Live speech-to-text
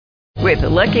With the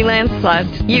Lucky Land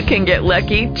Slots, you can get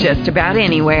lucky just about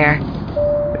anywhere.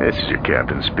 This is your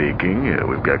captain speaking.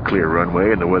 We've got clear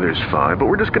runway and the weather's fine, but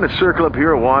we're just going to circle up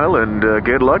here a while and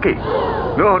get lucky.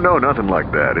 No, nothing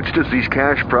like that. It's just these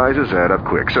cash prizes add up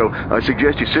quick. So I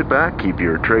suggest you sit back, keep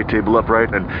your tray table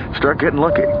upright, and start getting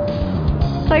lucky.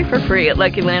 Play for free at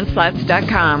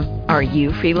LuckyLandSlots.com. Are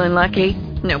you feeling lucky?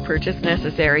 No purchase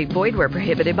necessary. Void where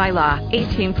prohibited by law.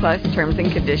 18 plus terms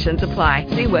and conditions apply.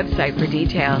 See website for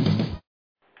details.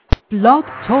 Blog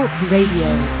Talk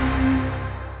Radio.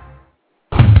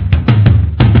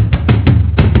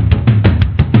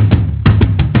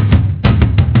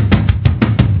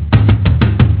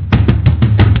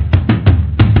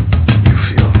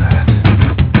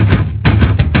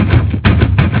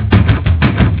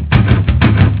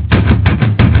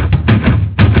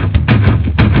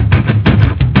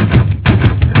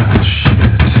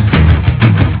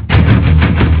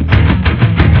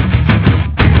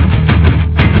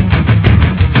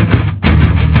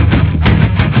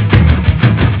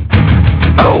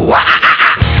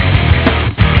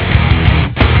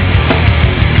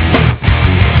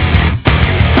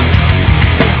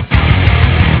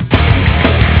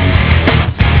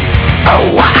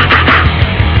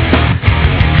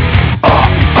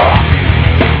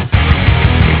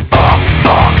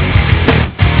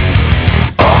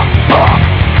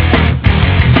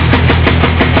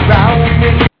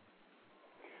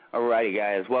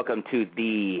 Welcome to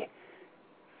the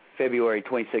February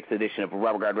 26th edition of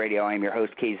Rubber Guard Radio. I am your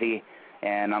host, KZ,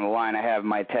 and on the line I have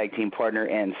my tag team partner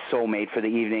and soulmate for the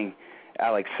evening,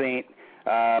 Alex Saint.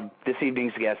 This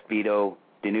evening's guest, Vito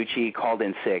DiNucci, called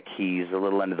in sick. He's a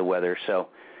little under the weather, so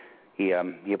he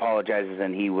apologizes,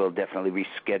 and he will definitely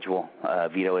reschedule.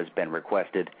 Vito has been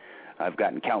requested. I've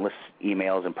gotten countless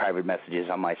emails and private messages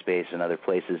on MySpace and other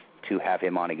places to have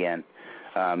him on again.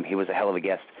 He was a hell of a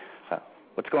guest.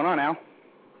 What's going on, Al?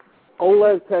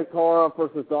 Oleg Taktarov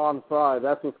versus Don Fry.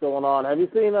 That's what's going on. Have you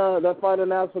seen that fight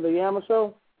announced for the Yama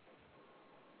show?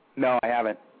 No, I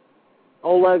haven't.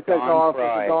 Oleg Taktarov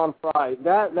versus Don Fry.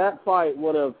 That fight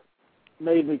would have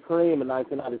made me cream in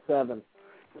 1997.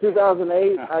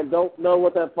 2008, I don't know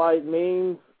what that fight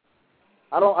means.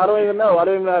 I don't even know. I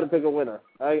don't even know how to pick a winner.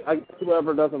 I guess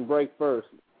whoever doesn't break first.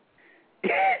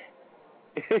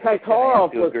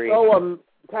 Taktarov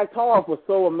was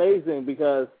so amazing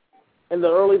because in the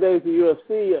early days of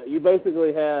UFC, you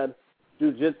basically had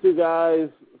jiu-jitsu guys,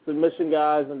 submission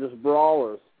guys, and just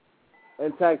brawlers.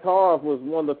 And Taktarov was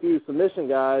one of the few submission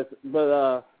guys,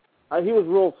 but he was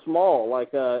real small.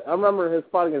 Like I remember his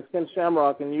fight against Ken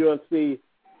Shamrock in UFC,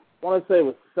 I want to say it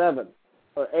was 7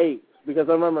 or 8, because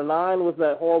I remember 9 was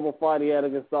that horrible fight he had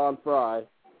against Don Fry.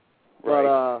 Right.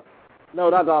 But, no,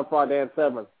 not Don Fry, Dan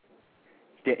Severn.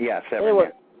 Yeah, Severn. Anyway,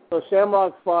 yeah. So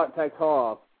Shamrock fought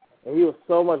Taktarov. And he was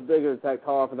so much bigger than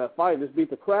Taktarov in that fight, just beat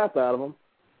the crap out of him.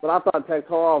 But I thought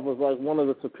Taktarov was like one of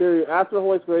the superior. After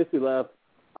Royce Gracie left,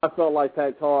 I felt like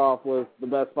Taktarov was the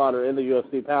best fighter in the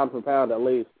UFC, pound for pound at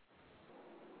least.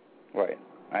 Right.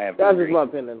 That's just my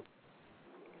opinion.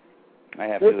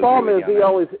 His problem is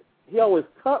he always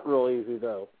cut real easy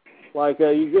though. Like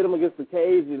you get him against the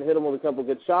cage and hit him with a couple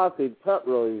good shots, he'd cut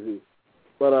real easy.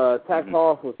 But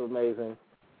Taktarov was amazing.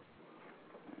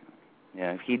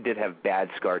 Yeah, he did have bad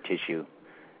scar tissue.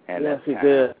 And yes, he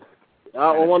did.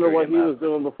 I wonder what he was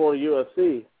doing before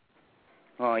UFC.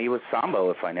 Well, he was Sambo,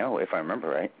 if I remember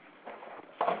right.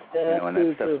 Yeah, and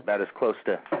that stuff's about as close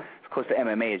to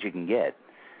MMA as you can get.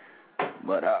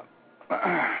 But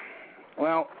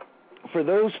well, for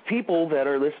those people that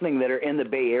are listening that are in the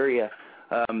Bay Area,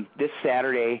 this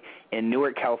Saturday in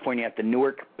Newark, California, at the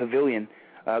Newark Pavilion,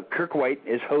 Kirk White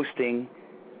is hosting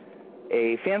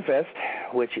a fan fest,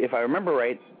 which, if I remember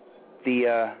right,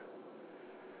 the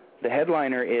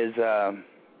headliner is,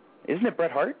 isn't it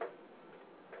Bret Hart?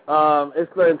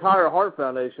 It's the entire Hart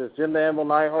Foundation. It's Jim Danville,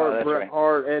 Neidhart, Bret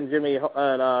Hart, and Jimmy,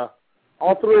 and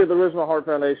all 3 of the original Hart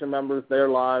Foundation members. They're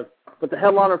live. But the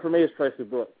headliner for me is Tracy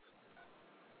Brooks.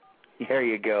 There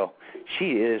you go.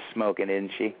 She is smoking,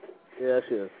 isn't she? Yeah,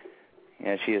 she is.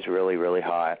 Yeah, she is really, really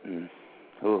hot. And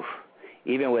oof,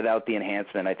 even without the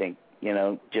enhancement, I think,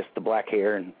 just the black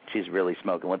hair, and she's really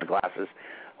smoking with the glasses.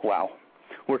 Wow,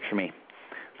 works for me.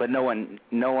 But no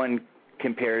one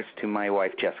compares to my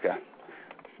wife Jessica.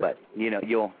 But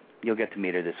you'll get to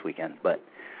meet her this weekend. But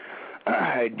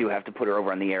I do have to put her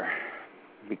over on the air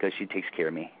because she takes care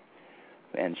of me,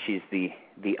 and she's the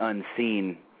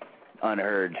unseen,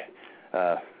 unheard,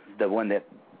 the one that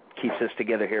keeps us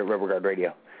together here at Rubber Guard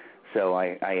Radio. So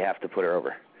I have to put her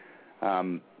over.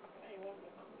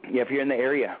 If you're in the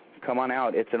area, come on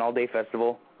out. It's an all-day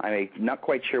festival. I'm not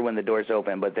quite sure when the doors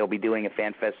open, but they'll be doing a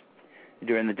fan fest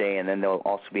during the day, and then there'll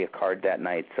also be a card that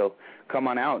night. So come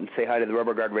on out and say hi to the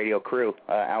Rubber Guard Radio crew.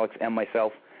 Alex and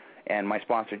myself and my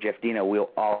sponsor, Jeff Dino, we'll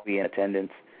all be in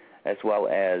attendance, as well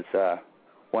as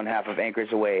one half of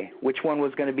Anchors Away. Which one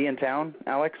was going to be in town,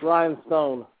 Alex? Ryan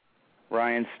Stone.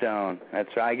 Ryan Stone. That's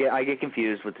right. I get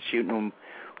confused with the shooting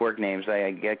work names.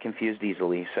 I get confused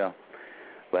easily. So,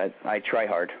 but I try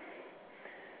hard.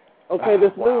 Okay,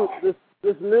 this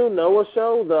new NOAH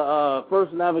show, the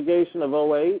First Navigation of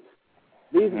 08.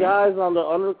 These guys on the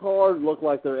undercard look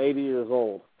like they're 80 years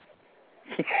old.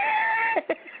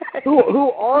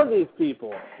 Who are these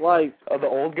people? Like, the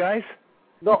old guys?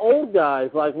 The old guys.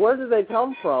 Like, where did they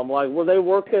come from? Like, were they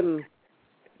working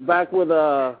back with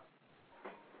what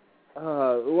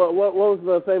was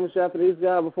the famous Japanese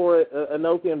guy before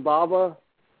Inoki and Baba?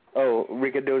 Oh,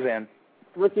 Rikidozan.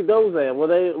 Rikidozan.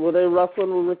 Were they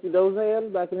wrestling with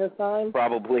Rikidozan back in his time?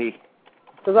 Probably.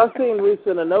 Because I've seen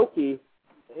recent Inoki.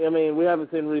 I mean, we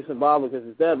haven't seen recent Baba because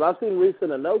he's dead, but I've seen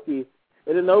recent Inoki,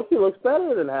 and Inoki looks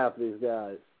better than half these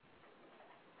guys.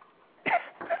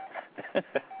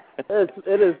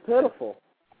 It is pitiful.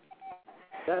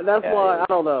 That's why I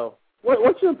don't know.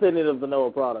 What's your opinion of the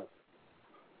NOAH product?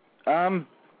 I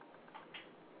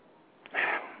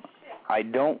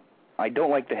don't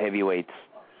like the heavyweights.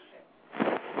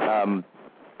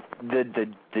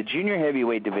 The junior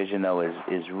heavyweight division though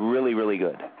is really, really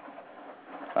good.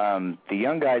 The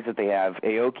young guys that they have,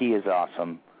 Aoki is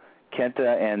awesome.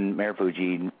 Kenta and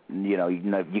Marufuji,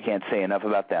 you can't say enough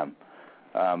about them.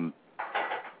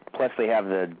 Plus they have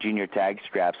the junior tag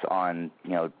straps on,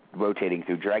 rotating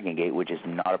through Dragon Gate, which is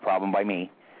not a problem by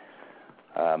me.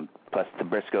 Plus the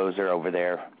Briscoes are over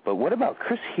there. But what about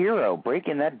Chris Hero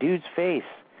breaking that dude's face?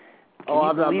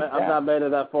 I've not made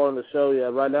it that far in the show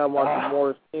yet. Right now I'm watching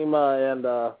Morishima and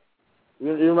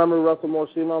you remember Russell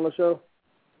Morishima on the show?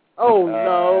 Oh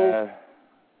no.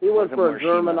 He went for a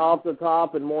German off the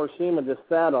top and Morishima just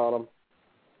sat on him.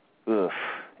 Oof.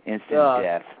 Instant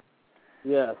death.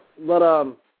 Yes. But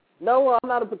no, I'm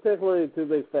not a particularly too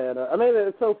big fan. I mean,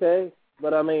 it's okay,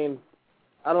 but I mean,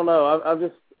 I don't know.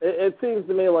 It seems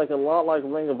to me like a lot like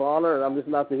Ring of Honor, and I'm just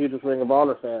not the hugest Ring of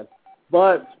Honor fan.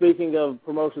 But speaking of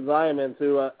promotions I am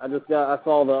into, I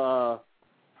saw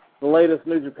the latest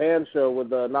New Japan show with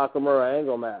the Nakamura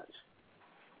Angle match.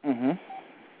 Mhm.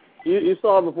 You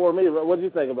saw it before me. What did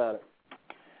you think about it?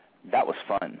 That was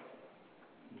fun.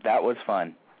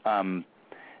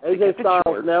 AJ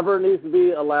Styles never needs to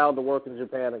be allowed to work in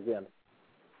Japan again.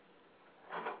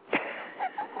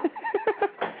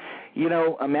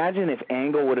 Imagine if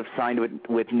Angle would have signed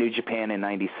with New Japan in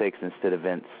 '96 instead of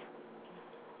Vince.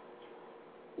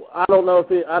 I don't know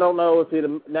if he'd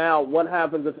now. What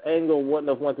happens if Angle wouldn't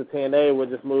have went to TNA? Would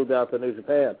just moved out to New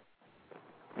Japan?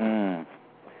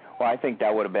 Well, I think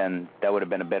that would have been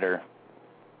a better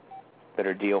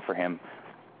deal for him.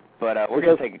 But we're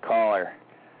gonna take a caller.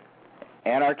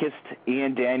 Anarchist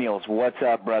Ian Daniels, what's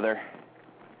up, brother?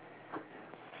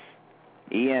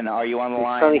 Ian, are you on the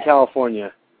line? Sunny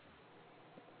California.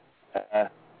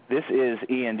 This is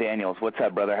Ian Daniels. What's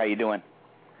up, brother? How you doing?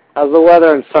 How's the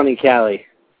weather in sunny Cali?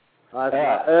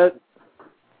 Something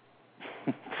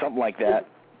like that.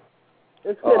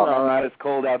 It's getting all right. right. It's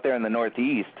cold out there in the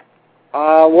Northeast.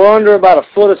 We're under about a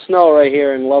foot of snow right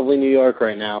here in lovely New York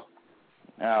right now.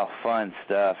 Oh, fun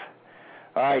stuff.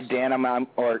 All right, Dan, Ian, I'm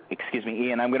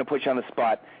going to put you on the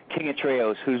spot. King of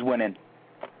Trios, who's winning?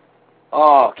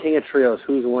 Oh, King of Trios,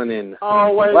 who's winning?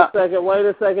 Oh, wait a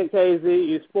second, KZ.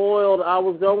 You spoiled. I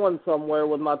was going somewhere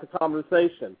with my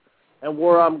conversation. And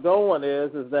where I'm going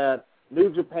is that New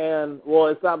Japan, well,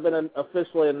 it's not been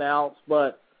officially announced,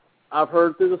 but I've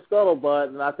heard through the scuttlebutt,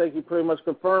 and I think he pretty much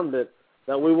confirmed it,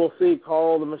 that we will see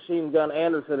Carl the Machine Gun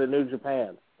Anderson in New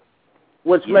Japan,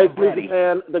 which makes New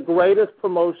Japan the greatest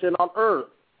promotion on earth.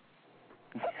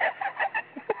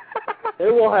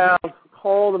 They will have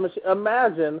Carl the Machine.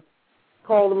 Imagine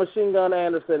Carl the Machine Gun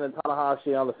Anderson and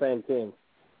Tanahashi on the same team.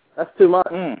 That's too much.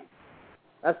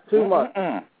 That's too much.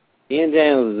 Ian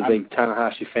Daniels is a big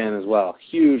Tanahashi fan as well.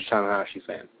 Huge Tanahashi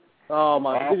fan. Oh,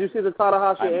 my. Did you see the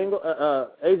Tanahashi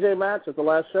AJ match at the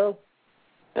last show?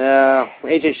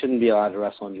 AJ shouldn't be allowed to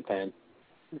wrestle in Japan.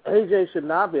 AJ should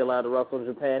not be allowed to wrestle in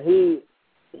Japan.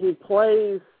 He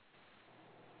plays.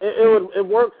 It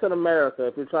works in America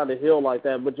if you're trying to heel like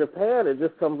that, but Japan, it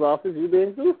just comes off as you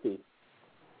being goofy.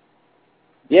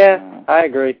 Yeah, I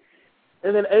agree.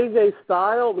 And then AJ's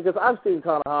style, because I've seen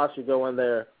Tanahashi go in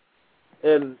there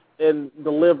and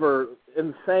deliver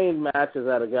insane matches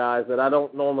out of guys that I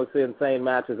don't normally see insane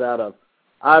matches out of.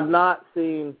 I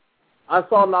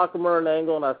saw Nakamura and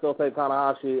Angle, and I still think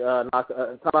Tanahashi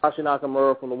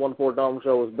Nakamura from the 1-4 Dome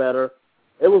show was better.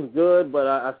 it was good, but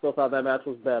I still thought that match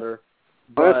was better.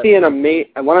 I want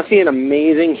to see an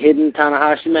amazing hidden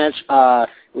Tanahashi match.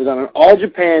 It was on an All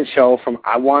Japan show from,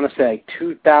 I want to say, like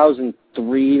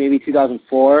 2003, maybe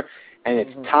 2004, and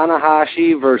it's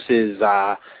Tanahashi versus,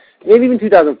 maybe even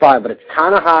 2005, but it's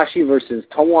Tanahashi versus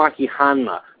Tomoaki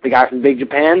Hanma, the guy from Big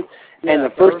Japan. Yeah, and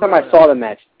the first time I saw the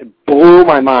match, it blew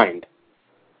my mind.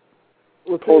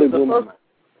 Well, totally blew my mind.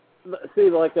 See,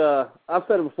 like I've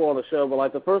said it before on the show, but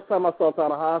like the first time I saw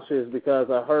Tanahashi is because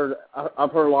I've heard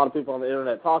a lot of people on the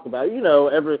internet talk about it.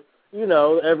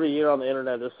 Every year on the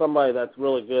internet there's somebody that's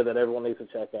really good that everyone needs to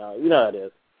check out. You know how it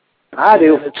is. I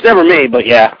do. It's never me, but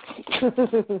yeah.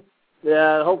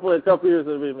 Yeah, hopefully in a couple years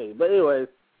it'll be me. But anyways,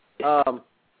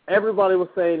 everybody was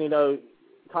saying,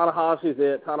 Tanahashi's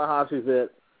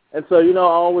it. And so, I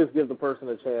always give the person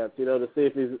a chance, to see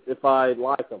if I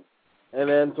like him. And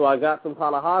then so I got some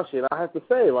Tanahashi, and I have to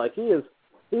say, like,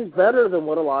 he's better than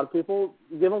what a lot of people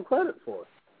give him credit for.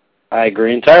 I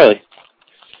agree entirely.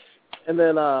 And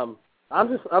then I'm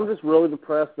just really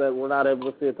depressed that we're not able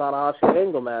to see a Tanahashi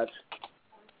Angle match.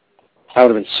 That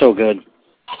would have been so good.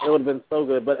 It would have been so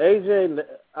good. But AJ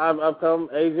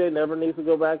never needs to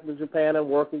go back to Japan and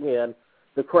work again.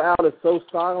 The crowd is so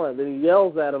silent that he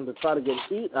yells at him to try to get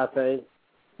heat, I think,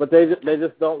 but they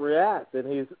just don't react, and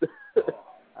he's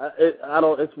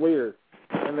it's weird.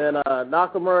 And then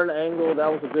Nakamura and Angle, that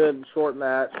was a good short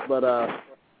match, but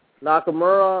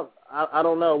Nakamura, I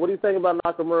don't know. What do you think about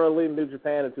Nakamura leaving New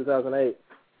Japan in 2008?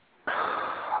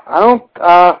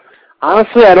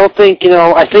 Honestly, I don't think,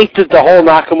 I think that the whole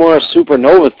Nakamura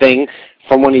Supernova thing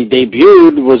from when he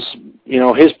debuted was,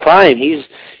 his prime.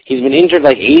 He's been injured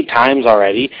like 8 times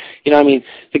already.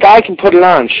 The guy can put it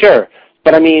on, sure.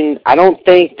 But, I don't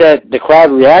think that the crowd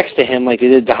reacts to him like they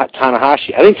did to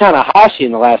Tanahashi. I think Tanahashi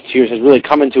in the last 2 years has really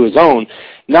come into his own.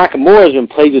 Nakamura has been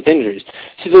plagued with injuries.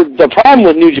 See, the problem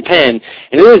with New Japan,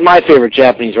 and it is my favorite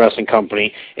Japanese wrestling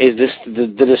company, is the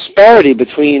disparity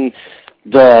between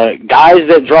the guys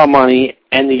that draw money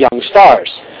and the young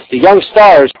stars. The young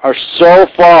stars are so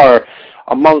far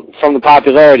from the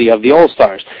popularity of the old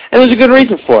stars. And there's a good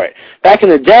reason for it. Back in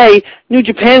the day, New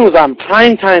Japan was on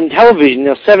primetime television,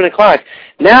 7 o'clock.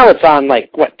 Now it's on,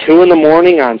 2 in the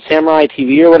morning on Samurai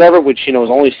TV or whatever, which, is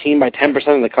only seen by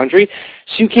 10% of the country.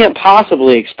 So you can't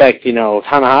possibly expect,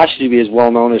 Tanahashi to be as well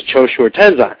known as Choshu or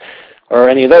Tenzan, or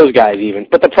any of those guys even.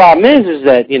 But the problem is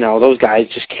that, those guys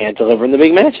just can't deliver in the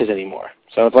big matches anymore.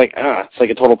 So it's like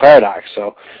a total paradox.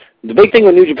 So the big thing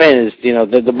with New Japan is,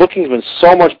 the booking's been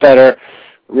so much better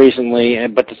recently,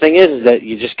 but the thing is that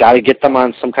you just got to get them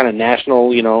on some kind of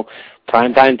national,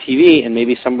 primetime TV, and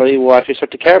maybe somebody will actually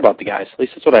start to care about the guys. At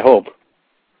least that's what I hope.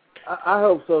 I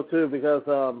hope so too, because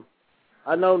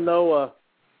I know Noah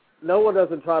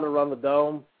doesn't try to run the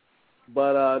Dome,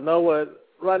 but Noah,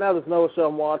 right now this Noah show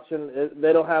I'm watching,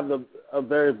 they don't have a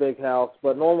very big house,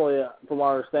 but normally, from what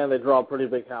I understand, they draw pretty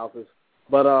big houses.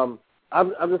 But I'm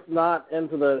just not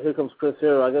into the Here Comes Chris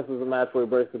Hero. I guess it's a match where he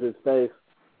breaks the dude's face.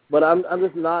 But I'm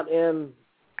just not into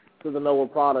the Noah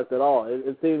product at all.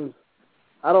 It seems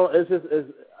I don't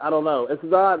know. It's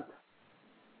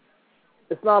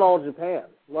not All Japan.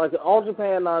 Like All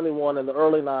Japan 91 in the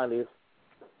early 90s,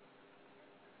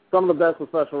 some of the best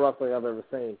professional wrestling I've ever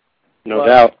seen. No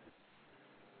doubt.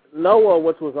 Noah,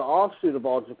 which was an offshoot of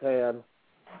All Japan,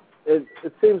 it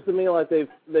seems to me like they've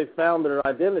found their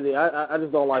identity. I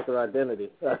just don't like their identity.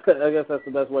 I guess that's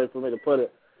the best way for me to put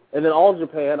it. And then All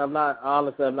Japan, I've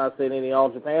not seen any All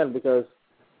Japan because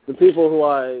the people who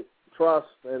I trust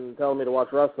and tell me to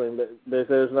watch wrestling, they say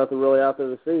there's nothing really out there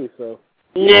to see. So,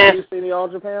 have you seen any All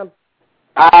Japan?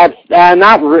 I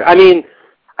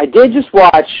did just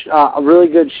watch a really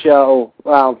good show.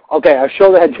 A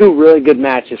show that had 2 really good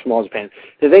matches from All Japan.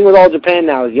 The thing with All Japan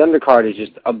now is the undercard is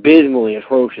just abysmally,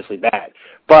 atrociously bad.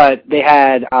 But they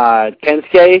had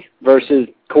Kensuke versus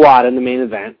Kawada in the main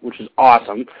event, which was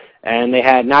awesome. And they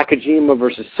had Nakajima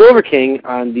versus Silver King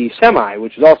on the semi,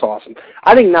 which is also awesome.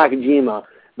 I think Nakajima,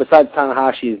 besides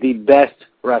Tanahashi, is the best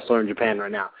wrestler in Japan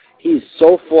right now. He's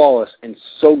so flawless and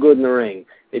so good in the ring.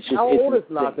 How old is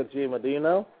Nakajima? Do you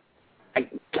know?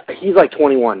 He's like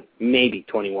 21, maybe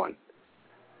 21.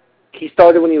 He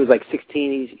started when he was like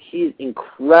 16. He's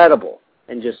incredible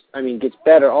and just, gets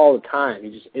better all the time.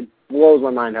 It blows my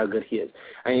mind how good he is.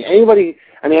 I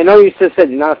know you just said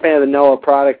you're not a fan of the Noah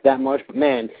product that much, but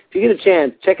man, if you get a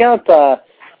chance, check out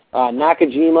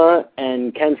Nakajima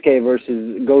and Kensuke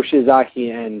versus Go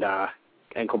Shiozaki and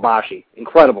Kobashi.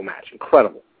 Incredible match.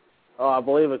 Incredible. Oh, I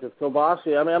believe it, because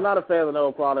Kobashi, I'm not a fan of the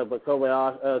Noah product, but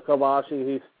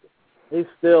Kobashi, he's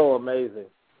still amazing.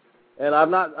 And I've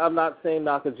not seen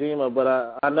Nakajima,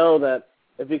 but I know that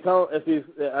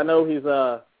I know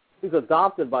he's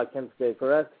adopted by Kensuke,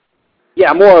 correct?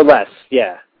 Yeah, more or less.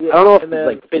 Yeah. I don't know if then,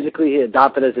 like physically he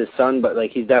adopted as his son, but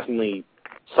like he's definitely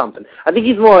something. I think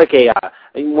he's more like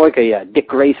a Dick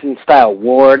Grayson style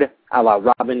ward, a la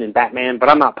Robin and Batman, but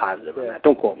I'm not positive on that.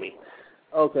 Don't quote me.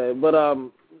 Okay, but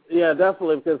yeah,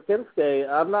 definitely, because Kensuke,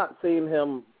 I've not seen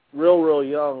him real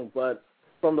young, but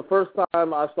from the first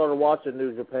time I started watching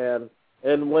New Japan,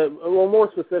 and more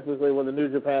specifically when the New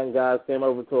Japan guys came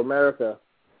over to America,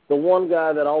 the one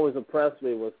guy that always impressed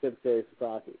me was Kensuke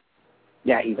Sasaki.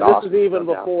 Yeah, he's and awesome. This is even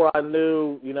before I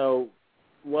knew,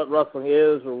 what wrestling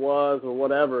is or was or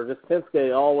whatever. Just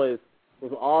Kensuke always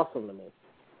was awesome to me.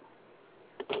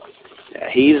 Yeah,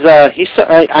 he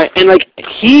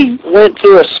went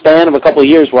through a span of a couple of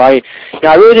years where I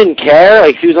really didn't care.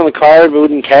 Like, if he was on the card, we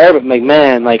wouldn't care. But like,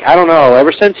 man, like, I don't know.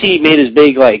 Ever since he made his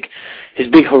big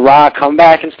hurrah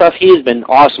comeback and stuff, he has been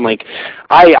awesome. Like,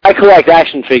 I collect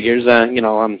action figures.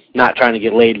 I'm not trying to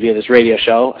get laid via this radio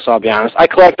show, so I'll be honest. I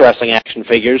collect wrestling action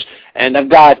figures, and I've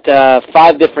got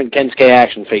 5 different Kensuke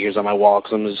action figures on my wall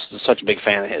because I'm just such a big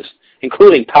fan of his,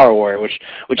 including Power Warrior,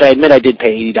 which I admit I did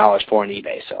pay $80 for on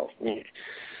eBay. So.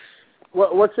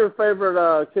 What's your favorite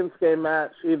Kensuke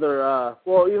match? Either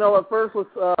first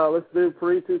let's do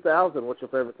pre-2000. What's your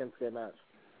favorite Kensuke match?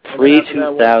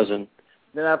 Pre-2000.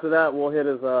 Then after that, we'll hit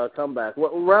his comeback.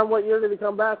 Around what year did he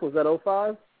come back? Was that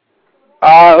 2005?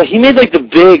 He made like the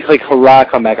big hurrah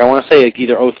comeback. I want to say like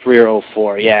either 2003 or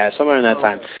 2004. Yeah, somewhere in that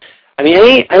time. I mean,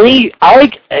 I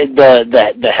like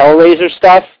the Hellraiser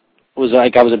stuff. I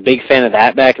was a big fan of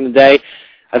that back in the day.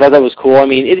 I thought that was cool. I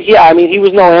mean, he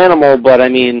was no animal, but I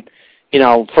mean,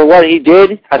 for what he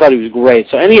did, I thought he was great.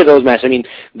 So any of those matches, I mean,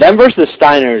 them versus the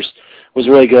Steiners was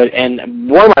really good. And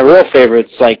one of my real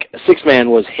favorites, like 6-man,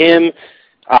 was him,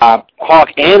 Hawk,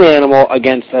 and Animal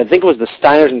against, I think it was the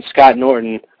Steiners and Scott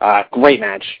Norton. Great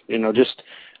match. Total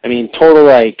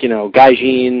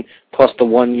Gaijin plus the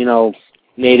one,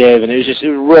 native, and it was a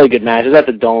really good match. It was at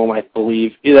the Dome, I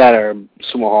believe. Either that or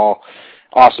Sumo Hall.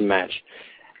 Awesome match.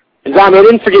 And Zombie, I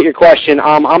didn't forget your question.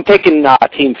 I'm picking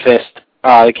Team Fist,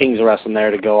 the Kings of Wrestling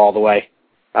there to go all the way.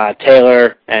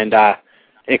 Taylor and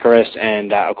Icarus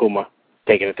and Akuma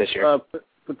taking it this year.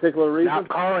 Particular reason? Not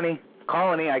Colony.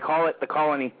 I call it the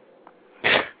Colony.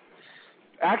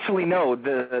 Actually, no.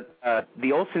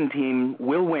 The Olsen team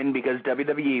will win because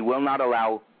WWE will not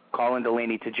allow Colin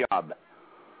Delaney to job.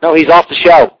 No, he's off the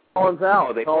show. Colin's out.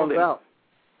 Oh, they Colin's pulled him. out.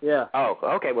 Yeah. Oh,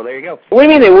 okay. Well, there you go. What do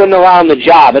you mean they wouldn't allow him the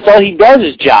job? That's all he does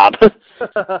is job.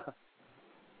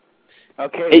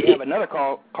 Okay, we have another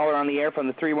caller on the air from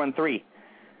the 313.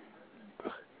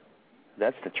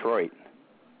 That's Detroit.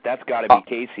 That's got to be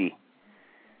Casey.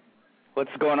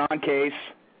 What's going on, Case?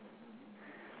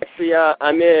 Actually,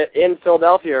 I'm in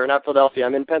Philadelphia, or not Philadelphia.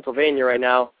 I'm in Pennsylvania right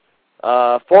now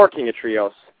for King of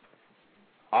Trios.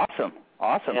 Awesome.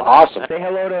 Say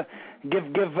hello to, give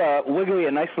Wiggly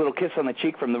a nice little kiss on the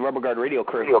cheek from the Rubber Guard Radio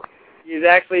crew. He's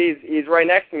right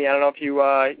next to me. I don't know if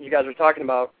you guys were talking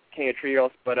about King of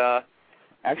Trios, but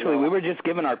actually, we were just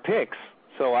giving our picks,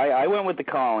 so I went with the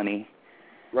Colony.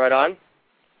 Right on.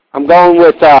 I'm going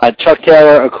with Chuck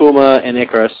Taylor, Akuma, and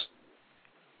Icarus.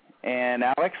 And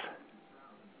Alex?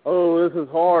 Oh, this is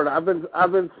hard. I've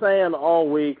been saying all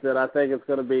week that I think it's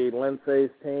going to be Lindsay's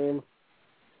team,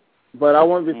 but I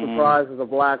wouldn't be surprised if the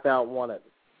Blackout won it.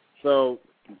 So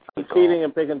I'm cheating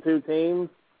and picking 2 teams: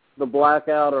 the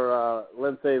Blackout or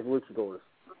Lindsay's Luchadors.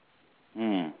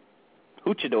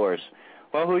 Luchadors.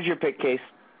 Well, who's your pick, Case?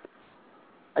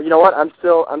 You know what? I'm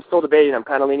still debating. I'm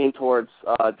kind of leaning towards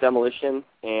Demolition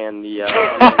and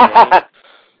the.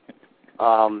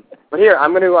 But here,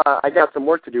 I got some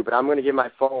work to do, but I'm gonna give my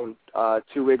phone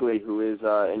to Wiggly, who is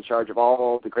in charge of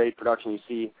all the great production you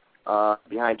see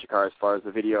behind Chikara as far as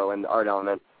the video and the art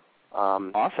element.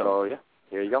 Awesome. So yeah,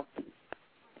 here you go.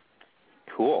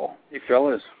 Cool. Hey,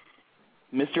 fellas.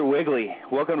 Mr. Wiggly,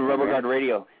 welcome to Rubber Guard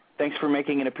Radio. Thanks for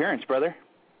making an appearance, brother.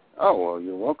 Oh, well,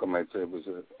 you're welcome. It was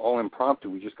all impromptu.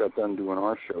 We just got done doing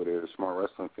our show there, the Smart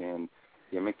Wrestling Fan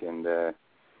gimmick, and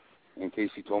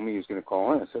Casey told me he was going to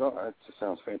call in. I said, oh, that just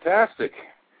sounds fantastic.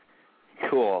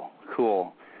 Cool.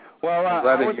 Well, how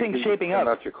are things shaping up?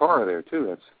 About your car there, too.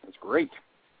 That's great.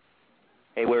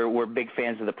 Hey, we're big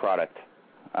fans of the product.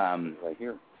 Right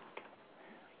here.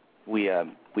 We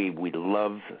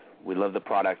love the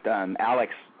product.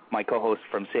 Alex, my co-host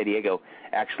from San Diego,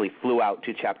 actually flew out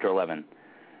to Chapter 11.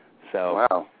 So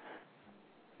wow.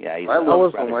 Yeah, he's I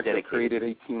love so much. dedicated. I created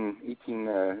 18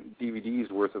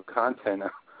 DVDs worth of content.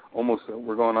 Almost,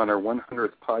 we're going on our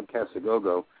 100th podcast a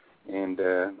go-go, and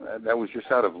that was just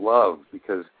out of love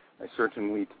because I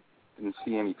certainly didn't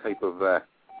see any type of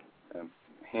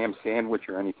ham sandwich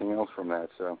or anything else from that.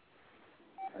 So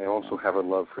I also have a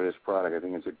love for this product. I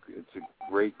think it's a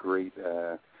great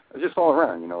just all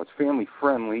around. It's family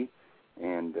friendly,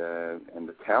 and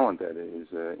the talent that is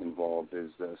involved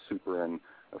is super, and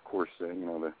of course the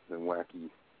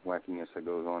wackiness that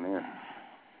goes on there.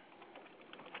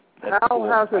 How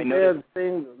has it been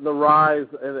seeing the rise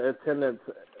in attendance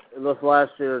this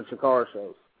last year in Chikara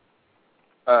shows?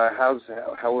 How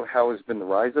has been the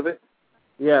rise of it?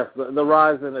 Yes, the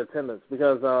rise in attendance,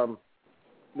 because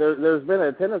there's been an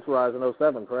attendance rise in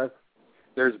 07, correct?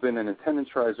 There's been an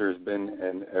attendance rise. There's been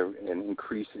an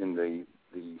increase in the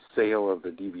sale of the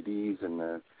DVDs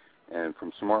and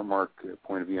from Smart Mark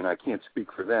point of view, and I can't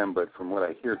speak for them, but from what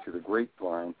I hear through the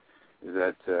grapevine, is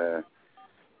that the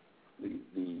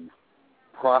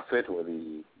profit, or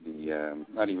the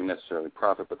not even necessarily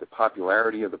profit, but the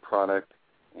popularity of the product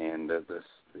and the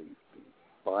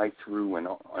buy-through and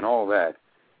all that,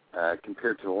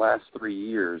 compared to the last 3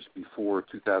 years before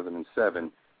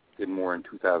 2007, did more in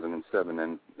 2007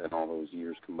 than all those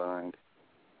years combined.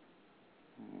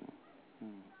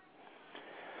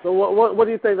 So what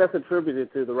do you think that's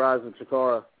attributed to, the rise of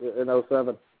Chikara in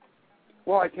 07?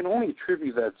 Well, I can only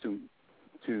attribute that to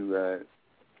the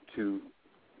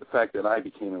fact that I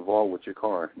became involved with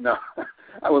Chikara. No,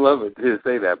 I would love it to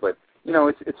say that, but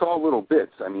it's all little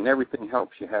bits. I mean, everything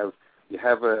helps. You have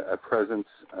a presence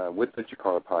with the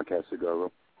Chikara Podcast to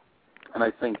go, and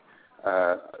I think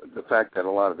the fact that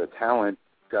a lot of the talent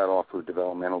got offered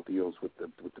developmental deals with the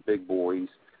big boys,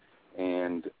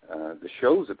 and the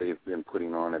shows that they've been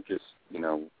putting on have just,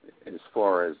 as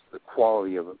far as the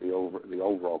quality of the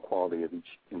overall quality of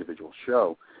each individual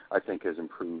show, I think has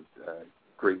improved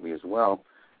greatly as well.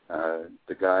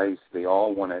 The guys, they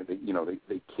all want to,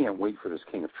 they can't wait for this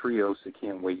King of Trios. They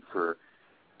can't wait for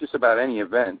just about any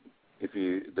event.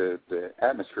 The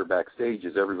atmosphere backstage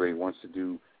is everybody wants to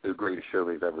do the greatest show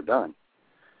they've ever done.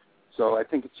 So I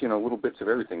think it's, little bits of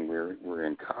everything. We're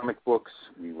in comic books.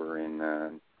 We were in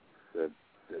the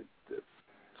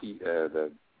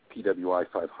PWI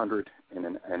 500 in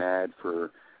an ad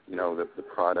for, the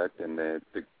product, and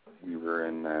we were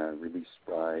in released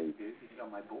by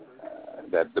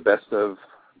the best of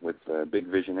with Big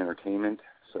Vision Entertainment.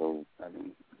 So I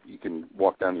mean, you can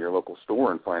walk down to your local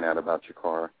store and find out about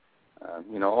Chikara.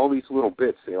 All these little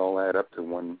bits, they all add up to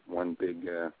one big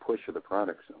push of the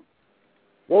product. So,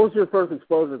 what was your first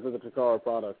exposure to the Chikara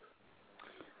product?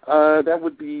 That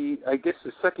would be, I guess,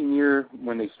 the second year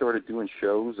when they started doing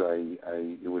shows.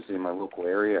 It was in my local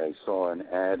area. I saw an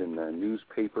ad in the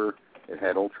newspaper. It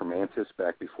had Ultramantis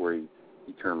back before he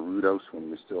turned Rudos, when he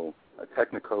was still a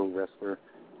Technico wrestler,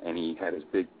 and he had his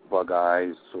big bug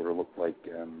eyes, sort of looked like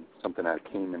something out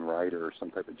of Kamen Rider or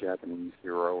some type of Japanese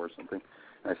hero or something.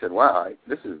 And I said, wow,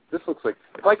 this looks like,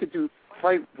 if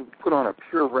I put on a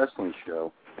pure wrestling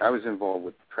show. I was involved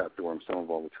with Trapdoor. I'm still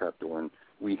involved with Trapdoor, and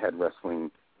we had wrestling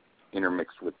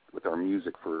intermixed with our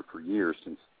music for years,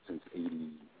 since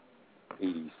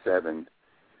 87.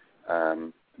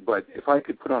 But if I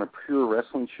could put on a pure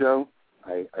wrestling show,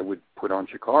 I would put on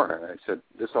Chikara. I said,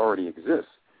 this already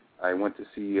exists. I went to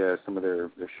see some of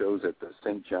their shows at the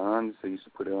St. John's. They used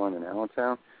to put it on in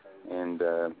Allentown, and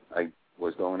I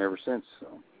was going ever since.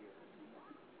 So.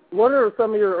 What are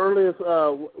some of your earliest,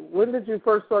 when did you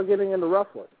first start getting into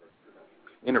wrestling?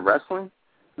 Into wrestling?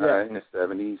 Yeah. In the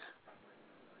 70s.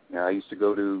 I used to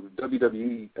go to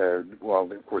WWE, well,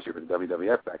 of course, it was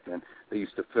WWF back then. They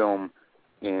used to film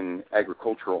in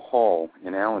Agricultural Hall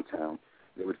in Allentown.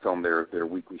 They would film their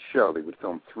weekly show. They would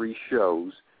film 3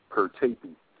 shows per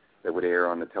taping that would air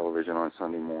on the television on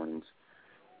Sunday mornings.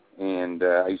 And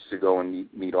I used to go and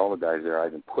meet all the guys there,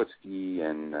 Ivan Putski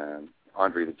and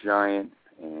Andre the Giant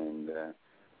and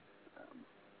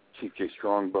Chief J.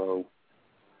 Strongbow,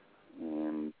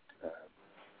 and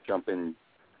Jumpin'.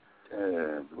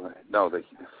 I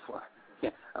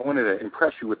wanted to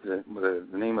impress you with the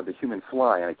name of the Human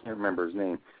Fly, and I can't remember his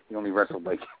name. He only wrestled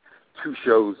like 2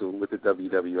 shows with the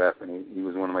WWF, and he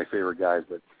was one of my favorite guys,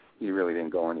 but he really didn't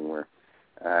go anywhere.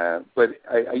 But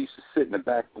I used to sit in the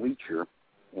back bleacher,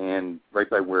 and right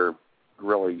by where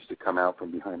Gorilla used to come out from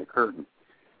behind the curtain,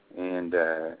 and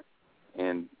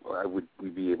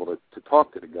we'd be able to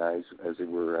talk to the guys as they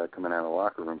were coming out of the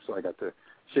locker room. So I got to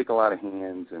shake a lot of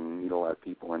hands and meet a lot of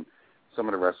people, and some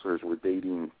of the wrestlers were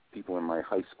dating people in my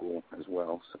high school as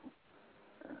well, so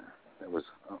that was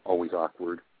always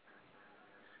awkward.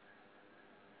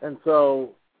 And so,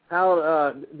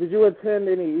 how did you attend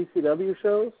any ECW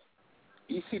shows?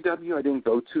 ECW I didn't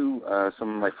go to. Some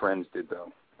of my friends did,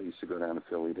 though. They used to go down to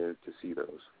Philly to see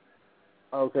those.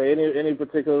 Okay. Any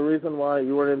particular reason why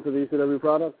you weren't into the ECW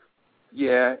product?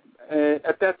 Yeah.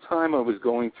 At that time, I was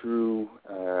going through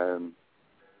a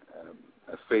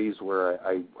phase where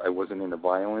I wasn't into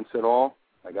violence at all.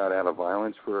 I got out of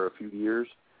violence for a few years,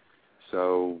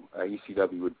 so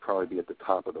ECW would probably be at the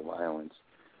top of the violence.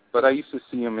 But I used to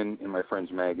see them in my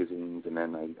friends' magazines, and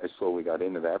then I slowly got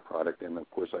into that product, and of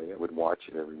course I would watch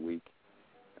it every week.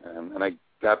 And I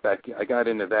got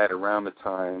into that around the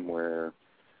time where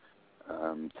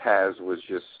Taz was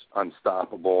just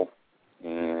unstoppable,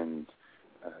 and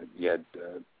you had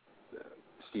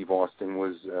Steve Austin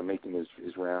was making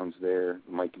his rounds there.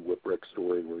 The Mikey Whipwreck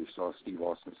story where he saw Steve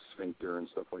Austin's sphincter and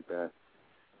stuff like that.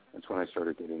 That's when I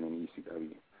started getting into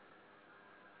ECW.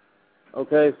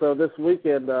 Okay, so this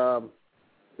weekend, the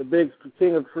big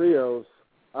King of Trios,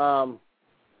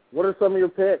 what are some of your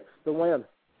picks to win?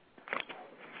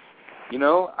 You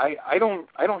know, I don't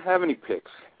have any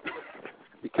picks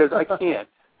because I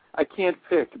can't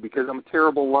pick because I'm a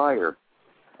terrible liar.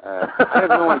 I have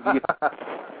no idea.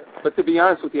 But to be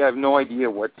honest with you, I have no idea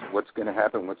what's going to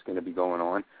happen, what's going to be going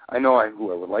on. I know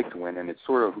who I would like to win, and it's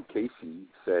sort of who Casey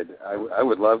said. I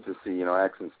would love to see,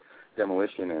 Axon's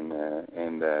Demolition and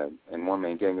One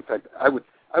Man Gang. In fact, I would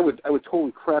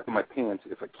totally crap in my pants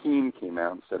if Akeem came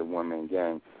out instead of One Man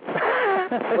Gang.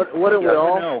 What are we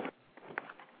all? Know.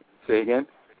 Say again?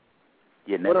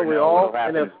 What are we all?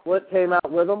 And if Split came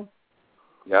out with them?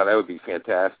 Yeah, that would be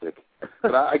fantastic.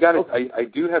 But I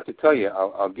do have to tell you,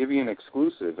 I'll give you an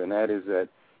exclusive, and that is that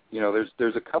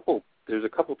there's a couple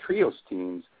trios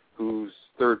teams whose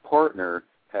third partner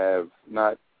were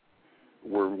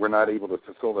not able to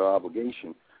fulfill their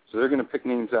obligation, so they're going to pick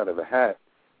names out of a hat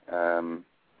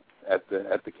at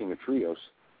the King of Trios,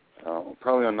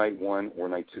 probably on night 1 or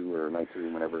night 2 or night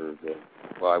 3, whenever.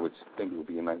 I would think it would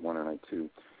be a night 1 or night 2.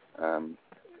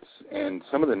 And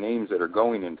some of the names that are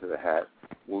going into the hat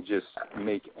will just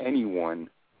make anyone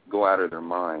go out of their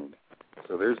mind.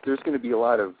 So there's going to be a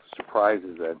lot of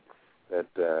surprises that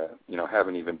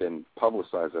haven't even been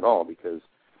publicized at all, because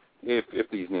if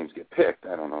these names get picked,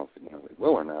 I don't know if they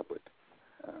will or not, but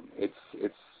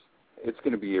it's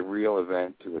going to be a real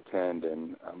event to attend,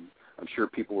 and I'm sure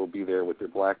people will be there with their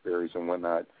BlackBerries and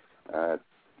whatnot,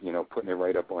 putting it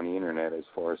right up on the internet as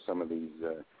far as some of these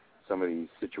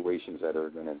situations that are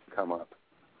going to come up.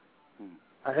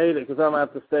 I hate it because I'm going to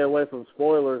have to stay away from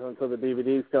spoilers until the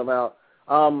DVDs come out.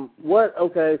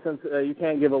 Since you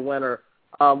can't give a winner,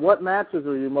 what matches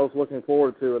are you most looking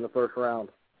forward to in the first round?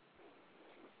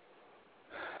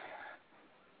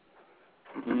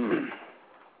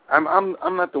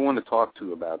 I'm not the one to talk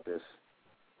to about this,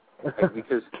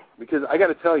 because I got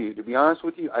to tell you, to be honest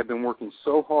with you, I've been working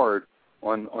so hard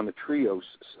on the trios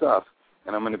stuff,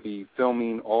 and I'm going to be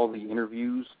filming all the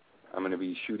interviews. I'm going to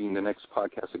be shooting the next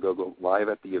podcast to go live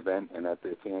at the event and at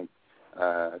the fan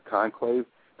conclave,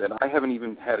 that I haven't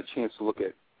even had a chance to look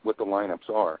at what the lineups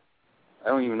are. I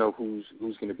don't even know who's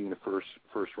going to be in the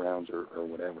first rounds or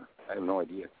whatever. I have no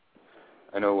idea.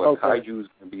 I know Kaiju's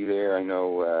going to be there. I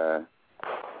know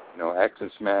X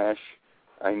and Smash.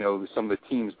 I know some of the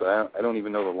teams, but I don't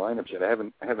even know the lineups yet. I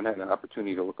haven't had an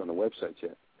opportunity to look on the website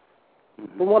yet.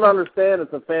 From what I understand,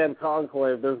 it's a fan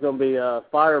conclave. There's going to be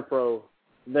Fire Pro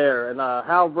there. And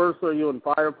how versed are you in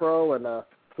Fire Pro, and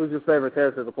who's your favorite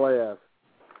character to play as?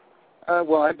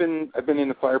 Well, I've been in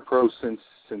the Fire Pro since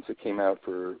it came out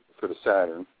for the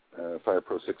Saturn, Fire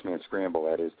Pro 6-Man Scramble,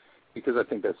 that is, because I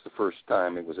think that's the first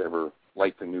time it was ever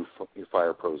like the new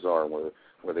Fire Pros are,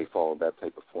 where they followed that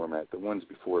type of format. The ones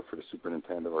before for the Super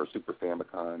Nintendo or Super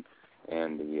Famicom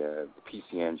and the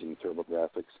PC Engine,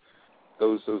 TurboGrafx,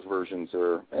 those versions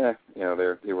are,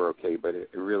 they were okay, but it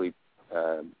really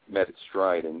met its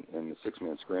stride in the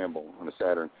 6-Man Scramble on the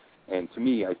Saturn. And to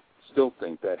me, I still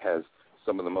think that has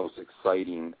some of the most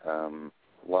exciting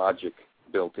logic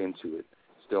built into it,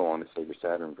 still on the Sega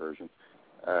Saturn version.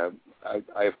 I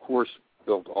of course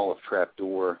built all of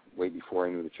Trapdoor way before I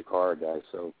knew the Chikara guy,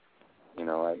 so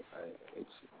it's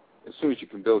as soon as you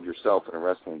can build yourself in a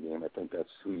wrestling game, I think that's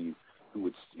who you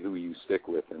stick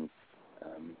with. And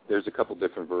there's a couple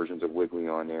different versions of Wiggly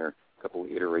on there, a couple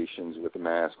iterations with a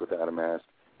mask, without a mask.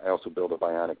 I also built a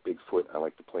bionic Bigfoot. I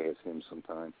like to play as him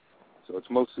sometimes. So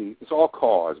it's all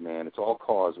cause, man. It's all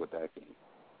cause with that game.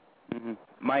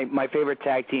 Mm-hmm. My favorite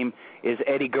tag team is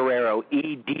Eddie Guerrero,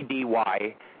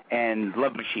 EDDY, and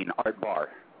Love Machine, Art Barr.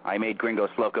 I made Gringos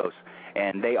Locos,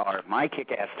 and they are my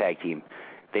kick-ass tag team.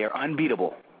 They are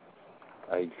unbeatable.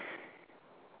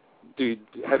 Dude,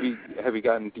 have you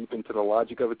gotten deep into the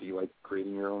logic of it? Do you like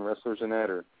creating your own wrestlers in that,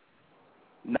 or?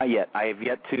 Not yet. I have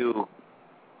yet to.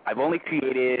 I've only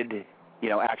created,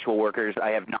 actual workers. I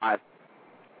have not,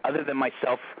 other than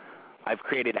myself, I've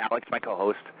created Alex, my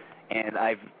co-host, and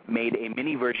I've made a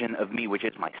mini version of me, which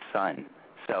is my son.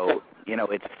 So,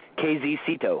 it's KZ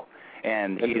Cito.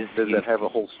 And does that have a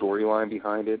whole storyline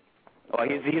behind it? Oh,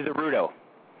 he's a Rudo.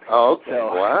 Oh, okay.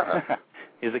 So, wow.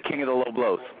 He's the king of the low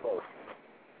blows.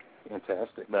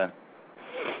 Fantastic. But,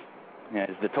 yeah,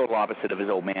 he's the total opposite of his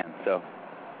old man. So,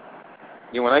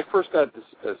 when I first got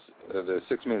the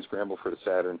 6-Man Scramble for the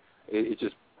Saturn, it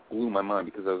just blew my mind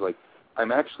because I was like,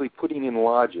 I'm actually putting in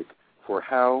logic for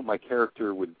how my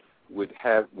character would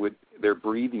their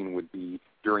breathing would be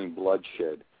during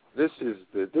bloodshed. This is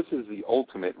the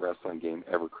ultimate wrestling game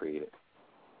ever created.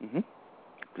 Mhm.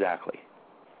 Exactly.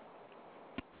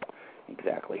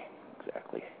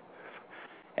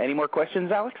 Any more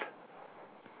questions, Alex?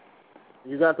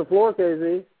 You got the floor,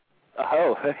 KZ.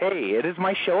 Oh, hey, it is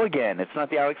my show again. It's not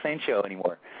the Alex Zane show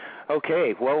anymore.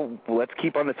 Okay, well, let's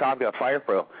keep on the topic of Fire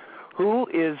Pro. Who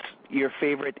is your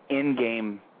favorite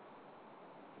in-game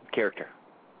character?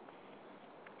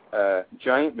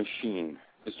 Giant Machine.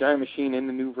 Is Giant Machine in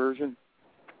the new version?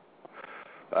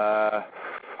 I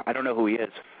don't know who he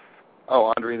is.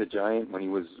 Oh, Andre the Giant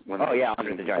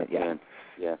Andre the Giant.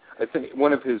 Yeah. I think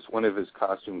one of his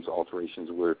costumes alterations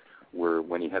were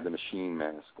when he had the machine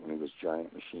mask when he was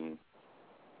Giant Machine.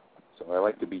 So I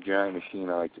like to be Giant Machine.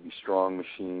 I like to be Strong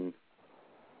Machine.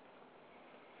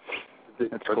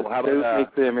 That's cool. How about about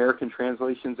make the American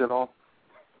translations at all?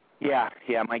 Yeah.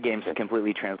 My game's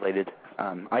completely translated.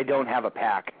 I don't have a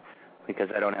pack because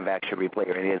I don't have Action Replay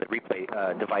or any of the replay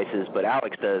devices, but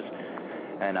Alex does,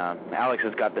 and Alex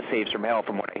has got the saves from hell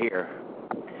from what I hear.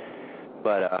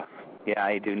 But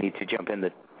I do need to jump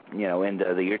into the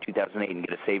year 2008 and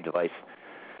get a save device.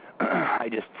 I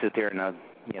just sit there and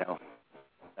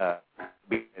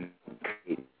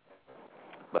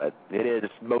but it is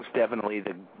most definitely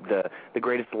the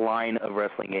greatest line of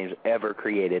wrestling games ever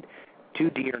created.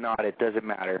 2D or not, it doesn't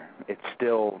matter. It's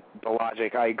still the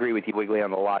logic. I agree with you, Wiggly,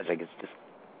 on the logic. It's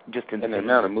just insane. And the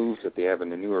amount of moves that they have in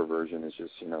the newer version is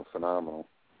just, phenomenal.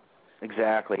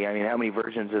 Exactly. I mean, how many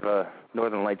versions of a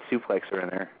Northern Lights suplex are in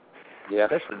there? Yeah.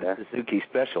 Especially the Suzuki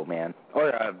Special, man. Or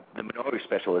the Minoru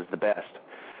Special is the best.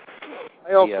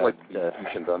 I also like the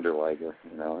Jushin Thunder Liger.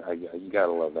 You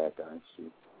gotta love that guy,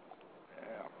 too.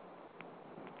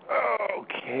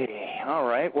 Okay. All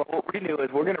right. Well, what we're going to do is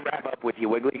we're going to wrap up with you,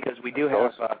 Wiggly, because we do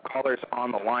have callers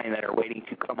on the line that are waiting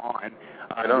to come on.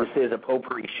 This is a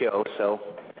potpourri show, so...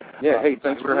 Yeah, hey,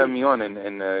 thanks for having me on,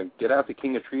 and get out to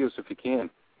King of Trios if you can.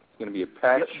 It's going to be a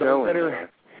packed show and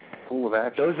full of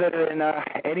action. Those that are in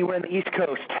anywhere in the East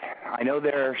Coast, I know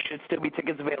there should still be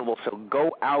tickets available, so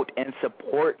go out and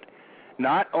support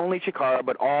not only Chikara,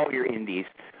 but all your indies.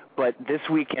 But this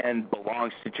weekend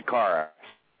belongs to Chikara.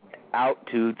 Out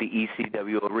to the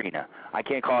ECW Arena. I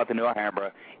can't call it the New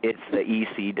Alhambra. It's the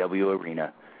ECW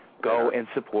Arena. Go and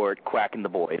support Quack and the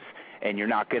Boys, and you're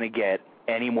not going to get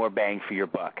any more bang for your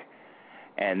buck.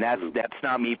 And that's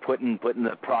not me putting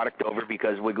the product over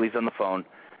because Wiggly's on the phone.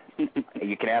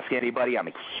 You can ask anybody. I'm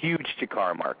a huge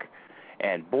Chikara mark.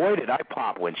 And boy, did I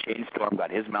pop when Shane Storm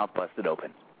got his mouth busted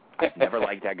open. I never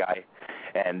liked that guy.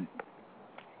 And,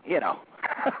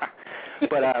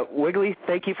 But, Wiggly,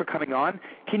 thank you for coming on.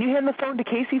 Can you hand the phone to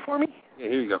Casey for me? Yeah,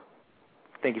 here you go.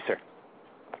 Thank you, sir.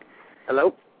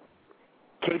 Hello?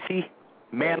 Casey,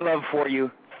 man love for you.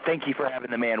 Thank you for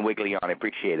having the man Wiggly on. I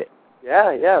appreciate it.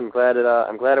 Yeah, I'm glad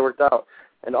it worked out.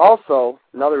 And also,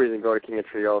 another reason to go to King of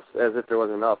Trios, as if there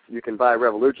wasn't enough, you can buy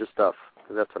Revolution stuff,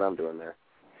 because that's what I'm doing there.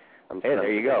 Hey,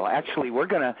 there you go. Actually,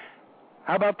 how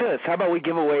about this? How about we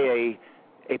give away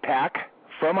a pack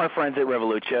from our friends at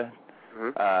Revolution?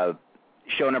 Mm-hmm.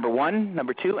 Show number 1,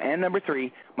 number 2, and number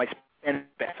 3. So I'm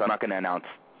not going to announce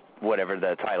whatever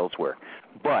the titles were.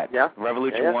 But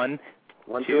Revolution 1,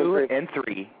 2, and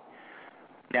 3.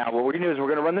 Now, what we're going to do is we're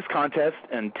going to run this contest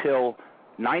until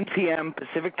 9 p.m.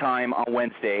 Pacific time on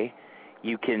Wednesday.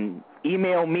 You can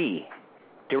email me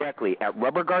directly at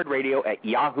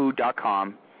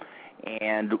rubberguardradio@yahoo.com.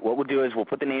 And what we'll do is we'll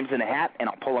put the names in a hat, and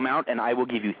I'll pull them out, and I will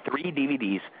give you 3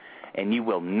 DVDs. And you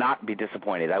will not be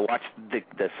disappointed. I watched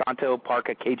the Santo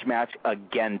Parka cage match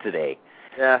again today.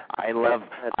 Yeah. I love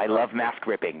mask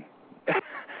ripping.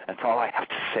 That's all I have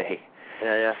to say.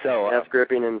 Yeah. So mask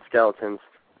ripping and skeletons.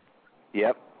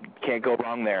 Yep. Can't go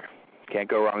wrong there.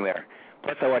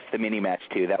 Plus, I watched the mini match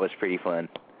too. That was pretty fun.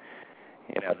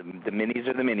 The minis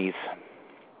are the minis.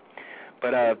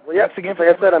 But like I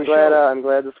said, I'm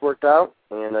glad this worked out.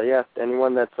 And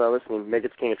anyone that's listening, make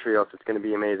it to King of Trios. It's going to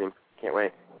be amazing. Can't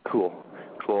wait. Cool.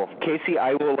 Casey,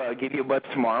 I will give you a buzz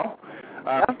tomorrow.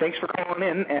 Thanks for calling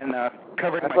in and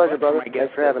covering my pleasure, brother. My guest.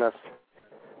 Thanks for having us.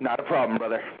 Not a problem,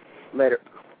 brother. Later.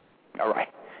 All right.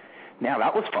 Now,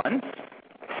 that was fun.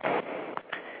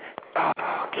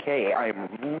 Okay, I'm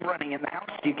running in the house.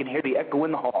 You can hear the echo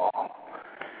in the hall.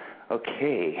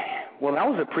 Okay. Well, that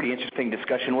was a pretty interesting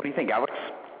discussion. What do you think, Alex?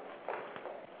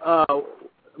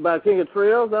 About King of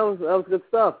Trios, that was good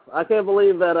stuff. I can't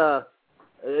believe that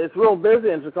it's real busy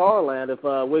in Chicagoland if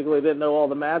Wiggly didn't know all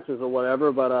the matches or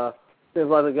whatever, but seems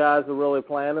like the guys are really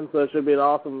planning, so it should be an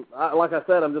awesome. Like I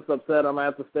said, I'm just upset I'm going to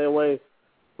have to stay away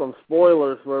from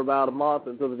spoilers for about a month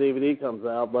until the DVD comes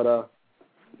out, but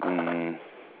I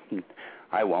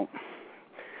won't.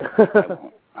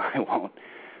 I won't.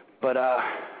 But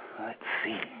let's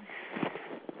see.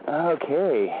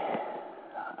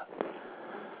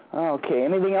 Okay,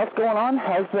 anything else going on?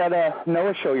 How's that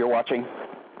Noah show you're watching?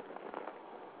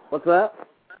 What's that?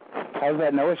 How's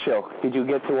that Noah show? Did you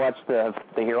get to watch the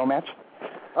hero match?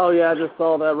 Oh, yeah, I just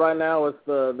saw that. Right now it's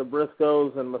the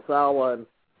Briscoes and Misawa, and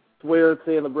it's weird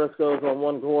seeing the Briscoes on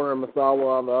one corner and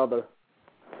Misawa on the other.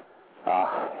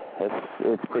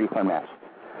 It's a pretty fun match.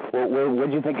 Well, what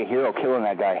did you think of Hero killing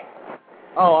that guy?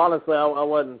 Oh, honestly, I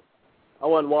wasn't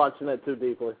watching it too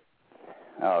deeply.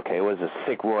 Oh, okay, it was a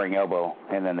sick roaring elbow,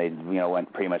 and then they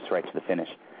went pretty much right to the finish.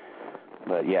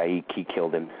 But yeah, he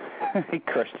killed him. He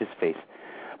crushed his face.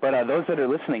 But those that are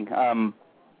listening,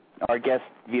 our guest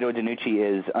Vito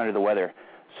DiNucci is under the weather.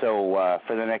 So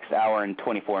for the next hour and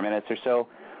 24 minutes or so,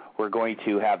 we're going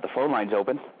to have the phone lines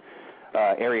open.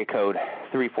 Area code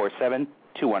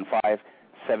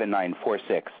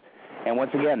 347-215-7946. And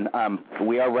once again,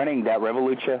 we are running that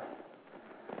Revolution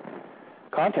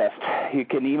contest. You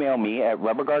can email me at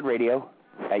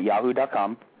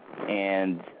rubberguardradio@yahoo.com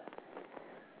and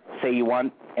say you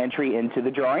want entry into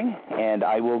the drawing, and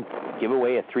I will give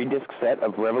away a 3-disc set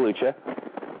of Revolution,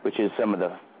 which is some of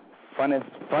the fun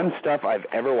stuff I've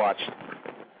ever watched.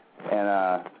 And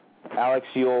Alex,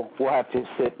 we'll have to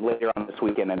sit later on this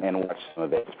weekend and watch some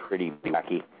of it. It's pretty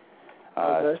wacky.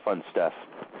 Okay. It's fun stuff.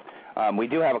 We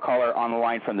do have a caller on the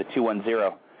line from the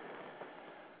 210.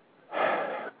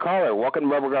 Caller, welcome to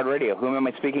Rubber Guard Radio. Whom am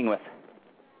I speaking with?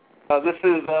 This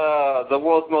is the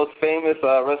world's most famous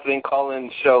wrestling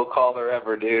call-in show caller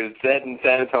ever, dude. It's Ed in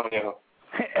San Antonio.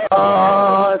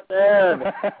 Oh, it's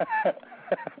Ed.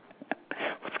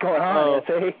 What's going on,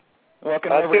 S.A.?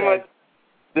 Welcome over.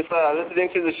 Just listening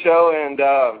to the show, and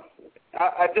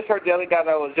I just heard the other guy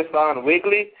that was just on,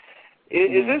 Wiggly.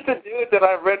 Is this the dude that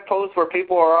I've read posts where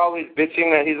people are always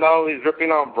bitching that he's always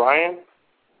ripping on Brian?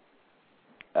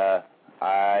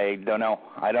 I don't know.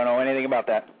 I don't know anything about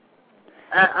that.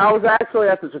 I was actually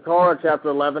at the Chikara Chapter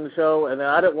 11 show, and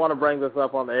I didn't want to bring this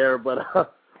up on the air, but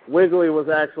Wiggly was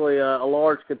actually a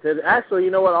large contingent. Actually,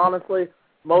 you know what, honestly,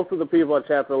 most of the people at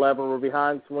Chapter 11 were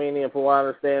behind Sweeney, and from what I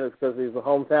understand, it's because he's a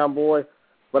hometown boy.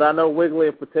 But I know Wiggly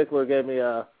in particular gave me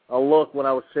a look when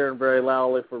I was cheering very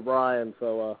loudly for Brian,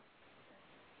 so...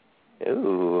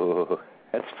 Ooh,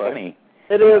 that's funny.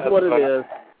 It is what it is.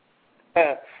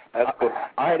 That's cool.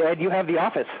 All right, Ed, you have the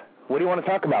office. What do you want to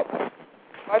talk about?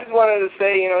 I just wanted to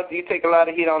say, you take a lot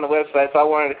of heat on the website, so I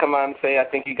wanted to come out and say I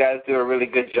think you guys do a really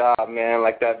good job, man.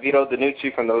 Like that Vito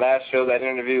DiNucci from the last show, that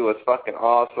interview was fucking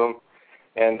awesome.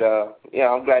 And,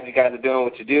 I'm glad you guys are doing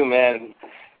what you do, man.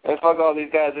 And fuck all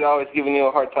these guys that are always giving you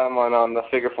a hard time on the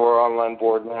Figure 4 online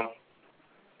board, man.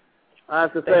 I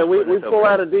have to say, we pull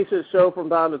out a decent show from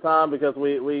time to time because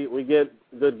we get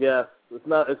good guests. It's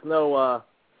not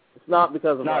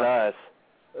because of us.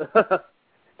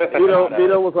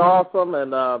 Vito was awesome,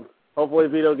 and hopefully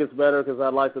Vito gets better because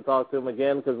I'd like to talk to him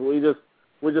again because we just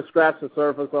scratched the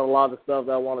surface on a lot of the stuff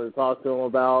that I wanted to talk to him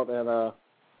about, and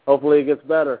hopefully he gets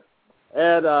better.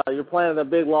 Ed, you're planning a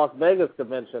big Las Vegas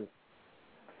convention.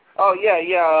 Oh,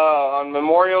 yeah, on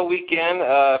Memorial Weekend,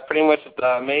 pretty much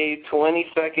May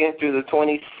 22nd through the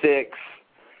 26th,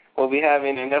 we'll be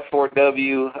having an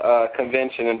F4W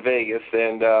convention in Vegas,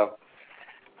 and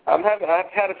I've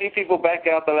had a few people back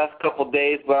out the last couple of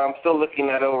days, but we're still looking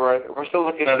at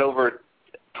over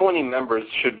 20 members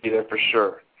should be there for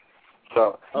sure.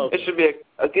 So it should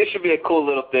be a cool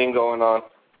little thing going on.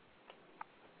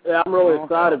 Yeah, I'm really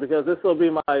excited because this will be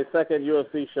my second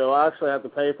UFC show. I actually have to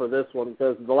pay for this one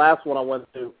because the last one I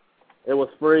went to, it was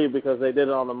free because they did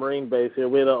it on the Marine base here.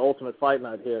 We had an Ultimate Fight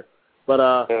Night here. But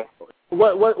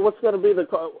what's going to be do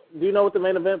you know what the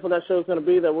main event for that show is going to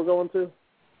be that we're going to?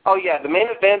 Oh, yeah, the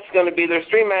main event's going to be, there's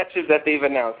 3 matches that they've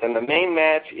announced, and the main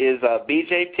match is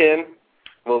BJ Penn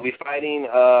will be fighting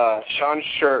Sean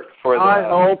Shirk for the... I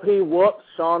hope he whoops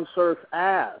Sean Shirk's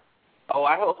ass. Oh,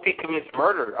 I hope he commits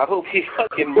murder. I hope he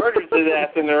fucking murders his ass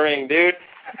in the ring, dude.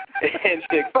 And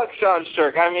shit, fuck Sean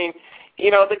Shirk. I mean,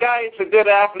 the guy is a good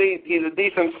athlete. He's a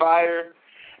decent fighter.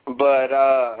 But,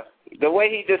 the way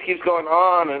he just keeps going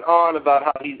on and on about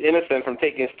how he's innocent from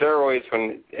taking steroids,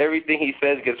 when everything he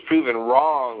says gets proven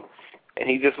wrong, and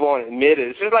he just won't admit it.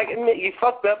 It's just like, you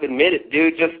fucked up, admit it,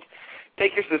 dude. Just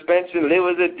take your suspension, live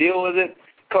with it, deal with it,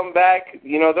 come back.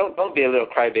 You know, don't be a little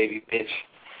crybaby bitch.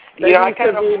 You know, I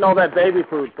kind of eating all that baby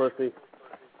food, pussy.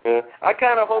 Yeah. I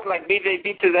kind of hope like BJ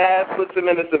beats his ass, puts him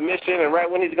in a submission, and right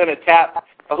when he's gonna tap,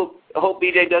 I hope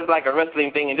BJ does like a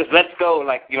wrestling thing and just lets go,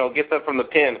 like, you know, gets up from the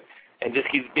pin and just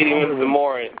keeps beating him some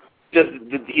more. And just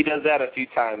he does that a few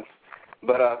times.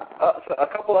 But so a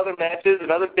couple other matches.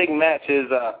 Another big match is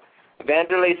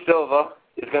Vanderlei Silva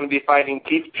is going to be fighting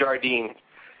Keith Jardine.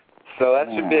 So that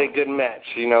should be a good match.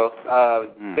 You know,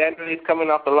 Vanderlei's coming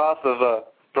off the loss of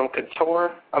from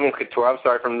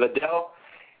Liddell.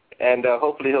 And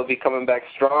hopefully he'll be coming back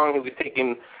strong. He'll be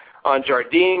taking on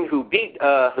Jardine, who beat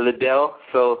Liddell.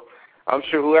 So I'm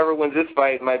sure whoever wins this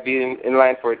fight might be in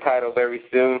line for a title very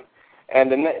soon. And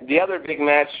the other big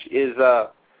match is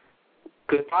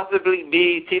could possibly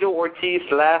be Tito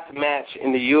Ortiz's last match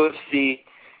in the UFC.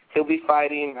 He'll be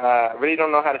fighting, I really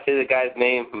don't know how to say the guy's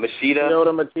name, Machida.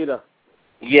 Lyoto Machida.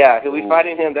 Yeah, he'll be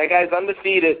fighting him. That guy's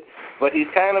undefeated, but he's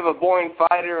kind of a boring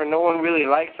fighter, and no one really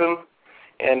likes him.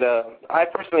 And I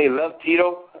personally love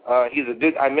Tito. He's a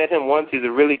dude. I met him once. He's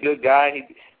a really good guy.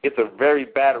 He gets a very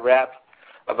bad rap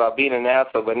about being an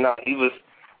asshole, but no, he's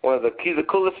the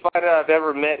coolest fighter I've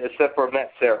ever met, except for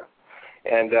Matt Serra.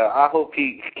 And I hope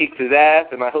he kicks his ass,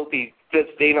 and I hope he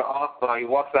flips Dana off while he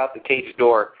walks out the cage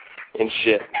door and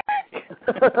shit.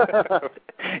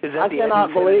 Is that I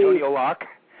cannot believe Antonio Locke?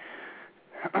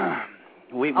 I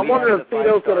wonder if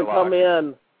Tito's going to come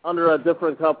in under a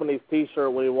different company's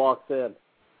T-shirt when he walks in.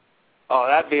 Oh,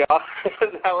 that'd be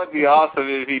awesome. That would be awesome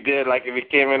if he did. Like if he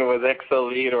came in with XO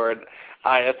Elite or an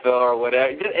IFL or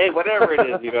whatever. Hey, whatever it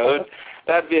is, you know.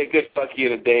 That'd be a good fuck you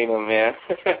to Dana, man.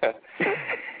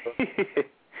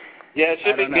 Yeah, it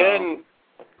should be good. And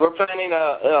we're planning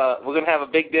we're gonna have a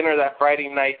big dinner that Friday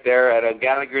night there at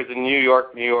Gallagher's in New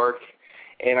York.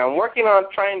 And I'm working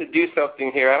on trying to do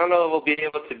something here. I don't know if we'll be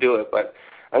able to do it, but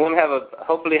I'm gonna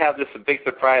hopefully have this a big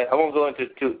surprise. I won't go into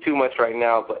too much right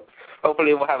now, but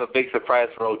hopefully we'll have a big surprise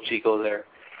for old Chico there.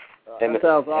 That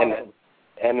sounds awesome.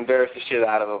 And embarrass the shit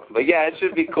out of him. But yeah, it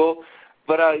should be cool.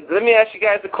 But let me ask you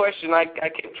guys a question. I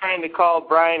kept trying to call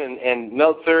Brian and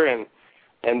Meltzer and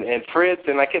Fritz,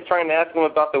 and I kept trying to ask them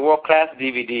about the World Class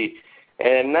DVD,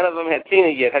 and none of them had seen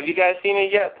it yet. Have you guys seen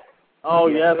it yet? Oh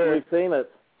yes, we've seen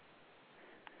it.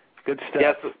 Good stuff.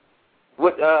 Yes. So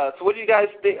what do you guys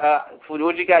think?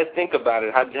 What do you guys think about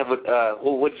it?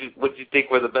 What did you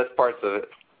think were the best parts of it?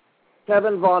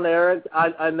 Kevin Von Erich.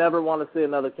 I never want to see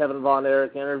another Kevin Von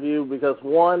Erich interview because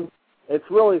one, it's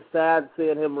really sad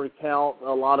seeing him recount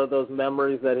a lot of those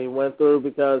memories that he went through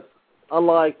because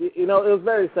unlike, it was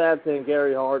very sad seeing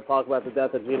Gary Hart talk about the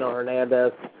death of Gino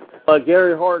Hernandez, but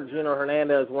Gary Hart and Gino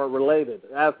Hernandez weren't related.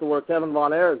 As to where Kevin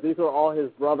Von Erich, these are all his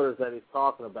brothers that he's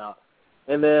talking about.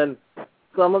 And then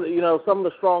some of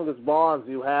the strongest bonds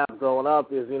you have growing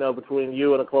up is, between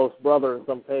you and a close brother in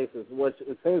some cases, which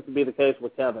it seems to be the case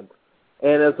with Kevin.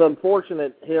 And it's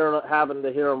unfortunate having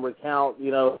to hear him recount,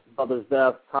 his brother's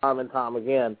death time and time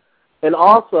again. And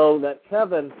also that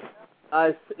Kevin,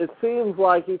 it seems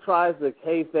like he tries to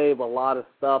kayfabe a lot of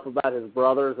stuff about his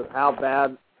brothers and how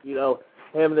bad, him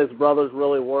and his brothers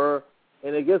really were.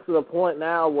 And it gets to the point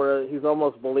now where he's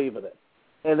almost believing it.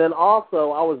 And then also,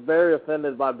 I was very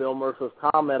offended by Bill Mercer's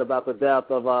comment about the death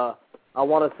of, I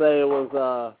want to say it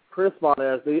was Chris Von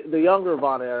Erich, the younger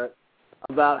Von Erich,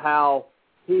 about how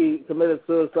he committed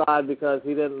suicide because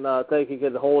he didn't think he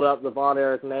could hold up the Von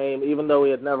Erich name, even though he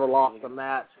had never lost a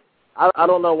match. I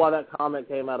don't know why that comment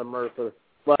came out of Mercer,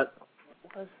 but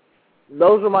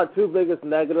those are my two biggest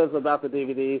negatives about the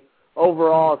DVD.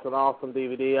 Overall, it's an awesome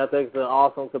DVD. I think it's an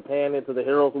awesome companion to the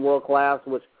Heroes of World Class,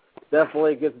 which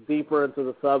definitely gets deeper into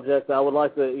the subject. I would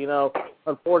like to,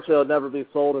 unfortunately, it'll never be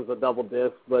sold as a double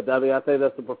disc, but I think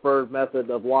that's the preferred method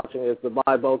of watching is to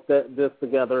buy both discs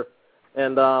together.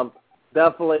 And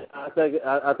definitely, I think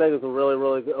it's a really,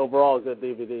 really good, overall good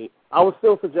DVD. I would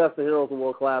still suggest the Heroes of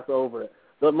World Class over it.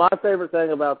 But my favorite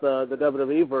thing about the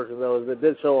WWE version, though, is it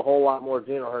did show a whole lot more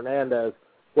Gino Hernandez,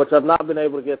 which I've not been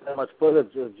able to get that much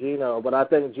footage of Gino. But I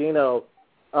think Gino,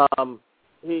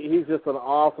 he's just an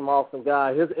awesome, awesome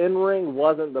guy. His in-ring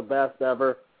wasn't the best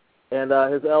ever, and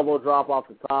his elbow drop off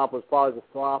the top was probably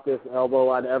the sloppiest elbow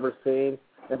I'd ever seen.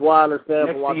 And what I understand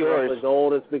from watching the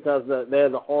Gold, it's because they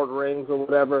had the hard rings or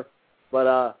whatever.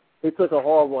 But he took a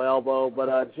horrible elbow.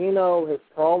 But Gino, his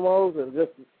promos and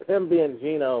just him being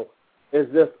Gino is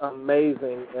just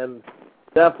amazing and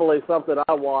definitely something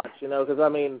I watch, because,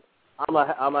 I'm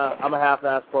a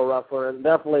half-ass pro wrestler, and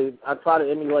definitely I try to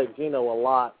emulate Gino a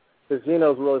lot because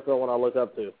Gino's really someone I look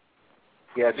up to.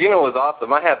 Yeah, Gino was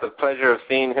awesome. I had the pleasure of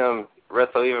seeing him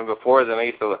wrestle even before then. I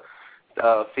used to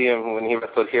see him when he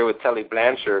wrestled here with Tully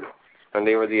Blanchard, when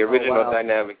they were the original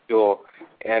dynamic duo.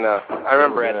 And I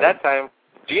remember at that time,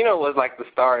 Gino was like the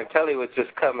star, and Tully was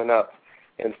just coming up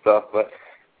and stuff. But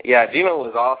yeah, Gino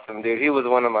was awesome, dude. He was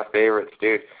one of my favorites,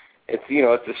 dude. It's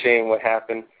it's a shame what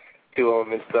happened to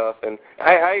him and stuff. And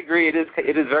I agree, it is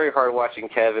very hard watching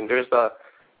Kevin. I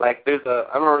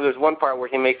remember there's one part where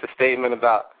he makes a statement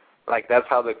about like that's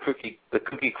how the cookie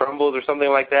crumbles or something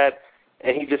like that,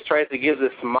 and he just tries to give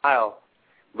this smile,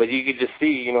 but you could just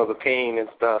see the pain and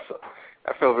stuff. So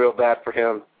I feel real bad for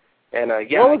him. And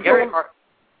Gary Hart.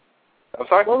 I'm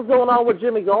sorry. What was going on with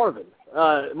Jimmy Garvin?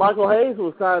 Michael Hayes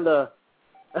was kind of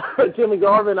Jimmy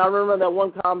Garvin. I remember that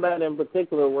one combat in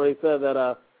particular where he said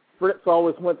that Fritz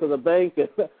always went to the bank,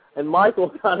 and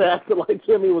Michael kind of acted like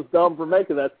Jimmy was dumb for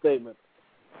making that statement.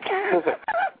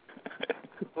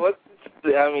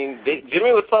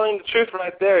 Jimmy was telling the truth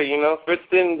right there. Fritz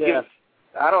didn't give.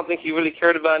 I don't think he really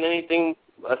cared about anything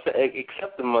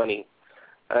except the money.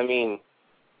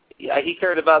 He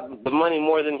cared about the money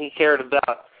more than he cared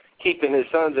about keeping his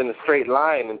sons in a straight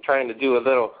line and trying to do a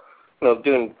little,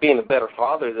 being a better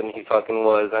father than he fucking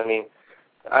was.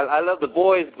 I love the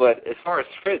boys, but as far as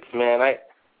Fritz, man,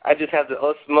 I just have the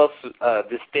utmost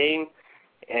disdain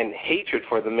and hatred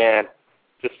for the man,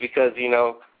 just because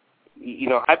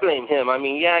I blame him.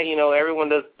 Everyone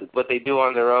does what they do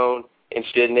on their own and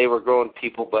shit, and they were grown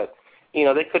people, but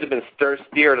they could have been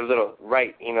steered a little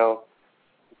right,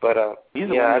 But he's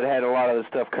the one that had a lot of the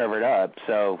stuff covered up,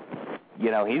 so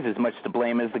he's as much to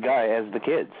blame as the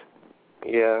kids.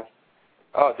 Yeah.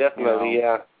 Oh, definitely,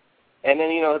 yeah. And then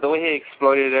the way he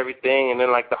exploited everything, and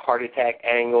then like the heart attack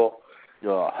angle.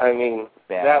 Oh,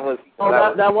 that was.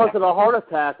 That wasn't a heart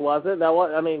attack, was it?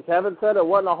 Kevin said it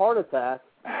wasn't a heart attack.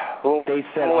 They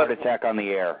said heart attack on the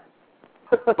air.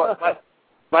 But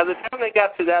by the time they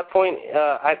got to that point,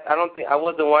 I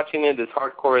wasn't watching it as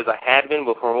hardcore as I had been,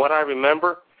 but from what I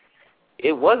remember,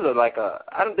 it was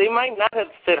they might not have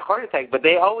said heart attack, but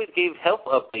they always gave health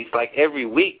updates like every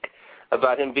week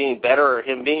about him being better or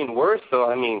him being worse. So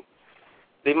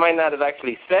they might not have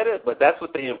actually said it, but that's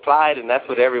what they implied, and that's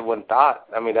what everyone thought.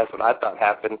 That's what I thought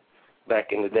happened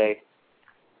back in the day.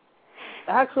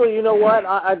 Actually, you know what?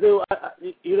 I do.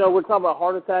 We're talking about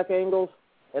heart attack angles,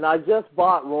 and I just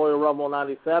bought Royal Rumble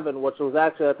 97, which was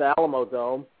actually at the Alamo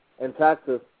Dome in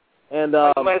Texas, and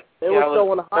they were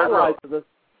showing highlights of this.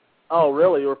 Oh,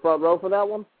 really? You were front row for that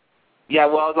one? Yeah,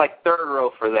 well, I was like third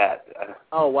row for that.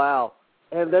 Oh, wow.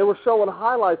 And they were showing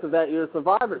highlights of that year's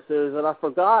Survivor Series, and I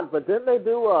forgot, but didn't they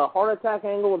do a heart attack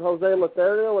angle with Jose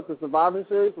Lothario with the Survivor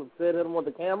Series with Sid hitting him with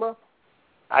the camera?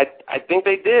 I think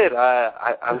they did.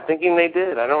 I'm thinking they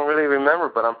did. I don't really remember,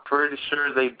 but I'm pretty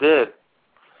sure they did.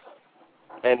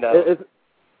 And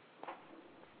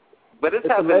but it's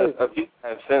happened a few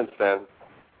times since then.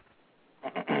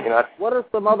 What are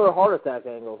some other heart attack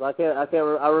angles? I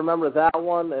remember that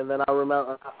one, and then I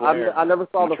remember I never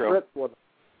saw the Fritz one.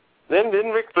 Then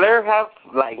didn't Ric Flair have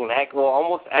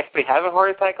almost actually have a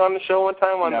heart attack on the show one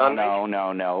time?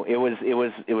 No. It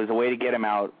was a way to get him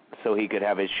out so he could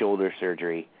have his shoulder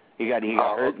surgery. He got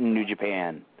hurt in New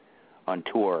Japan on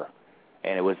tour,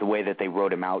 and it was the way that they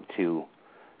wrote him out to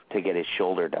get his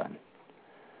shoulder done.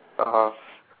 Oh,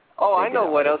 I know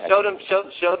what else.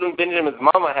 Sheldon Benjamin's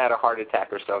mama had a heart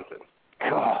attack or something.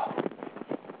 Oh.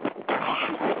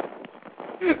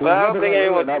 But I don't think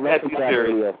anyone had too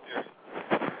serious.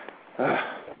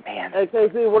 Man. Hey,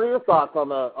 KC, what are your thoughts on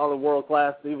the World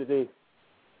Class DVD?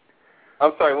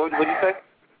 I'm sorry, what did you say?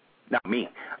 Not me.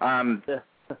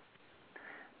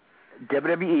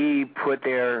 WWE put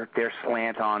their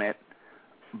slant on it,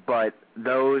 but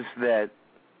those that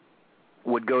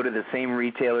would go to the same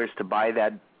retailers to buy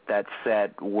that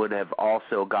set would have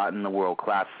also gotten the World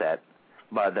Class set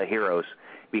by the Heroes,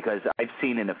 because I've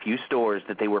seen in a few stores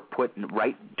that they were put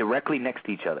right directly next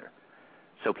to each other.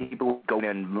 So people would go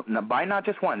in and buy not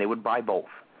just one, they would buy both.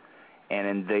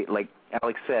 And they, like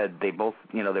Alex said, they both,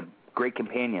 they're great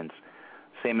companions.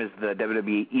 Same as the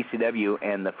WWE ECW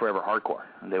and the Forever Hardcore.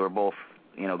 They were both,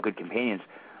 good companions.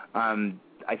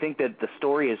 I think that the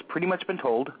story has pretty much been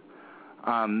told.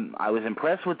 I was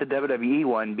impressed with the WWE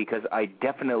one because I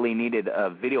definitely needed a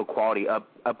video quality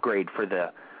upgrade for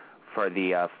the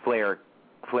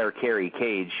Flair Carey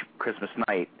cage Christmas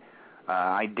night.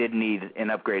 I did need an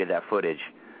upgrade of that footage,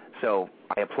 so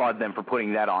I applaud them for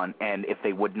putting that on. And if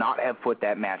they would not have put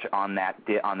that match on that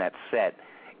set,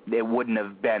 it wouldn't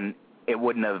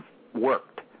have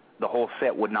worked. The whole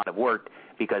set would not have worked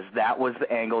because that was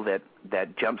the angle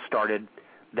that jump-started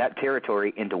that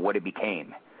territory into what it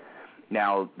became.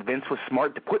 Now, Vince was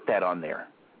smart to put that on there,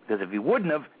 because if he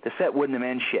wouldn't have, the set wouldn't have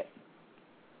meant shit.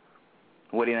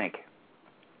 What do you think?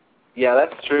 Yeah,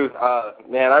 that's true.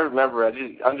 Man, I remember,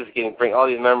 I'm just bring all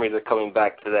these memories are coming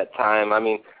back to that time. I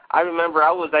mean, I remember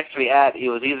I was actually it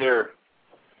was either,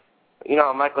 you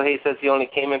know, Michael Hayes says he only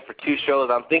came in for 2 shows.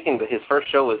 I'm thinking that his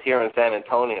first show was here in San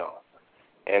Antonio.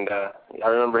 And I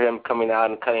remember him coming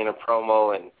out and cutting a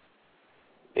promo, and,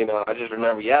 you know, I just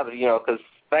remember, you know, because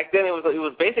back then it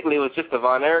was just the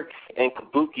Von Erich and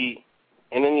Kabuki,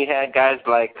 and then you had guys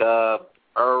like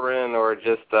Irwin or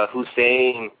just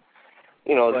Hussein,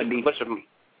 you know, just a bunch of,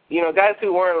 you know, guys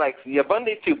who weren't like,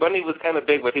 Bundy too. Bundy was kind of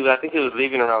big, but I think he was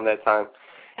leaving around that time.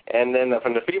 And then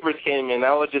from the Freebirds came in,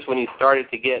 that was just when you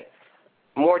started to get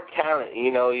more talent.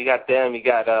 You know, you got them, you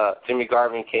got Jimmy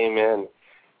Garvin came in,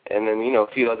 and then, you know,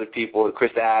 a few other people,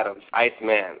 Chris Adams,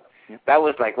 Iceman. Yeah. That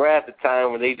was like right at the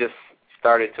time when they just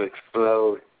started to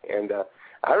explode. And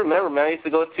I remember, man, I used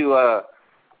to go to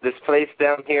this place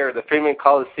down here, the Freeman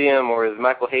Coliseum, or as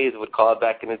Michael Hayes would call it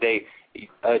back in the day,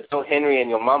 Joe Henry and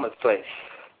Your Mama's Place.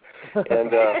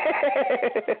 And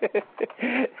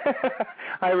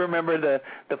I remember the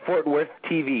Fort Worth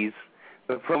TVs.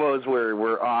 The promos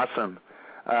were awesome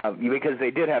because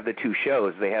they did have the 2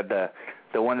 shows. They had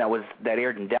the one that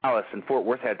aired in Dallas, and Fort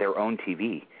Worth had their own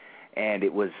TV, and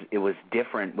it was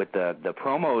different. With the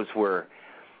promos were,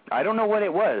 I don't know what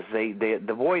it was.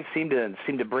 The boys seemed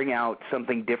to bring out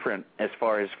something different as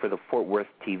far as for the Fort Worth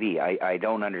TV. I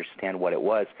don't understand what it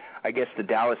was. I guess the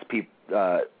Dallas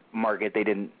market, they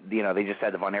didn't, you know, they just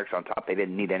had the Von Erichs on top. They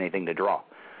didn't need anything to draw.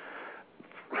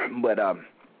 But I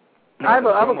have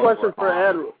a question for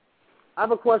Ed. I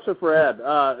have a question for Ed.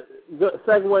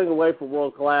 Segueing away from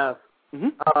World Class.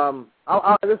 Mm-hmm.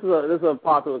 This is a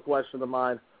popular question of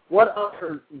mine. What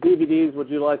other DVDs would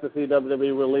you like to see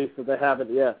WWE release that they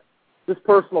haven't yet? Just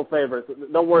personal favorites.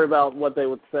 Don't worry about what they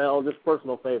would sell. Just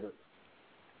personal favorites.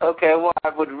 Okay. Well, I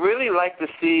would really like to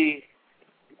see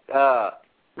the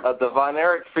Von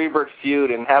Erich Freebird feud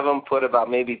and have them put about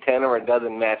maybe 10 or a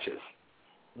dozen matches.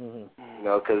 Mm-hmm. You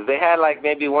know, because they had like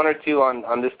maybe 1 or 2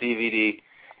 on this DVD,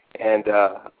 and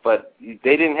but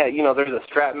they didn't have. You know, there's a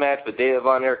strap match with David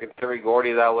Von Erich and Terry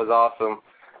Gordy that was awesome.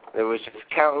 There was just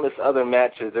countless other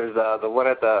matches. There's the one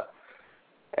at the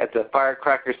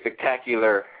Firecracker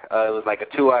Spectacular. It was like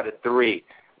a 2 out of 3.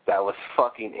 That was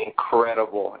fucking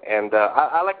incredible. And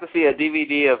I like to see a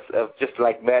DVD of just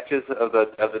like matches of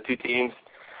the 2 teams.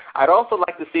 I'd also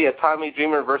like to see a Tommy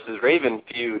Dreamer versus Raven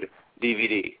feud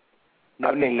DVD.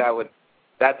 I think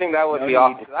that would be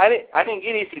awesome. I didn't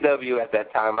get ECW at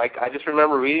that time. I just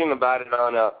remember reading about it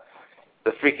on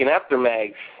the freaking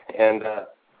Aftermags, and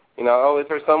you know, I always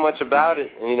heard so much about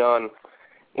it. And, you know,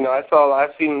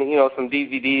 I've seen, you know, some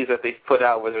DVDs that they've put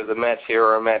out where there's a match here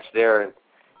or a match there, and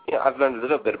you know, I've learned a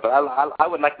little bit. But I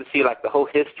would like to see like the whole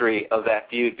history of that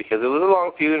feud, because it was a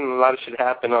long feud and a lot of shit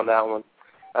happened on that one.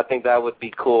 I think that would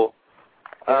be cool.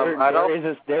 There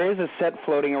is a set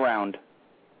floating around.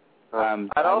 I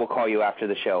will call you after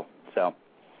the show. So.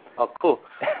 Oh, cool.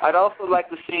 I'd also like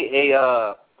to see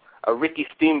a Ricky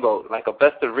Steamboat, like a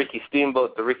best of Ricky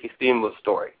Steamboat, the Ricky Steamboat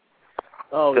story.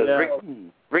 Oh, yeah.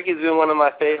 Ricky's been one of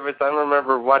my favorites. I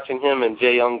remember watching him and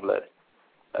Jay Youngblood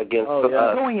against. Oh,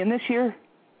 yeah. Going in this year?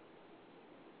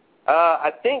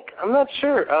 I think, I'm not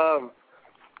sure.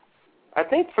 I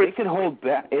think they could hold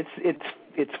back.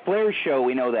 It's Flair's show.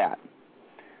 We know that.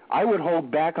 I would hold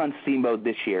back on Steamboat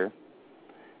this year.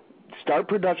 Start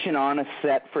production on a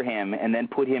set for him, and then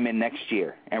put him in next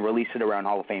year and release it around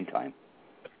Hall of Fame time.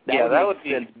 That would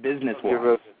be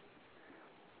business-wise.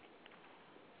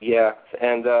 Yeah,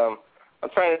 and I'm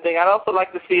trying to think. I'd also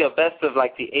like to see a best of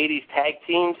like the '80s tag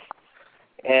teams,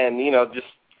 and you know, just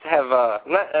have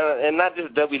not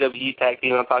just WWE tag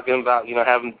team. I'm talking about, you know,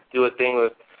 having do a thing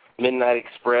with Midnight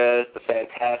Express, the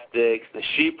Fantastics, the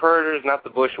Sheepherders, not the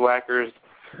Bushwhackers,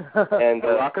 and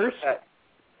the Rockers.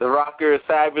 The Rockers,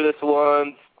 Fabulous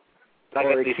Ones, like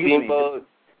I say, Steamboat,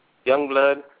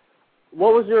 Youngblood.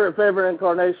 What was your favorite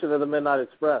incarnation of the Midnight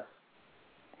Express?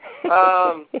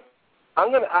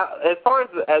 I'm gonna as far as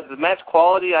the match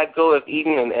quality, I'd go with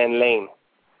Eden and Lane.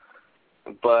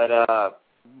 But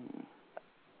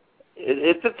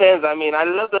it depends. I mean, I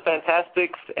love the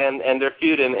Fantastics and their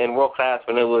feud in World Class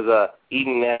when it was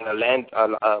Eden and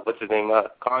what's his name,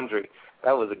 Condrey.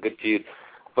 That was a good feud.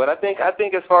 But I think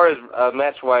as far as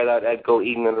match-wise, I'd go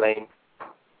Eden and Lane.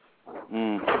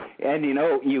 And you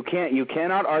know, you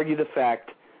cannot argue the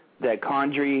fact that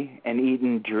Condrey and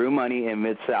Eaton drew money in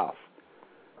Mid-South.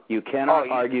 You cannot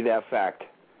argue that fact.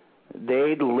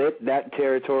 They lit that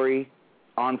territory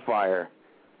on fire,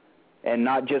 and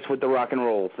not just with the rock and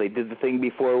rolls. They did the thing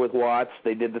before with Watts.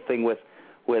 They did the thing with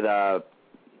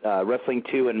Wrestling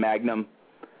 2 and Magnum.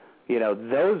 You know,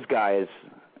 those guys,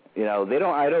 you know,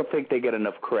 I don't think they get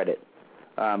enough credit.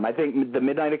 I think the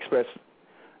Midnight Express,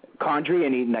 Condrey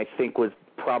and Eaton, I think would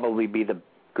probably be the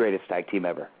greatest tag team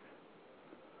ever.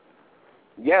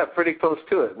 Yeah, pretty close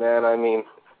to it, man. I mean,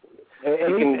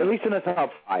 at least in the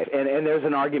top 5, and there's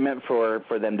an argument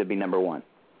for them to be number 1.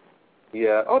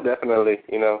 Yeah, oh, definitely,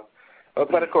 you know.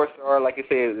 But, of course, there are, like you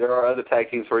say, there are other tag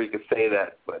teams where you could say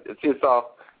that. But it's just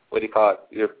all, what do you call it,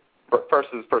 your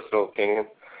person's personal opinion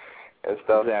and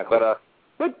stuff. Exactly.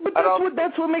 But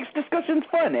that's what makes discussions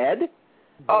fun, Ed.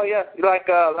 Oh, yeah. Like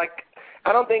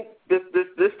I don't think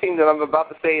this team that I'm about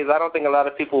to say is, I don't think a lot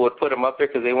of people would put them up there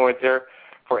because they weren't there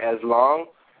for as long.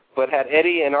 But had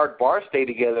Eddie and Art Barr stayed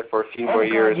together for a few more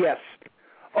years, yes.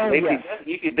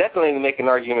 You could definitely make an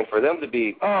argument for them to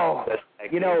be. Oh,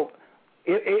 you know,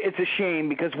 it's a shame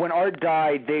because when Art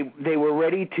died, they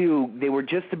were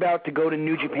just about to go to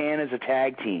New Japan as a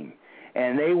tag team,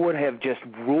 and they would have just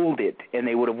ruled it, and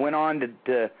they would have went on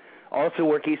to also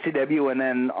work ECW, and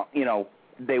then, you know,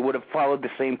 they would have followed the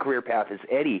same career path as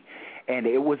Eddie, and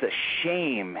it was a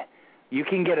shame. You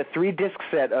can get a 3-disc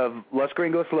set of Los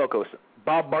Gringos Locos,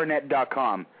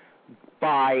 BobBarnett.com.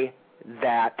 Buy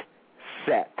that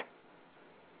set.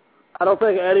 I don't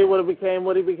think Eddie would have became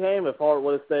what he became if Hart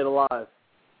would have stayed alive.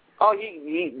 Oh,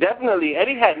 he definitely.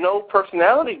 Eddie had no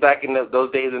personality back in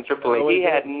those days in AAA. He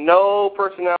had no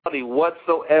personality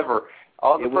whatsoever.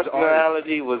 All the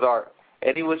personality was Art.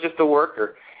 Eddie was just a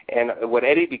worker. And what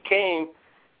Eddie became,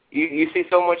 you see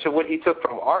so much of what he took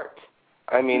from Art.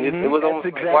 I mean, it was almost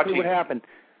exactly like watching. What happened.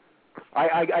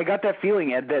 I got that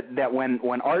feeling, Ed, that when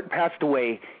Art passed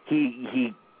away,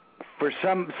 he for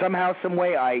somehow, some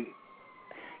way,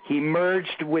 he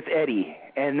merged with Eddie,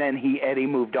 and then Eddie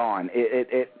moved on.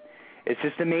 It's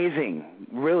just amazing,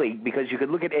 really, because you could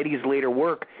look at Eddie's later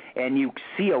work, and you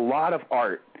see a lot of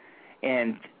Art,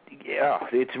 and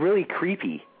it's really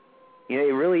creepy. You know,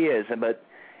 it really is. But,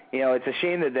 you know, it's a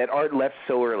shame that Art left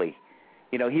so early.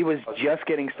 You know, he was just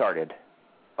getting started.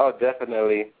 Oh,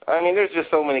 definitely. I mean, there's just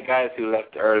so many guys who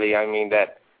left early. I mean,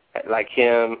 that like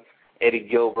him, Eddie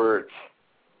Gilbert,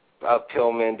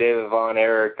 Pillman, David Von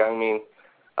Erich. I mean,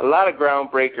 a lot of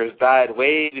groundbreakers died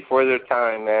way before their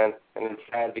time, man. And it's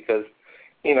sad because,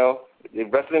 you know,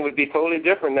 wrestling would be totally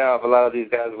different now if a lot of these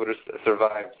guys would have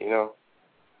survived, you know.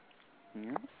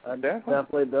 I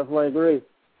definitely agree.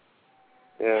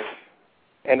 Yeah.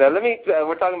 And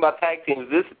we're talking about tag teams.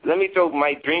 Let me throw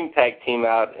my dream tag team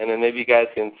out, and then maybe you guys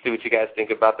can see what you guys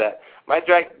think about that. My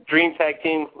dream tag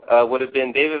team would have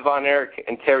been David Von Erich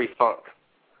and Terry Funk.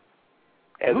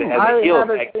 As a heel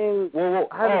tag team. I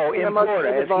haven't seen much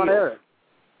David Von Erich.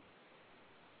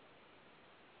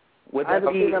 Would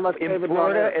that be in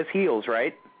Florida as heels,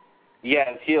 right? Yeah,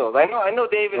 as heels. I know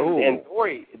David and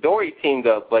Dory teamed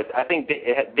up, but I think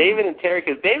David and Terry,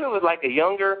 because David was like a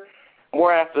younger,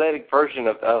 more athletic version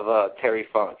of Terry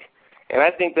Funk. And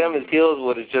I think them as heels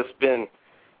would have just been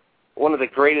one of the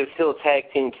greatest heel tag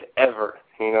teams ever,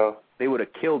 you know. They would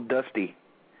have killed Dusty.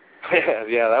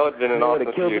 Yeah, that would have been an awesome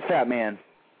feud. They would have killed the Fat Man.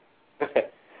 It's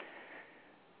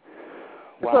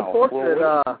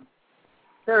unfortunate,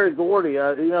 Terry Gordy,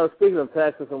 you know, speaking of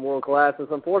Texas and world class,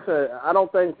 it's unfortunate. I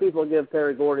don't think people give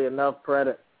Terry Gordy enough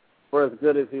credit for as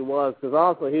good as he was, because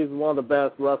honestly, he's one of the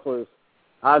best wrestlers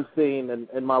I've seen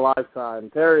in my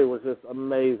lifetime. Terry was just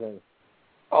amazing.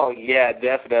 Oh, yeah,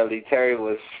 definitely. Terry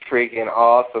was freaking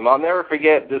awesome. I'll never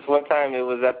forget this one time. It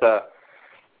was at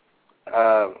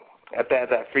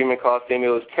that Freeman Coliseum. It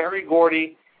was Terry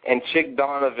Gordy and Chick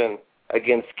Donovan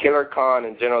against Killer Khan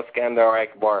and General Skandar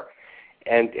Akbar.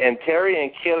 And Terry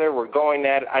and Killer were going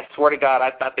at it. I swear to God,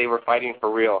 I thought they were fighting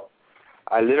for real.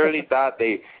 I literally thought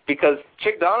because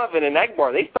Chick Donovan and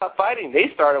Akbar, they stopped fighting.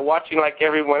 They started watching like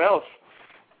everyone else.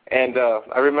 And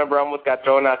I remember I almost got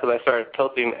thrown out because I started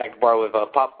pelting Akbar with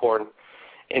popcorn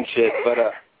and shit.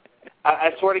 But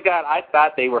I swear to God, I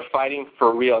thought they were fighting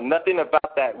for real. Nothing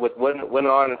about that what went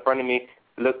on in front of me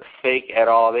looked fake at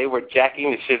all. They were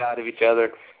jacking the shit out of each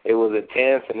other. It was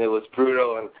intense and it was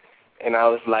brutal. And I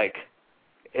was like,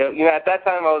 you know, at that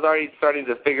time I was already starting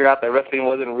to figure out that wrestling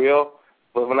wasn't real.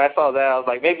 But when I saw that, I was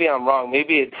like, maybe I'm wrong.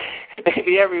 Maybe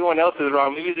everyone else is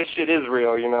wrong. Maybe this shit is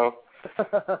real, you know.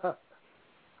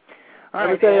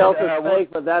 Everything else is fake,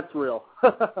 but that's real.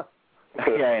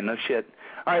 Yeah, no shit.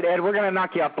 All right, Ed, we're going to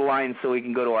knock you off the line so we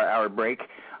can go to our hour break.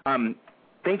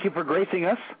 Thank you for gracing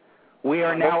us. We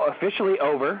are now officially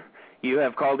over. You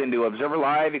have called into Observer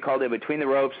Live, you called in Between the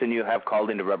Ropes, and you have called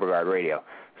into Rubber Guard Radio.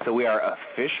 So we are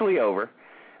officially over.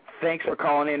 Thanks for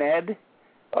calling in, Ed.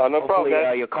 No problem,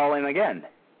 man. You'll call in again.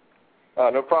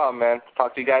 No problem, man.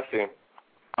 Talk to you guys soon.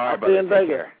 All right, brother. Take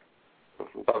care.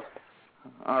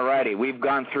 All righty. We've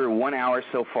gone through 1 hour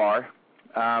so far.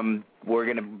 We're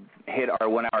going to hit our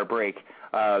 1 hour break.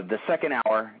 The second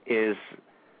hour is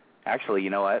actually, you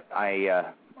know what? I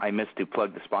missed to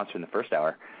plug the sponsor in the first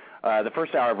hour. The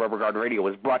first hour of Rubber Guard Radio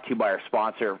was brought to you by our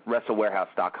sponsor,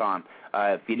 WrestleWarehouse.com.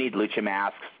 If you need lucha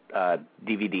masks,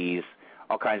 DVDs,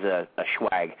 all kinds of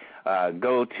swag,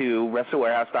 go to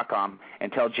WrestleWarehouse.com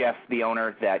and tell Jeff, the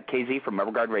owner, that KZ from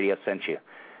Rubber Guard Radio sent you.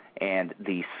 And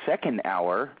the second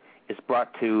hour is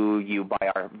brought to you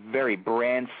by our very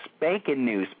brand spanking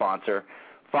new sponsor,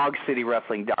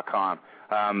 FogCityWrestling.com.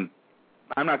 I'm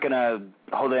not going to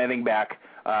hold anything back.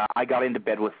 I got into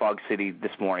bed with Fog City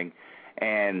this morning,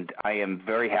 and I am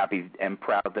very happy and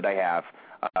proud that I have.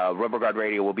 Rubber Guard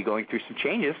Radio will be going through some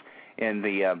changes in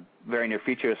the very near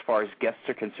future as far as guests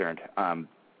are concerned.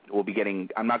 We'll be getting,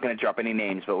 I'm not going to drop any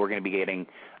names, but we're going to be getting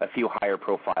a few higher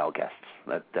profile guests.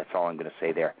 That's all I'm going to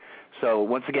say there. So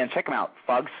once again, check them out,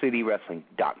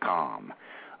 FogCityWrestling.com.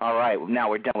 All right, now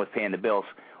we're done with paying the bills.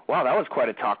 Wow, that was quite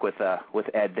a talk with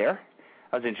Ed there.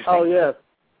 That was interesting. Oh, yes.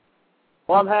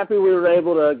 Well, I'm happy we were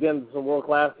able to get into some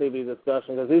world-class TV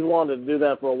discussion because he's wanted to do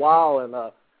that for a while, and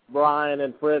Brian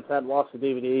and Fritz hadn't watched the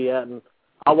DVD yet, and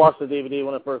I watched the DVD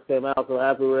when it first came out, so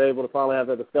happy we were able to finally have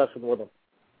that discussion with him.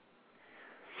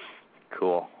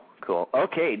 Cool.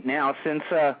 Okay, now since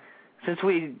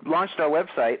we launched our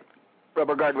website,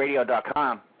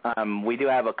 rubberguardradio.com, we do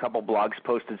have a couple blogs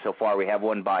posted so far. We have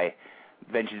one by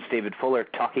Vengeance David Fuller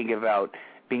talking about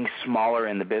being smaller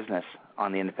in the business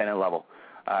on the independent level.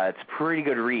 It's a pretty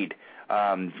good read.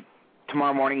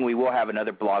 Tomorrow morning we will have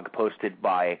another blog posted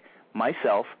by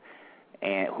myself,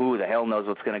 and who the hell knows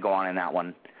what's going to go on in that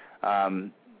one.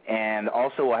 And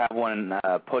also we'll have one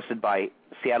posted by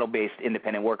Seattle-based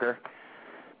independent worker,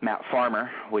 Matt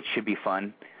Farmer, which should be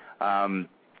fun.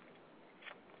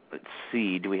 Let's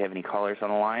see, do we have any callers on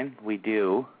the line? We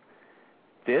do.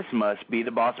 This must be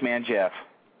the boss man, Jeff.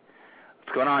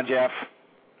 What's going on, Jeff?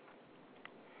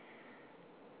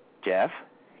 Jeff,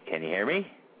 can you hear me?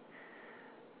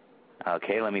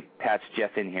 Okay, let me patch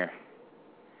Jeff in here.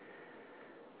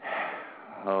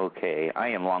 Okay, I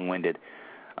am long-winded.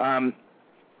 Yeah,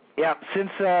 since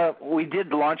we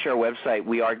did launch our website,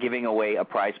 we are giving away a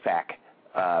prize pack,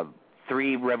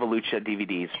 3 Revolution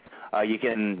DVDs. You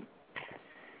can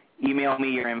email me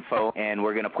your info, and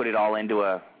we're going to put it all into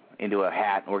a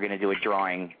hat. We're going to do a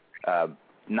drawing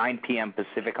 9 p.m.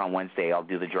 Pacific on Wednesday. I'll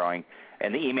do the drawing.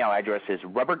 And the email address is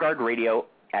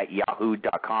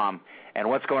rubberguardradio@yahoo.com. And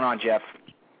what's going on, Jeff?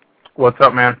 What's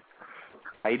up, man?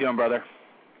 How you doing, brother?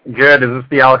 Good. Is this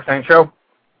the Alex Saint Show?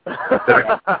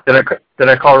 Did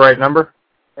I call the right number?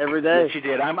 Every day. Yes, you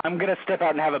did. I'm going to step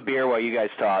out and have a beer while you guys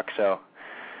talk. So.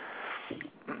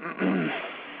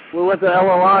 We went to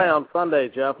LOI on Sunday,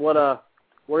 Jeff. What are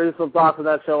your some thoughts of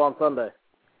that show on Sunday?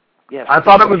 Yes. I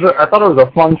thought it was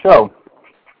a fun show.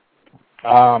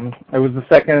 It was the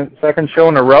second show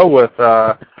in a row with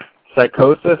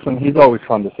Psychosis, and he's always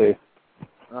fun to see.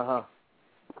 Have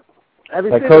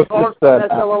you seen the card for the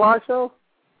next LOI show?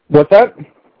 What's that?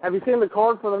 Have you seen the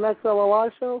card for the next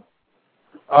LOI show?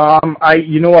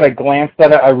 You know what? I glanced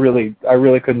at it. I really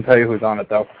couldn't tell you who's on it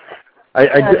though.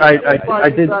 I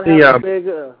did see a big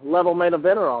level main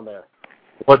eventer on there.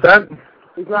 What's that?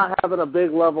 He's not having a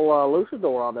big level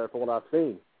luchador on there from what I've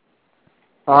seen.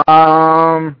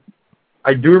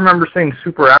 I do remember seeing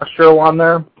Super Astro on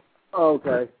there. Oh,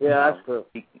 okay, yeah, that's true.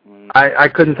 I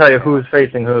couldn't tell you who was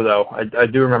facing who though. I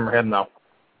do remember him though.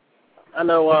 I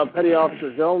know Petty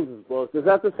Officer Jones is booked. Is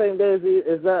that the same day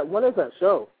as when is that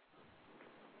show?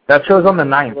 That show's on the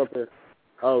 9th.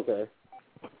 Oh, okay.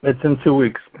 It's in 2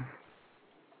 weeks.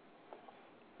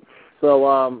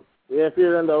 So, if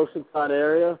you're in the Oceanside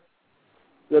area,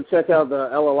 go check out the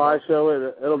LOI show.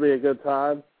 It'll be a good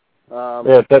time.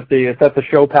 Yeah, it's at the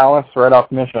Show Palace right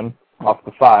off Mission, off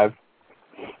the 5.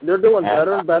 They're doing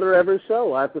better and better every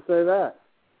show. I have to say that.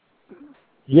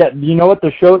 Yeah, you know what?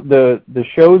 The shows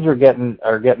are getting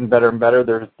better and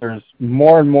better. There's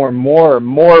more and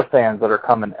more fans that are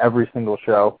coming every single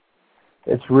show.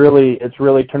 It's really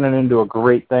turning into a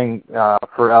great thing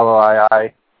for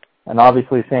LOII, and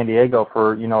obviously San Diego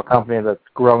for a company that's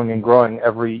growing and growing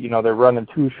every. They're running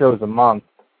 2 shows a month,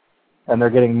 and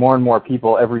they're getting more and more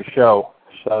people every show.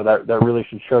 So that really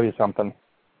should show you something.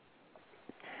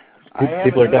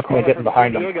 People are definitely getting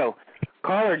behind them. Diego,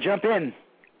 caller, jump in.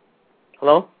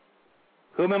 Hello?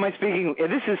 Whom am I speaking?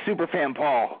 This is Superfan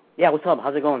Paul. Yeah, what's up?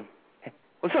 How's it going?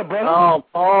 What's up, brother? Oh,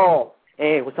 Paul.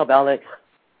 Hey, what's up, Alex?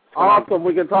 Awesome.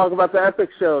 We can talk about the Epic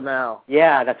show now.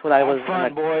 Yeah, that's what I was.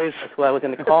 Fun, boys. That's what I was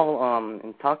going to call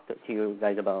and talk to you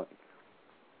guys about.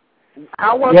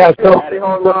 How was it Teddy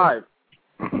Hart Live?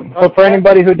 So for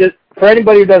anybody who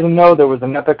doesn't know, there was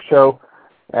an Epic show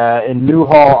in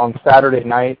Newhall on Saturday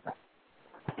night.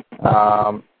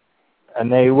 And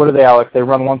what are they, Alex? They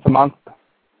run once a month?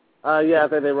 Yeah, I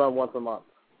think they run once a month.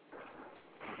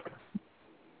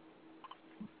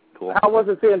 Cool. How was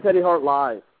it seeing Teddy Hart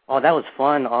live? Oh, that was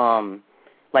fun.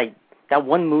 Like that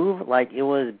one move, like it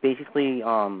was basically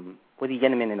what did he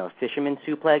get him in a fisherman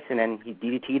suplex, and then he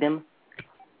DDT'd him.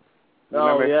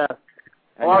 Oh yeah.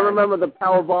 I remember the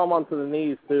power bomb onto the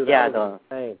knees too.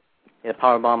 The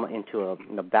power bomb into a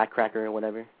backcracker or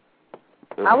whatever.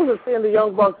 How was it seeing the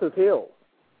Young Bucks as heels?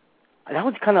 That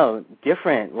was kind of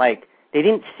different. Like they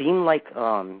didn't seem like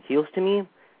heels to me,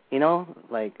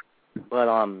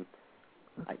 but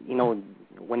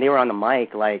when they were on the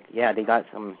mic, like they got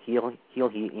some heel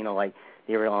heat, like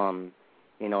they were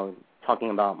talking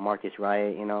about Marcus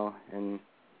Riot, and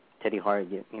Teddy Hart,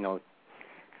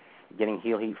 getting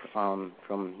heel heat from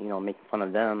making fun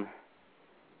of them.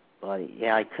 But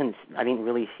I didn't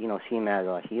really see them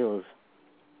as heels.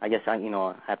 I guess I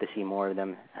have to see more of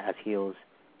them as heels.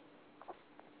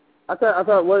 I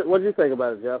thought what did you think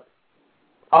about it, Jeff?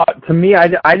 To me, I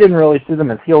didn't really see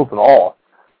them as heels at all.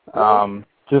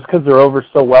 Just because they're over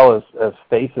so well as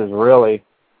faces, really.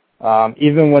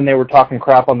 Even when they were talking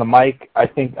crap on the mic, I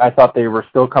thought they were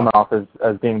still coming off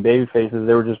as being baby faces.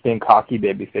 They were just being cocky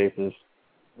baby faces.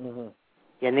 Mm-hmm.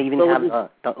 Yeah, and they even have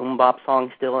the Bop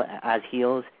song still as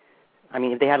heels. I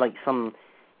mean, if they had like some,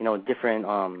 different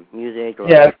music. Or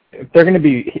if they're gonna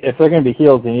be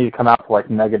heels, they need to come out for like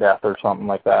Megadeth or something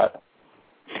like that.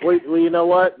 Well, you know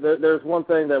what? There's one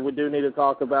thing that we do need to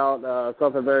talk about.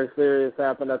 Something very serious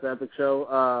happened at the Epic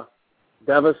show.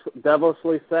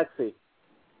 Devilishly Sexy.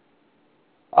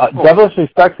 Devilishly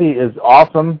Sexy is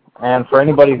awesome, and for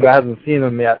anybody who hasn't seen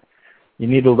them yet, you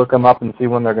need to look them up and see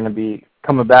when they're going to be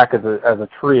coming back as a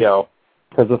trio,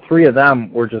 because the three of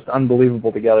them were just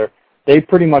unbelievable together. They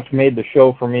pretty much made the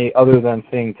show for me, other than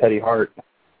seeing Teddy Hart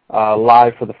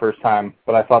live for the first time.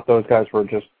 But I thought those guys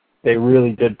they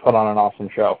really did put on an awesome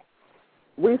show.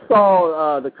 We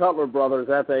saw the Cutler Brothers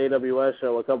at the AWS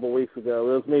show a couple weeks ago.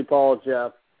 It was me, Paul,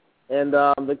 Jeff. And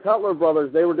the Cutler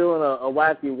Brothers, they were doing a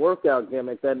wacky workout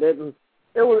gimmick that didn't.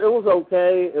 It was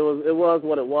okay. It was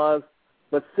what it was.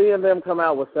 But seeing them come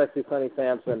out with Sexy Sonny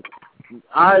Sampson,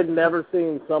 I'd never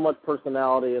seen so much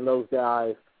personality in those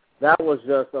guys. That was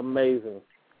just amazing.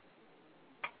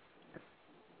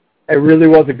 It really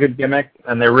was a good gimmick,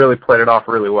 and they really played it off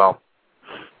really well.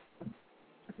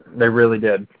 They really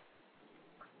did.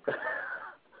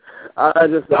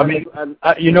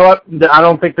 You know what? I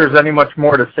don't think there's any much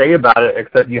more to say about it,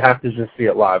 except you have to just see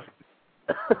it live.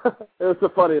 It was the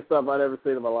funniest stuff I'd ever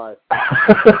seen in my life.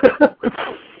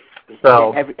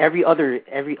 So every other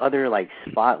like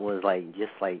spot was like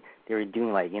just like they were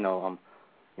doing like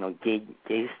gay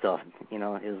stuff. It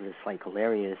was just like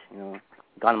hilarious.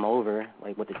 Got them over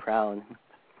like with the crowd.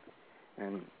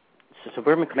 And so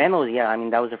Suburban Commandos,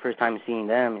 that was the first time seeing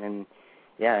them, and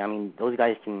those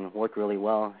guys can work really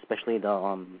well, especially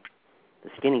the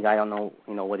skinny guy. I don't know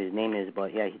what his name is,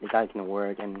 but the guy can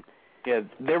work. And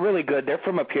they're really good. They're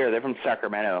from up here. They're from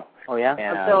Sacramento. Oh yeah.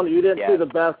 And, I'm telling you didn't see the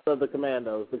best of the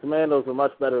Commandos. The Commandos were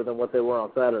much better than what they were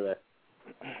on Saturday.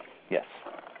 Yes.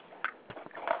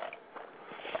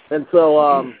 And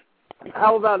so,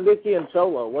 how about Nikki and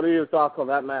Cholo? What are your thoughts on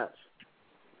that match?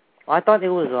 I thought it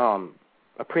was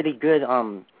a pretty good.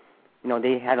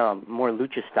 They had a more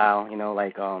lucha style.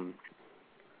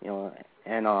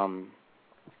 And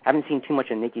haven't seen too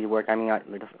much of Nikki's work. I mean,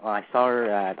 I saw her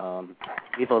at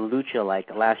Viva Lucha like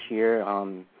last year.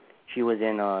 She was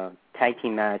in a tag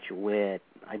team match with,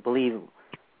 I believe,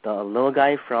 the little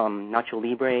guy from Nacho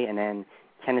Libre, and then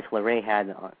Kenneth LeRae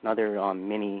had another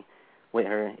mini with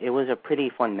her. It was a pretty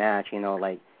fun match,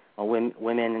 like women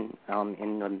in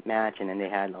the match, and then they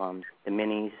had the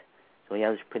minis. So it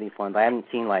was pretty fun. But I haven't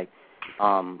seen like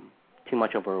too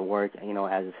much of her work, as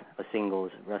a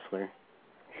singles wrestler.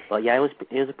 But it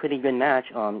was a pretty good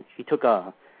match. She took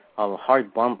a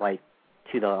hard bump like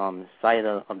to the side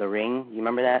of the ring. You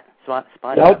remember that spot?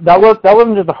 That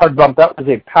wasn't just a hard bump. That was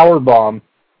a power bomb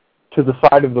to the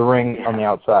side of the ring on the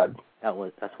outside.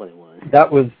 That's what it was.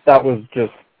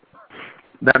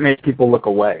 That made people look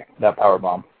away. That power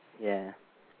bomb. Yeah.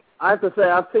 I have to say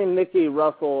I've seen Nikki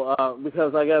wrestle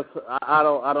because I guess I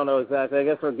don't know exactly. I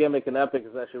guess her gimmick in Epic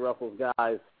is that she wrestles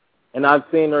guys, and I've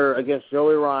seen her against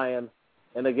Joey Ryan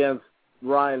and against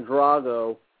Ryan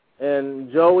Drago.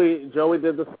 And Joey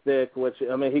did the stick, which,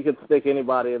 he could stick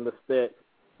anybody in the stick.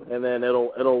 and then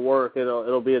it'll work.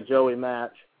 It'll be a Joey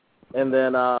match. And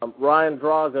then Ryan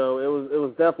Drago, it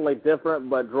was definitely different,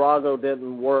 but Drago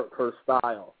didn't work her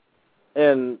style.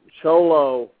 And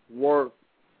Cholo worked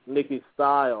Nikki's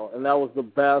style, and that was the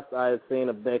best I had seen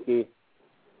of Nikki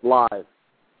live.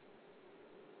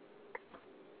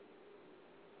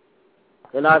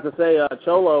 And I have to say,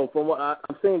 Cholo, from what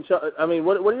I've seen, I mean,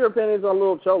 what are your opinions on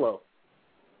Little Cholo?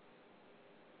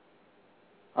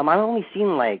 I've only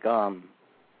seen like a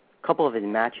couple of his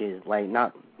matches, like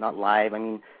not live. I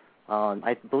mean,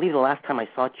 I believe the last time I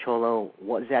saw Cholo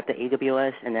was at the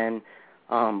AWS, and then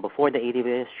before the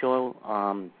AWS show,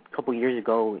 a couple years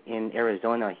ago in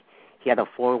Arizona, he had a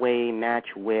 4-way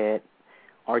match with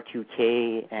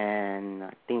R2K, and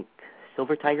I think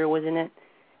Silver Tiger was in it,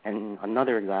 and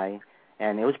another guy.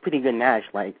 And it was a pretty good match,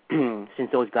 like, since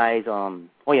those guys,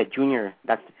 Junior,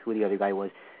 that's who the other guy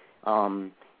was.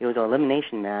 It was an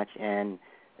elimination match, and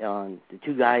the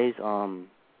two guys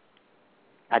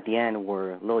at the end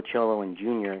were Lil Cholo and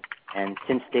Junior, and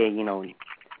since they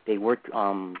worked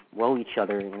well with each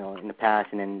other, in the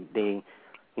past, and then they,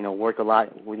 work a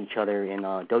lot with each other in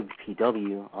WPW,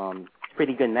 it's a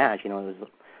pretty good match, it was,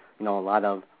 a lot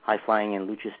of high-flying and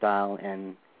lucha style,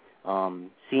 and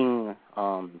seeing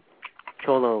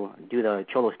Cholo do the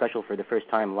Cholo special for the first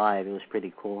time live, it was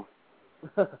pretty cool.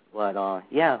 But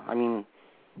yeah, I mean,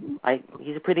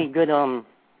 he's a pretty good luchador.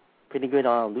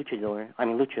 I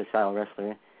mean, lucha style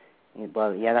wrestler.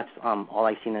 But yeah, that's all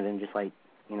I've seen of him. Just like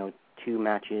 2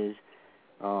 matches.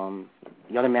 The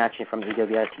other match from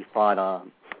AWS, he fought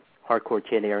Hardcore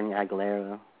Kid Aaron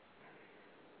Aguilera.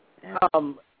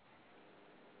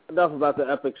 Enough about the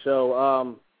Epic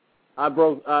show. I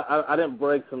didn't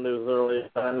break some news earlier.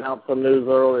 I announced some news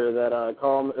earlier that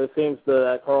it seems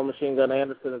that Carl Machine Gun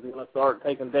Anderson is going to start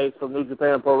taking dates from New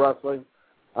Japan Pro Wrestling.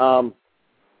 I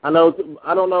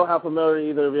don't know how familiar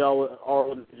either of y'all are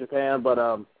with Japan, but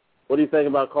what do you think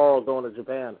about Carl going to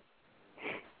Japan?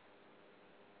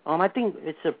 I think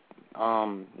it's a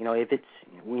if it's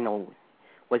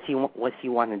what's he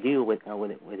want to do with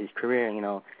his career,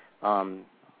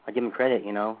 I give him credit,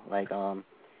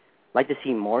 like to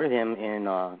see more of him in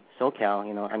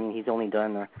SoCal. I mean, he's only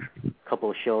done a couple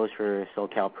of shows for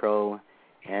SoCal Pro,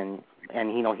 and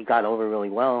he got over really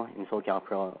well in SoCal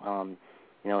Pro.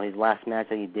 His last match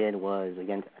that he did was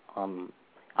against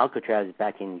Alcatraz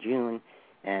back in June,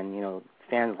 and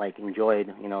fans enjoyed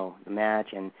the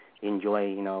match, and they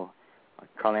enjoy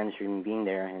Carl Anderson being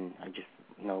there, and I just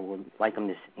would like him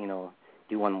to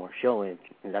do one more show if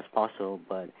that's possible,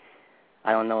 but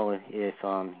I don't know if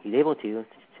he's able to,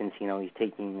 since he's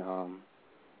taking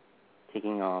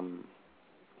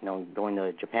going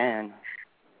to Japan.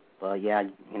 But yeah,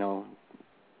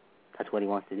 that's what he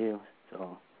wants to do.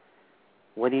 So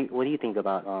what do you think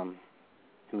about him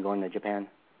going to Japan?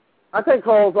 I think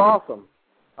Carl's awesome.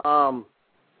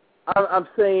 I've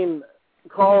seen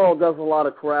Carl does a lot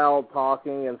of crowd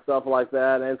talking and stuff like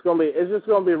that, and it's just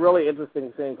gonna be really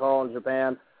interesting seeing Carl in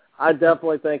Japan. I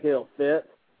definitely think he'll fit,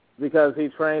 because he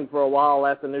trained for a while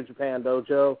at the New Japan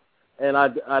Dojo, and I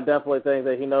definitely think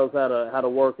that he knows how to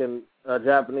work in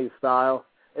Japanese style.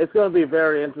 It's going to be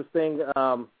very interesting.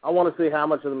 I want to see how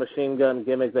much of the machine gun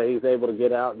gimmick that he's able to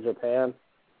get out in Japan.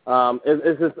 I'm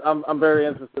very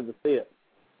interested to see it.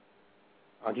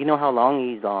 Do you know how long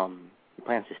he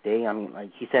plans to stay? I mean,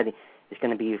 he said it's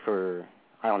going to be for,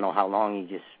 I don't know how long.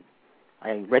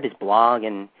 I read his blog,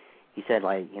 and he said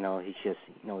he's just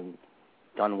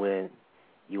done with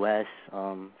U.S.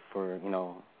 For a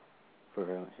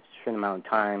certain amount of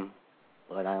time,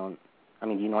 but do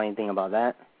you know anything about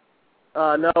that?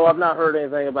 No, I've not heard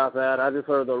anything about that. I just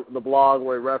heard the blog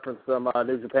where he referenced some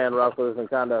New Japan wrestlers and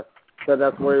kind of said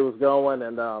that's where he was going,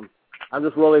 and I'm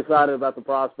just really excited about the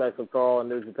prospects of Carl in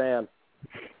New Japan.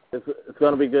 It's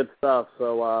going to be good stuff.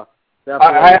 So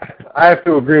I have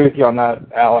to agree with you on that,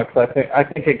 Alex. I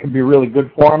think it could be really good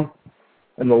for him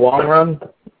in the long run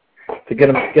to get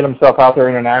himself out there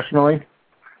internationally.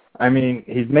 I mean,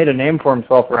 he's made a name for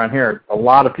himself around here. A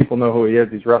lot of people know who he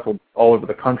is. He's wrestled all over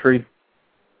the country,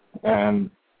 and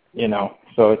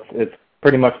so it's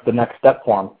pretty much the next step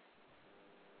for him.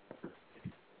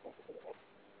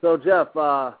 So Jeff,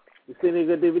 you seen any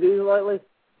good DVDs lately?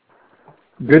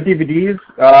 Good DVDs?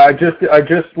 I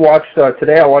just watched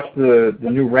today. I watched the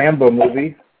new Rambo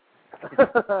movie.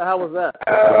 How was that?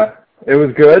 It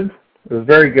was good. It was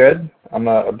very good. I'm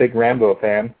a big Rambo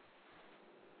fan.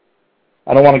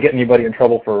 I don't want to get anybody in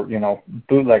trouble for,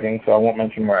 bootlegging, so I won't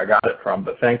mention where I got it from,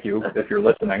 but thank you if you're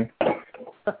listening.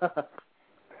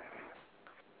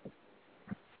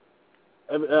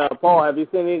 Paul, have you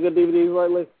seen any good DVDs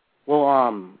lately?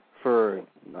 Well, for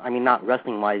I mean, not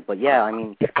wrestling-wise, but yeah, I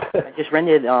mean, I just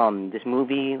rented this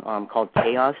movie called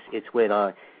Chaos. It's with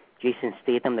Jason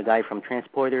Statham, the guy from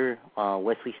Transporter,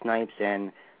 Wesley Snipes,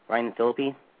 and Ryan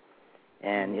Phillippe.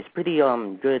 And it's pretty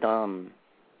good,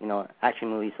 you know, action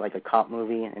movie. It's like a cop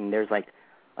movie, and there's like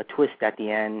a twist at the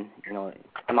end. You know,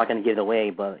 I'm not going to give it away,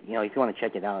 but, you know, if you want to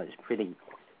check it out, it's pretty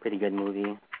good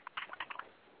movie.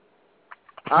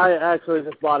 I actually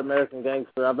just bought American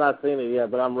Gangster. I've not seen it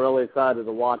yet, but I'm really excited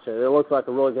to watch it. It looks like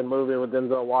a really good movie with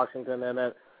Denzel Washington in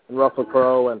it and Russell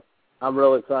Crowe, and I'm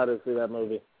really excited to see that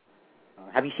movie.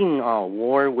 Have you seen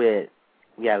War with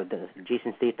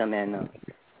Jason Statham and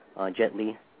Jet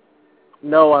Li?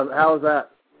 No, how is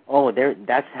that? Oh,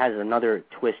 that has another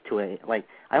twist to it. Like,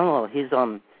 I don't know, his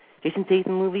Jason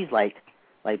Statham movies, like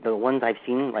the ones I've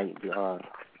seen, like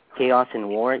Chaos and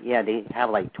War, yeah, they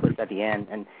have like twists at the end,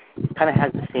 and it kind of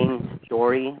has the same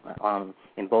story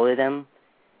in both of them,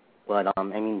 but I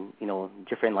mean, you know,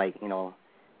 different, like, you know,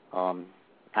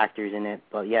 actors in it,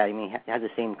 but yeah, I mean, it has the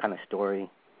same kind of story.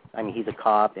 I mean, he's a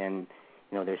cop, and,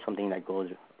 you know, there's something that goes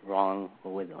wrong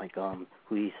with, like,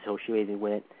 who he's associated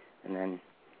with, and then,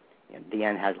 you know, the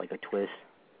end has like a twist.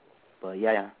 But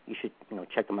yeah, you should, you know,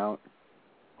 check them out.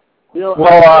 You know,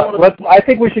 well, I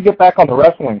think we should get back on the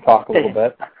wrestling talk a little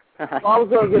bit. Well, I was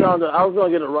going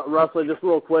to get into wrestling just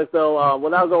real quick though,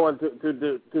 without going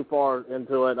too far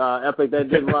into it. Epic, they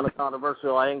did run a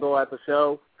controversial angle at the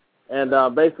show, and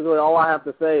basically all I have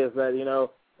to say is that, you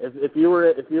know, if you were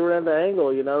in the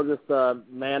angle, you know, just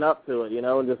man up to it, you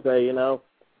know, and just say, you know,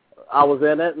 I was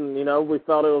in it, and, you know, we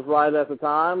felt it was right at the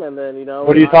time, and then, you know.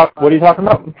 What are you talking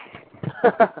about?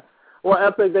 Well,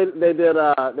 Epic, they did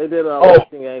a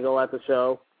listing angle at the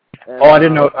show. And, I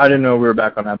didn't know we were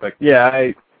back on Epic.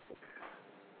 Yeah,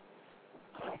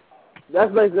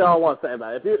 that's basically all I want to say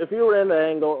about it. If you were in the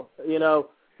angle, you know,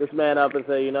 just man up and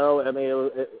say, you know, I mean,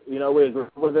 you know, we agreed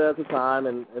with it at the time,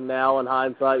 and now in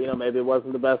hindsight, you know, maybe it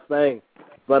wasn't the best thing,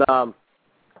 but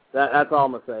that's all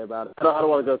I'm gonna say about it. I don't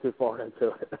want to go too far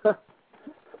into it. What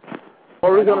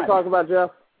are we going to talk about,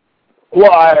 Jeff?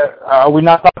 Well, are we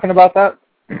not talking about that?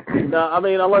 No, I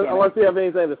mean, unless you have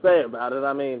anything to say about it,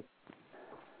 I mean.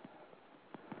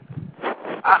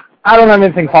 I don't have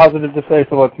anything positive to say,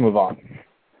 so let's move on.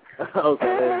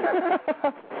 Okay.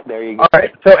 There you go. All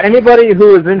right, so anybody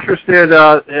who is interested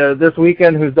this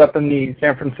weekend who's up in the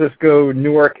San Francisco,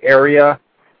 Newark area,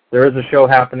 there is a show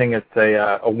happening. It's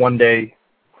a one-day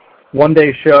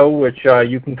show, which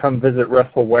you can come visit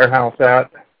Wrestle Warehouse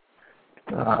at.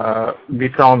 Be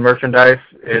selling merchandise.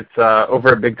 It's over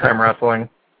at Big Time Wrestling.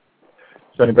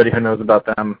 So anybody who knows about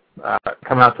them,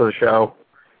 come out to the show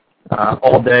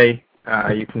all day.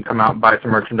 You can come out and buy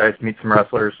some merchandise, meet some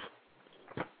wrestlers.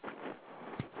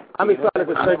 I'm excited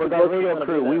for Tracy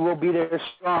Brooks. We will be there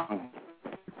strong.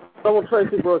 So will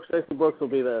Tracy Brooks. Tracy Brooks will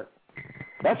be there.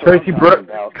 Tracy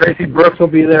Brooks will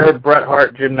be there. Bret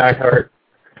Hart, Jim Neidhart,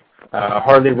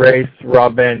 Harley Race,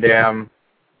 Rob Van Dam,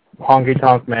 Honky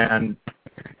Tonk Man,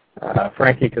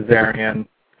 Frankie Kazarian.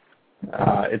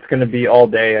 It's going to be all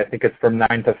day. I think it's from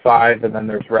 9 to 5, and then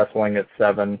there's wrestling at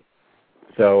 7.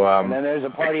 So. And then there's a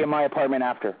party in my apartment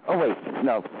after. Oh wait,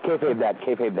 no,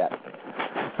 kayfabe that.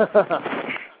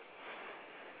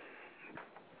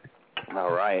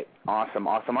 All right, awesome.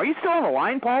 Are you still on the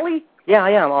line, Paulie? Yeah, I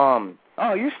am.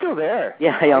 Oh, you're still there.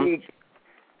 Yeah, I am.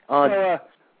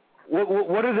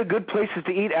 What are the good places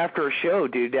to eat after a show,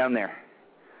 dude, down there?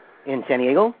 In San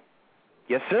Diego?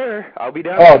 Yes, sir. I'll be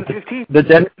down on the 15th.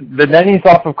 The Denny's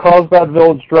off of Carlsbad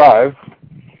Village Drive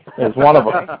is one of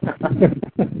them.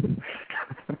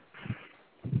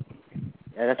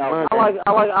 Yeah, that's I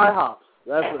like IHOP.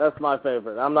 That's my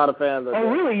favorite. I'm not a fan of the.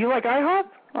 Oh, really? You like IHOP?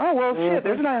 Oh, well, shit.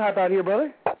 There's an IHOP out here,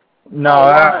 brother. No,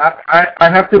 I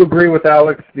have to agree with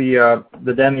Alex. The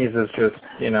Denny's is just,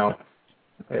 you know,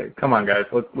 hey, come on, guys.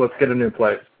 Let's get a new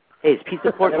place. Hey, is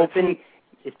Pizza Port open?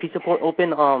 Is Pizza Port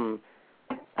open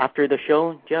after the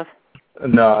show, Jeff?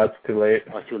 No, it's too late.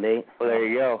 Oh, too late. Well, there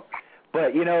you go.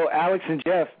 But, you know, Alex and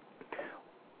Jeff,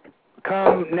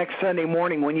 come next Sunday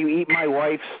morning when you eat my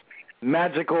wife's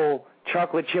magical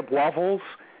chocolate chip waffles,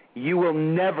 you will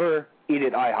never eat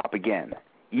at IHOP again.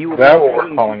 You will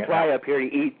fly up here to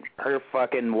eat her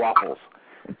fucking waffles.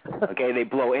 Okay, they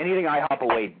blow anything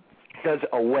IHOP does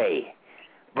away.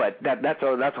 But that's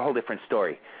a whole different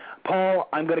story. Paul,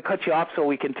 I'm going to cut you off so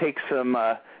we can take some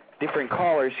different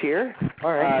callers here.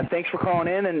 All right. Thanks for calling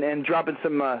in and dropping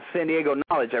some San Diego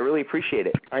knowledge. I really appreciate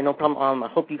it. All right, no problem. I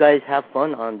hope you guys have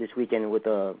fun on this weekend with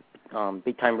the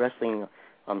Big Time Wrestling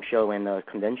show and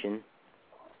convention.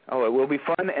 Oh, it will be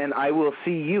fun, and I will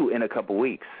see you in a couple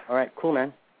weeks. All right, cool,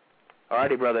 man. All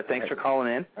righty, brother. Thanks for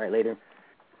calling in. All right, later.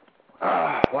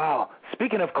 Wow.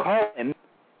 Speaking of Colin,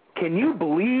 can you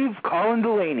believe Colin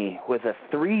Delaney with a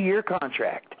 3-year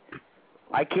contract?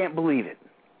 I can't believe it.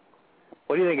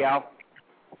 What do you think, Al?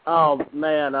 Oh,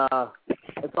 man,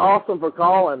 it's awesome for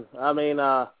Colin. I mean,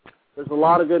 there's a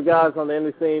lot of good guys on the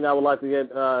indie scene I would like to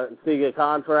get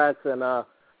contracts. And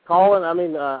Colin, I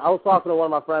mean, I was talking to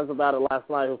one of my friends about it last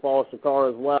night who follows Shakara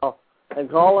as well. And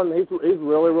Colin, he's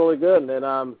really, really good. And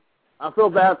I feel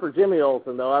bad for Jimmy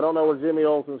Olsen, though. I don't know where Jimmy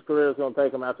Olsen's career is going to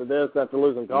take him after this, after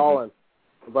losing Colin.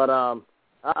 But I'm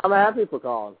happy for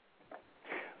Colin.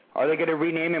 Are they going to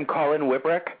rename him Colin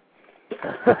Whipwreck?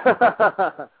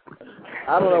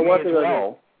 I don't know what they're going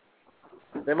to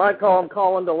do. They might call him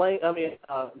Colin Delaney. I mean,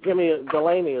 Jimmy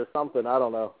Delaney or something. I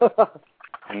don't know.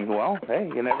 Well, hey,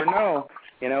 you never know.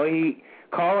 You know,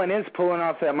 Colin is pulling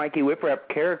off that Mikey Whipwreck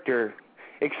character,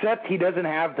 except he doesn't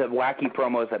have the wacky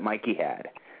promos that Mikey had.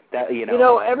 That you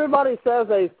know, everybody says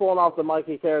that he's pulling off the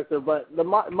Mikey character, but the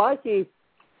Mikey,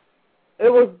 it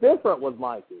was different with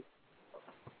Mikey.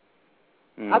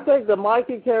 I think the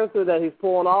Mikey character that he's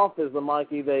pulling off is the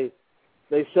Mikey they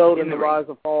showed in the Rise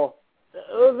and Fall.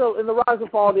 In the Rise and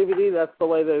Fall DVD, that's the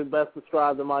way they best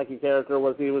described the Mikey character.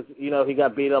 Was he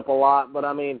got beat up a lot, but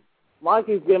I mean,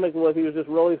 Mikey's gimmick was he was just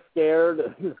really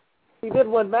scared. He did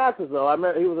win matches though. I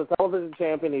remember he was a television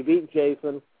champion. He beat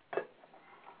Jason.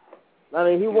 I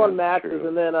mean, he won matches,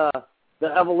 and then the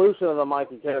evolution of the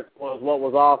Mikey character was what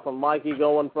was awesome. Mikey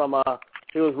going from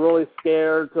he was really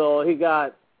scared till he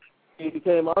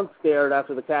became unscared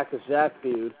after the Cactus Jack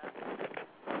feud.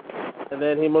 And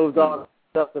then he moved on to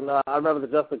Justin, I remember the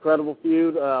Justin Credible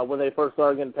feud when they first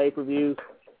started getting pay-per-views.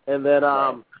 And then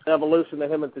the evolution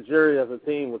of him and Tajiri as a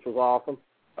team, which was awesome.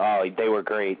 Oh, they were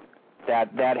great.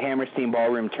 That Hammerstein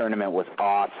Ballroom tournament was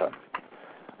awesome.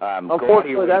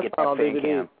 Unfortunately, that's not on DVD.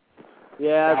 Cam.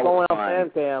 Yeah, it's only on fan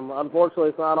cam. Unfortunately,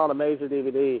 it's not on a major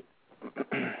DVD.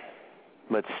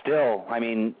 But still, I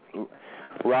mean,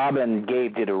 Rob and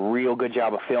Gabe did a real good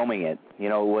job of filming it. You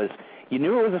know, you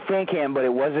knew it was a fan cam, but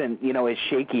it wasn't, as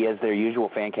shaky as their usual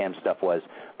fan cam stuff was.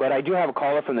 But I do have a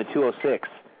caller from the 206.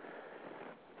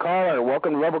 Caller,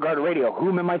 welcome to Rubber Guard Radio.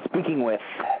 Whom am I speaking with?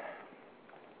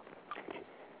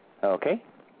 Okay.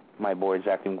 My board's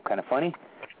acting kind of funny.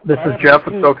 This is Jeff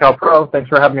with SoCal Pro. Thanks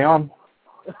for having me on.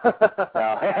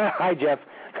 Hi, Jeff.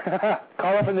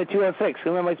 Caller from the 206.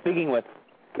 Whom am I speaking with?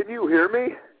 Can you hear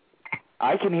me?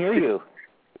 I can hear you.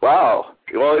 Wow.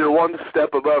 Well, you're one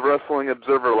step above Wrestling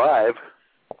Observer Live.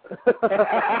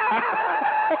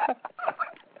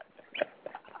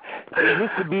 Is this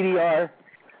the BDR?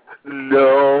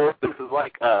 No, this is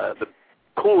like the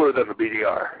cooler than the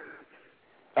BDR.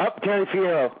 Terry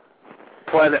Fierro.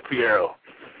 Planet Fierro.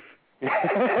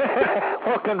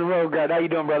 Welcome to Road Guard. How you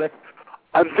doing, brother?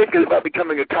 I'm thinking about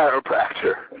becoming a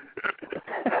chiropractor.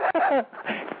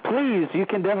 Please, you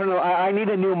can definitely. I need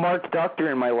a new Mark Doctor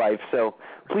in my life, so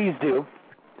please do.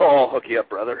 Oh, I'll hook you up,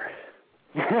 brother.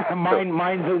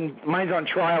 Mine's on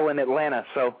trial in Atlanta,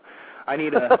 so I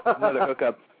need another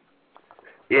hookup.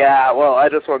 Yeah, well, I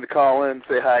just wanted to call in,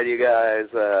 say hi to you guys,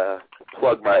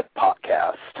 plug my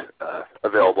podcast,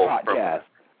 available podcast.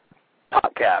 From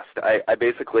podcast. I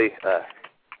basically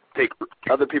take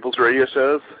other people's radio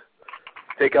shows,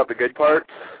 take out the good parts,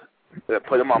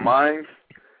 put them on mine,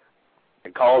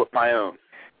 and call it my own.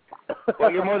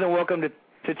 Well, you're more than welcome to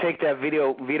take that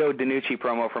Vito DiNucci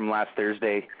promo from last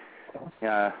Thursday.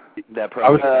 That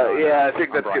promo. I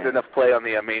think that's getting enough play on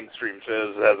the mainstream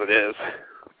shows as it is.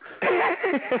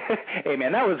 Hey,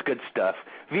 man, that was good stuff.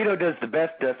 Vito does the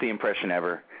best Dusty impression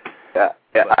ever. Yeah.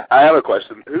 I have a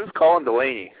question. Who's Colin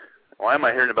Delaney? Why am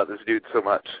I hearing about this dude so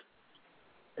much?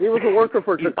 He was a worker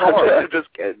for Chikara. I'm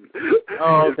just kidding.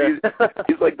 Oh, okay.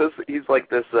 He's like this.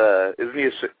 Isn't he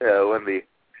one of the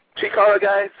Chikara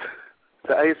guys? Is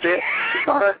that how you say it?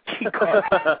 Chikara.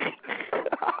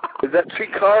 Is that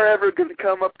Chikara ever going to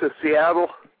come up to Seattle?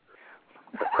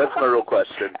 That's my real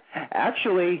question.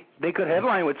 Actually, they could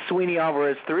headline with Sweeney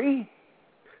Alvarez 3.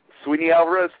 Sweeney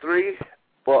Alvarez 3?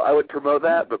 Well, I would promote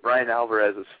that, but Brian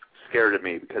Alvarez is scared of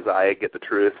me because I get the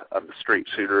truth. I'm the straight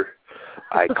shooter.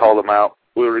 I called him out.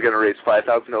 We were going to raise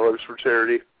 $5,000 for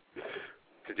charity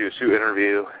to do a shoot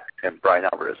interview, and Brian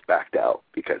Alvarez backed out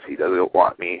because he doesn't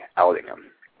want me outing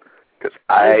him because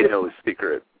I know his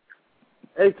secret.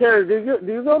 Hey, Terry, do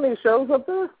you go on any shows up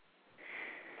there?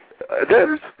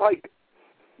 There's like,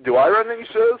 do I run any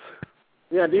shows?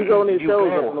 Yeah, do you go on any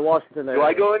shows up in the Washington area? Do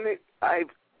I go in? I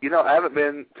haven't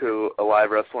been to a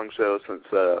live wrestling show since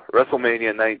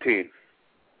WrestleMania 19.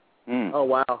 Oh,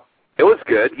 wow. It was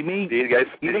good. You mean you guys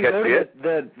see it?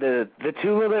 The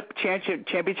Tulip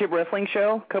Championship Wrestling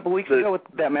show a couple weeks ago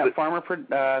that Matt Farmer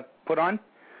put on?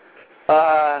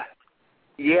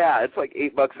 Yeah, it's like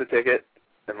 $8 a ticket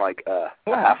and like a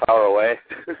half hour away.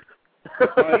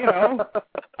 Well,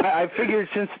 I figured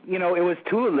since, it was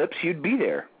Tulips, you'd be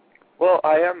there. Well,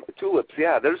 I am Tulips,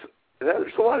 yeah. There's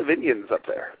a lot of Indians up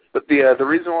there. But the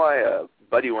reason why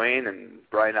Buddy Wayne and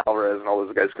Brian Alvarez and all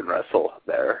those guys can wrestle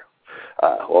there,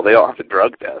 well, they don't have to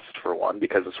drug test, for one,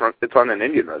 because it's on an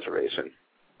Indian reservation.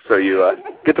 So you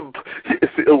get to,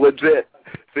 it's legit,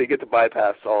 so you get to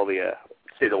bypass all the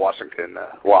state of Washington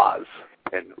laws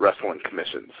and wrestling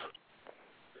commissions.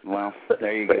 Well,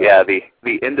 there you go. But yeah, the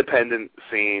independent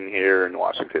scene here in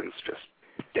Washington's just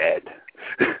dead.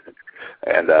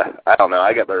 And I don't know,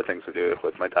 I got better things to do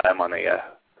with my time on a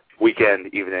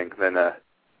weekend evening than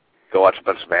go watch a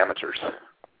bunch of amateurs.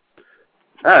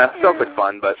 Sounds like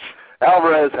fun, but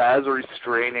Alvarez has a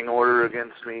restraining order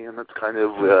against me, and that's kind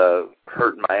of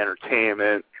hurting my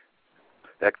entertainment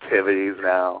activities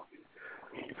now.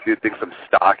 Dude thinks I'm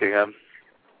stalking him.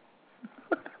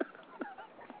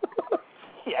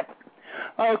 Yeah.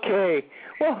 Okay.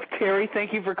 Well, Terry,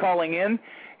 thank you for calling in.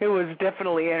 It was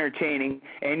definitely entertaining,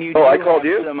 and you. I called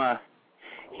you.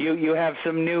 You have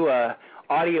some new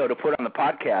audio to put on the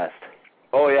podcast.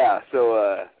 Oh yeah,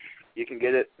 so you can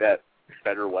get it at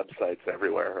better websites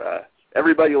everywhere.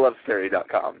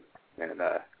 EverybodyLovesTerry.com, and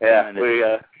yeah,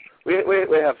 we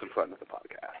have some fun with the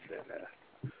podcast,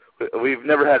 and we've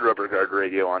never had Rubber Guard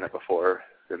Radio on it before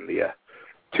in the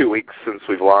 2 weeks since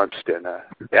we've launched, and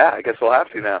yeah, I guess we'll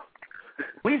have to now.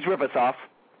 Please rip us off.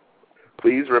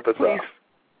 Please rip us off.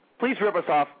 Please rip us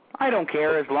off. I don't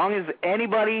care. As long as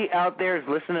anybody out there is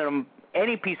listening to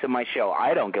any piece of my show,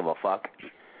 I don't give a fuck.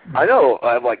 I know.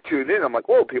 I'm like tuned in. I'm like,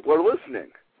 whoa, people are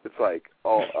listening. It's like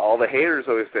all the haters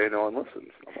always say no one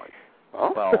listens. I'm like,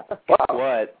 oh, well, wow.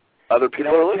 What? Other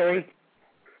people are listening. Terry,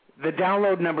 the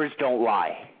download numbers don't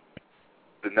lie.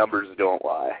 The numbers don't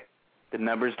lie. The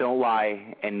numbers don't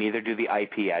lie, and neither do the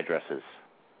IP addresses.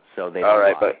 So they don't all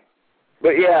right, lie.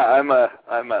 But yeah, I'm going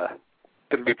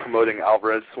to be promoting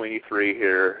Alvarez Sweeney 3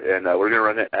 here, and we're going to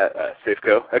run it at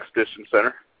Safeco Exhibition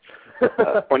Center.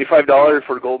 $25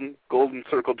 for Golden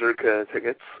Circle Jerk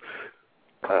tickets.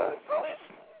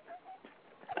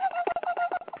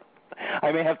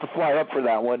 I may have to fly up for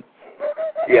that one.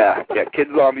 Yeah, Kid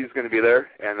Zombie's going to be there,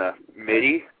 and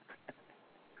Mitty.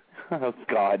 Oh,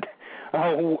 God.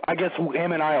 Oh, I guess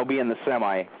him and I will be in the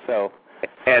semi, so.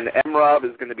 And M-Rob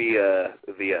is going to be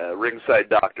the ringside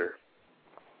doctor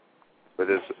with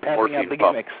his passing out the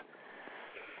gimmicks.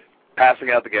 Passing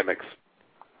out the gimmicks.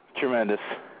 Tremendous.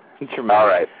 All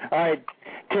right. All right,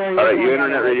 Terry. All right, you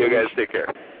Internet Radio guys, take care.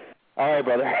 All right,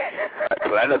 brother.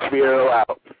 Planet Spiro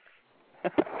out.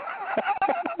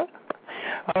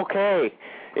 Okay.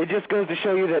 It just goes to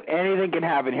show you that anything can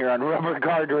happen here on Rubber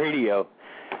Guard Radio.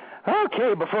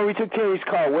 Okay, before we took Terry's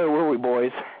call, where were we,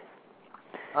 boys?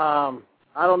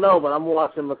 I don't know, but I'm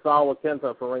watching Masawa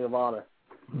Kenta for Ring of Honor.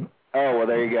 Oh, well,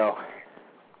 there you go.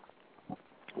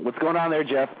 What's going on there,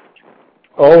 Jeff?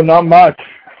 Oh, not much.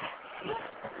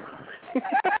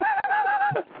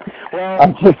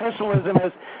 Well, professionalism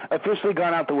has officially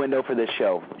gone out the window for this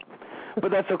show.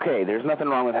 But that's okay. There's nothing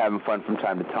wrong with having fun from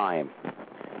time to time.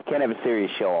 Can't have a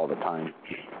serious show all the time.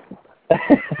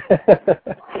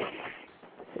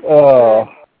 Oh.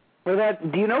 For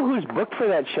that, do you know who's booked for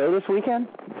that show this weekend?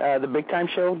 The big time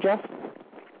show, Jeff?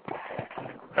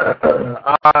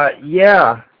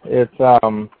 Yeah. It's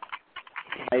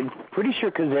I'm pretty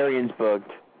sure Kazarian's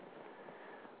booked,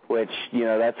 which,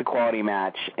 that's a quality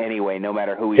match anyway, no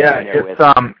matter who he's in there with.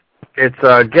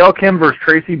 It's Gail Kim versus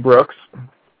Tracy Brooks.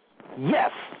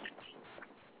 Yes.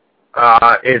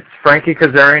 It's Frankie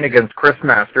Kazarian against Chris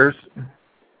Masters.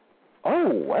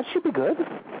 Oh, that should be good.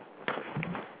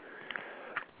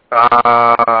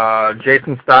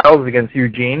 Jason Styles against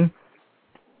Eugene.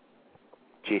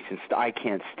 I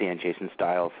can't stand Jason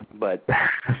Styles, but,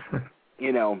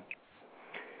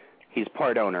 he's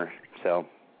part owner, so.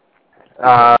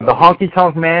 The Honky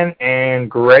Tonk Man and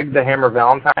Greg the Hammer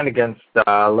Valentine against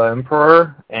Le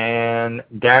Emperor and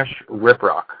Dash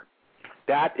Riprock.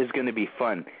 That is going to be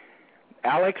fun.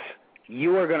 Alex,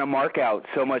 you are going to mark out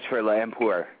so much for Le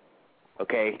Emperor,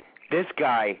 okay? This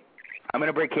guy, I'm going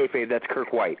to break kayfabe, that's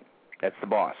Kirk White. That's the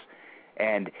boss.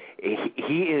 And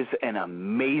he is an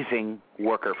amazing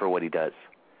worker for what he does.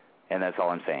 And that's all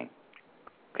I'm saying.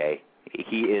 Okay?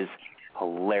 He is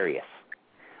hilarious.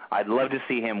 I'd love to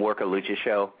see him work a lucha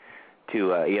show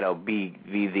to, be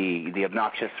the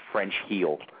obnoxious French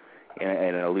heel in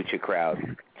a lucha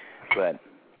crowd. But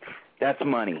that's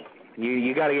money.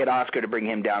 You got to get Oscar to bring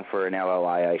him down for an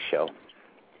LLII show.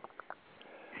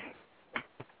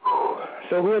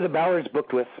 So who are the Ballards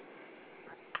booked with?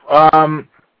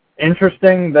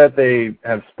 Interesting that they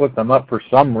have split them up for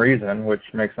some reason, which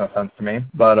makes no sense to me.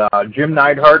 But Jim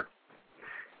Neidhart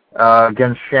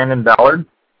against Shannon Ballard.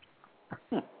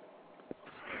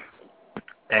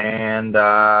 And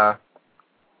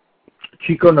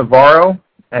Chico Navarro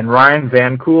and Ryan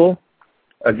Van Cool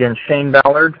against Shane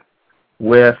Ballard,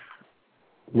 with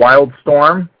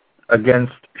Wildstorm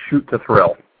against Shoot to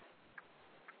Thrill.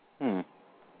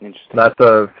 Interesting. That's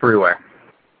a 3-way.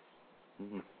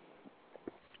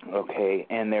 Okay,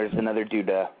 and there's another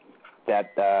dude,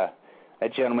 that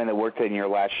gentleman that worked in your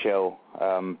last show,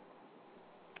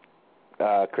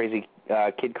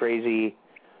 Kid Crazy.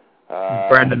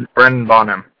 Brandon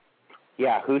Bonham.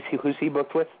 Yeah, who's he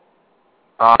booked with?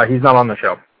 He's not on the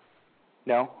show.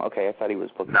 No? Okay, I thought he was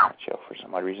booked on that show for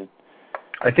some odd reason.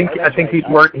 I think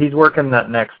he's working that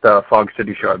next Fog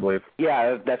City show, I believe.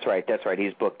 Yeah, that's right.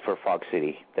 He's booked for Fog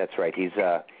City. That's right.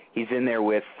 He's in there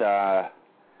with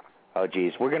oh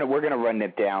geez, we're gonna run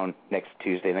it down next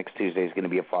Tuesday. Next Tuesday is gonna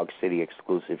be a Fog City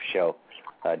exclusive show.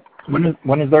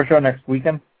 When is their show, next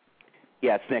weekend?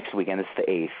 Yeah, it's next weekend. It's the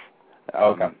 8th.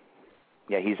 Okay.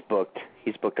 Yeah, he's booked.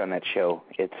 He's booked on that show.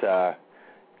 It's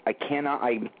I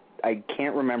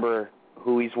can't remember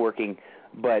who he's working,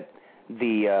 but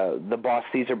the boss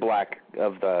Caesar Black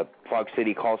of the Fog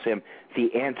City calls him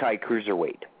the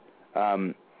anti-cruiserweight.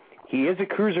 He is a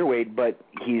cruiserweight, but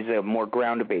he's a more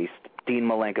ground-based Dean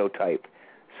Malenko type.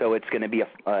 So it's going to be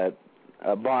a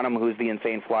Bonham who's the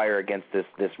insane flyer against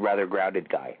this rather grounded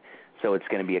guy. So it's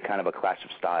going to be a kind of a clash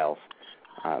of styles.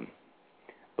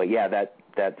 But yeah,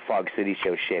 that Fog City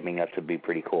show is shaping up to be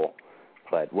pretty cool.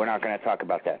 But we're not going to talk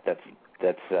about that.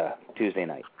 That's Tuesday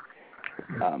night.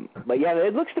 But yeah,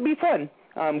 it looks to be fun.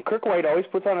 Kirk White always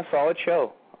puts on a solid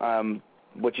show.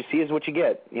 What you see is what you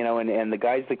get, you know, and the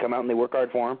guys that come out and they work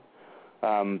hard for him.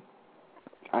 I'm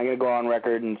going to go on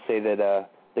record and say that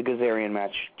the Gazarian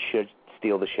match should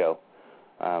steal the show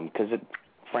because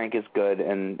Frank is good,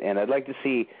 and I'd like to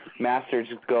see Masters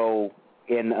go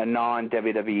in a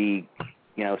non-WWE,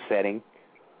 you know, setting.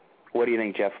 What do you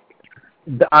think, Jeff?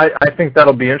 I think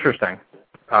that'll be interesting.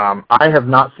 I have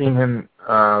not seen him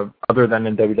other than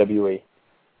in WWE,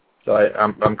 so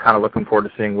I'm kind of looking forward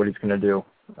to seeing what he's going to do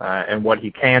and what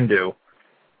he can do,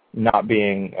 not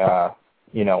being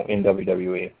you know, in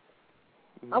WWE.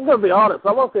 I'm going to be honest.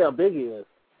 I want to see how big he is.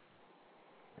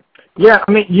 Yeah,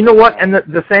 I mean, you know what, and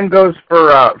the same goes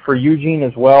for Eugene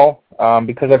as well,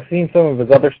 because I've seen some of his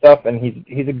other stuff, and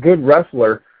he's a good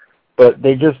wrestler, but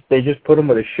they just put him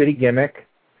with a shitty gimmick,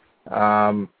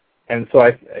 and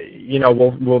so you know,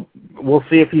 we'll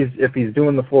see if he's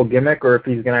doing the full gimmick or if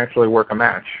he's going to actually work a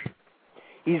match.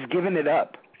 He's given it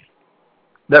up.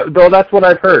 Though that's what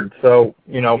I've heard. So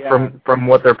you know, yeah. from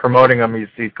what they're promoting him,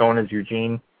 he's going as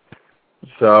Eugene.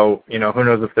 So, you know, who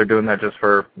knows if they're doing that just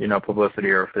for, you know,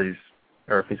 publicity or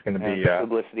if he's going to be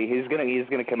publicity. He's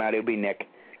going to come out. It'll be Nick.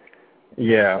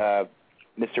 Yeah.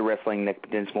 Mr. Wrestling Nick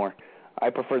Dinsmore.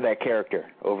 I prefer that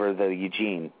character over the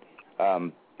Eugene.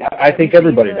 I think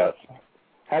everybody does.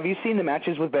 Have you seen the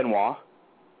matches with Benoit?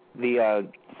 The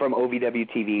from OVW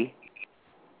TV?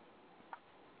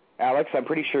 Alex, I'm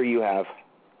pretty sure you have.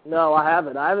 No, I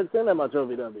haven't. I haven't seen that much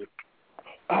OVW.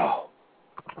 Oh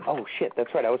shit,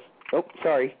 that's right. Oh,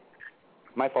 sorry.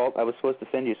 My fault. I was supposed to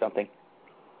send you something.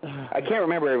 I can't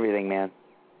remember everything, man.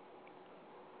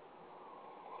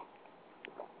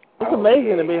 It's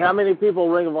amazing to me how many people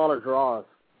Ring of Honor draws.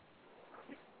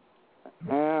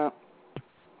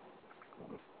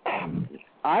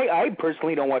 I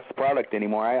personally don't watch the product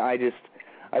anymore. I just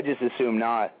assume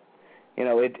not. You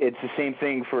know, it's the same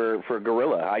thing for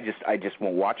Gorilla. I just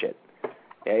won't watch it.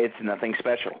 It's nothing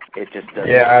special. It just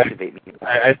doesn't activate me.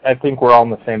 I think we're all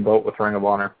in the same boat with Ring of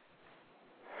Honor.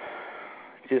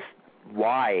 Just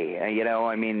why? You know,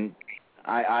 I mean,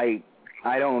 I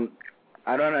don't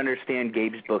understand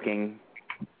Gabe's booking.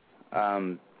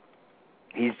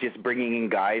 He's just bringing in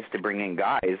guys to bring in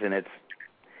guys, and it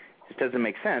just doesn't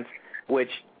make sense. Which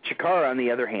Chikara, on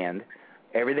the other hand,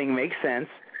 everything makes sense.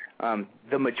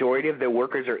 The majority of their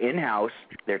workers are in-house.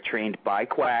 They're trained by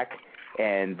Quack,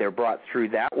 and they're brought through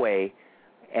that way,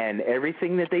 and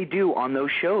everything that they do on those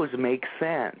shows makes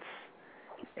sense.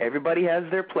 Everybody has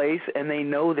their place, and they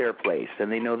know their place,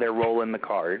 and they know their role in the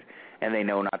card, and they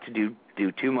know not to do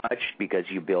too much because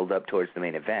you build up towards the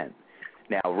main event.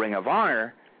 Now, Ring of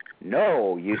Honor,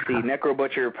 no, you see Necro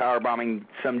Butcher powerbombing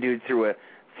some dude through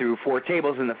 4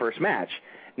 tables in the first match.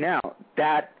 Now,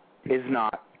 that is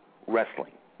not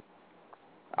wrestling.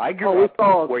 I grew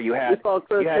up where you had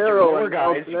Chris Hero and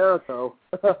El Generico.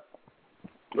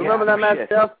 Remember that match, shit.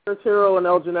 Jeff? Chris Hero and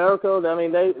El Generico? I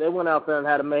mean, they went out there and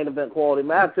had a main event quality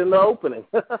match in the opening.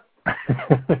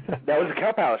 That was the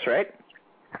Cow Palace, right?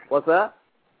 What's that?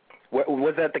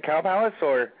 Was that the Cow Palace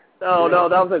or? No,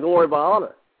 that was at Glory by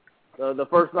Honor. The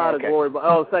first night of Glory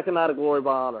by second night of Glory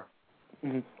by Honor.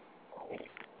 Mm-hmm.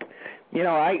 You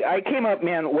know, I came up,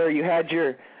 man, where you had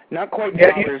your not quite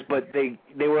dollars, but they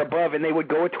were above, and they would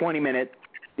go a 20-minute,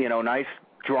 you know, nice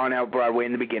drawn out Broadway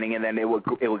in the beginning, and then it would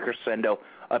crescendo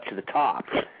up to the top.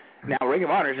 Now Ring of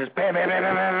Honor is just bam, bam, bam,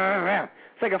 bam, bam, bam, bam.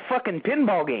 It's like a fucking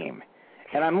pinball game,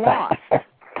 and I'm lost.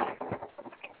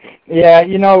 Yeah,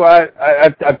 you know,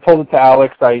 I've told it to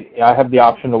Alex. I have the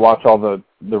option to watch all the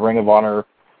Ring of Honor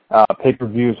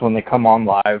pay-per-views when they come on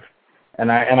live,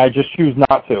 and I just choose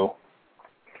not to.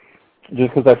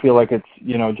 Just because I feel like it's,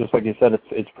 you know, just like you said,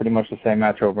 it's pretty much the same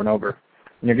match over and over.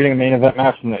 And you're getting a main event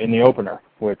match in the opener,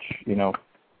 which, you know,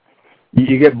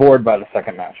 you get bored by the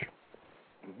second match.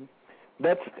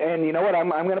 And you know what? I'm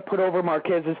going to put over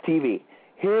Marquez's TV.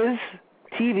 His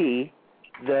TV,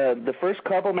 the first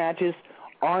couple matches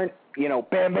aren't, you know,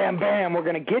 bam, bam, bam, we're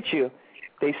going to get you.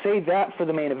 They save that for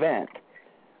the main event.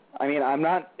 I mean,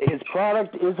 his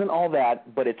product isn't all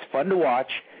that, but it's fun to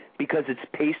watch because it's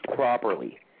paced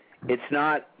properly. It's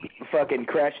not fucking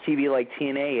crash TV like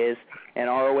TNA is and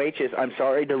ROH is. I'm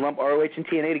sorry to lump ROH and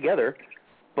TNA together,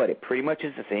 but it pretty much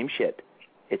is the same shit.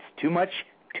 It's too much,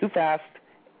 too fast.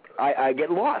 I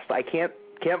get lost. I can't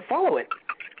follow it.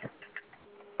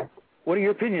 What are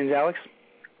your opinions, Alex?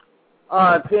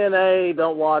 TNA,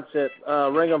 don't watch it.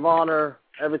 Ring of Honor,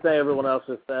 everything everyone else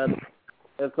has said.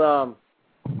 It's the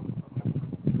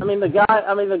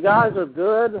guys are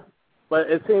good,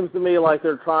 but it seems to me like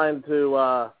they're trying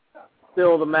to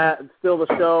steal the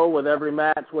show with every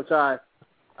match, which live,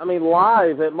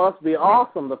 it must be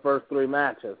awesome, the first three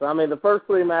matches. I mean, the first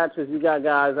three matches, you got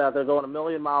guys out there going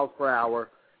 1,000,000 miles per hour,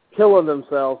 killing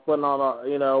themselves, putting on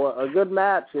a good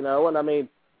match, you know, and I mean,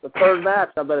 the third match,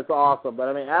 I bet it's awesome, but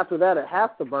I mean, after that, it has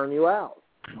to burn you out.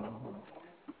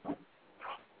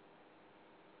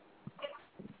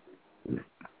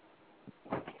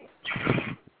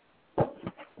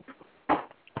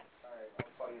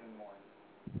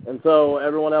 And so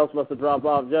everyone else must have dropped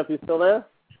off. Jeff, you still there?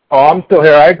 Oh, I'm still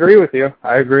here. I agree with you.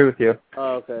 Oh,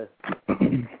 okay.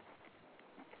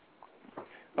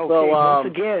 Once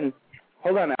again,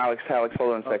 hold on, Alex, hold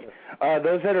on a second. Okay.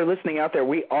 Those that are listening out there,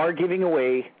 we are giving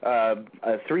away a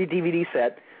 3 DVD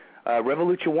set,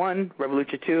 Revolution 1,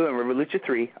 Revolution 2, and Revolution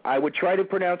 3. I would try to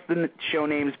pronounce the show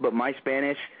names, but my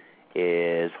Spanish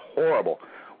is horrible.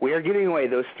 We are giving away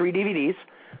those 3 DVDs.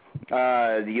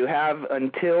 You have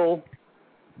until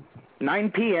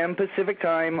 9 p.m. Pacific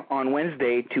time on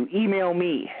Wednesday to email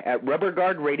me at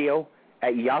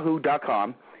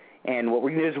rubberguardradio@yahoo.com. And what we're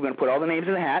going to do is we're going to put all the names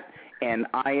in the hat, and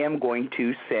I am going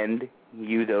to send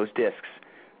you those discs,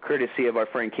 courtesy of our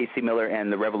friend Casey Miller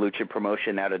and the Revolution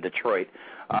promotion out of Detroit.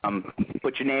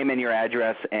 Put your name and your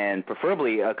address and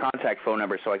preferably a contact phone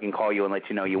number so I can call you and let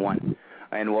you know you won.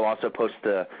 And we'll also post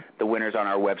the winners on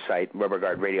our website,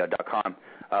 rubberguardradio.com.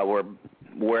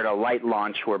 We're at a light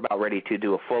launch. We're about ready to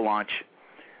do a full launch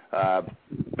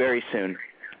very soon.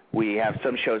 We have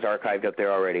some shows archived up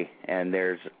there already, and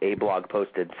there's a blog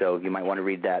posted, so you might want to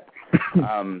read that.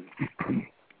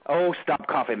 Stop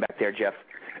coughing back there, Jeff.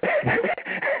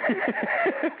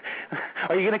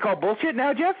 Are you going to call bullshit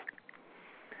now, Jeff?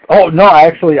 Oh, no,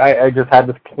 I just had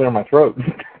to clear my throat.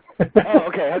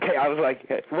 Okay. I was like,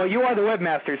 well, you are the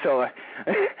webmaster, so...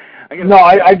 No,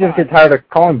 I just get tired of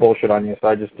calling bullshit on you, so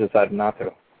I just decided not to.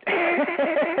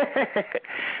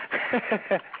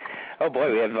 Oh,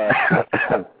 boy, we have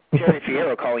Terry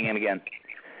Fierro calling in again.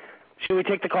 Should we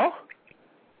take the call?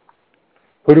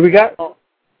 Who do we got?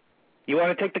 You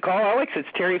want to take the call, Alex? It's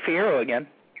Terry Fierro again.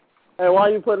 Hey, why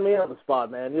are you putting me on the spot,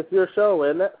 man? It's your show,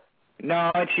 isn't it?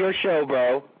 No, it's your show,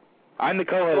 bro. I'm the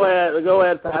co-host. Go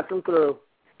ahead, patch them through.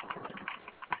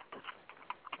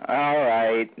 All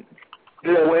right.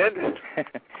 Did I win?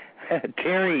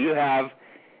 Terry, you have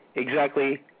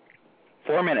exactly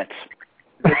 4 minutes.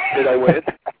 Did I win?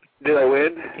 Did I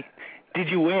win? Did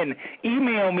you win?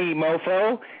 Email me,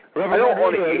 mofo. I don't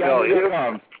want to email you.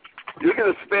 You're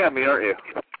going to spam me, aren't you?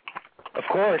 Of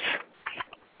course.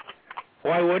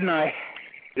 Why wouldn't I?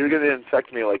 You're going to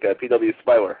infect me like a PW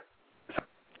Spyler.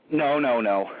 No.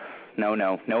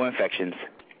 No infections.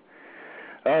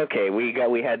 Okay, we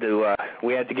had to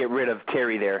get rid of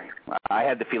Terry there. I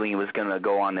had the feeling he was going to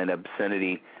go on an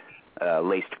obscenity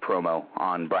laced promo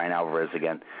on Brian Alvarez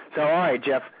again. So, all right,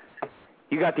 Jeff,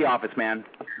 you got the office, man.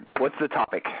 What's the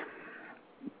topic?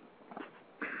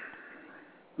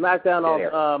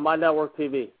 SmackDown on My Network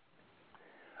TV.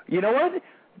 You know what?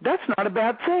 That's not a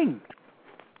bad thing.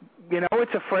 You know,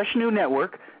 it's a fresh new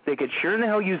network. They could sure in the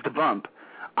hell use the bump.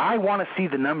 I want to see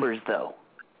the numbers, though.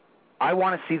 I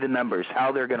want to see the numbers,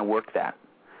 how they're going to work that.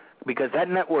 Because that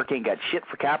network ain't got shit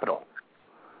for capital.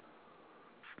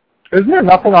 Isn't there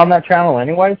nothing on that channel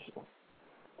anyways?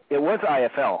 It was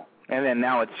IFL, and then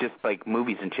now it's just like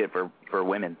movies and shit for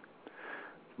women.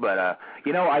 But I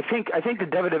think the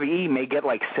WWE may get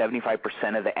like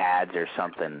 75% of the ads or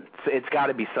something. It's got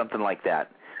to be something like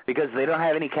that because they don't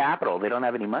have any capital. They don't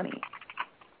have any money.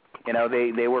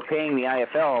 They were paying the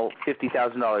IFL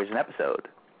 $50,000 an episode.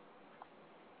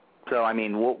 So I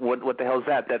mean, what the hell is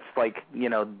that? That's like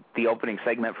the opening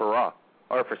segment for Raw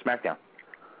or for SmackDown.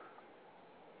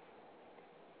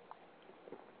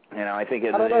 I think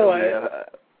it's. I don't know.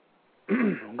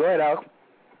 Go ahead, Al.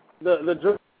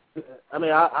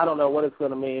 I don't know what it's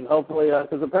going to mean. Hopefully,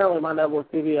 because apparently my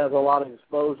network TV has a lot of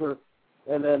exposure,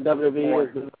 and then WWE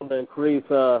has been able to increase.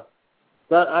 I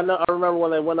remember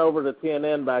when they went over to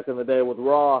TNN back in the day with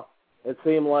Raw. It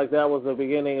seemed like that was the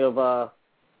beginning of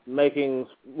making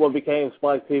what became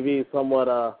Spike TV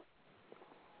somewhat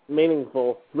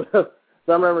meaningful. So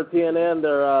I remember TNN,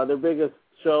 their biggest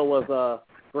show was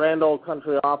Grand Ole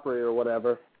Country Opry or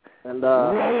whatever. And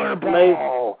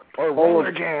Rollerball or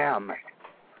Roller Jam.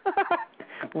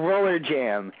 Roller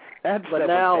Jam. That's so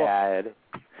bad.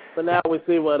 But now we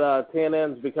see what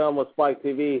TNN's become with Spike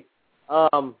TV.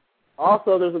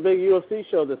 Also, there's a big UFC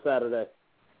show this Saturday.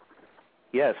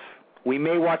 Yes, we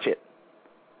may watch it.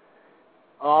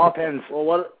 Depends. Well,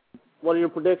 what are your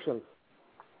predictions?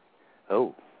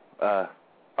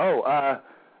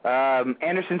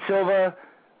 Anderson Silva,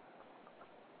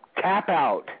 tap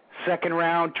out, second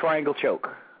round, triangle choke.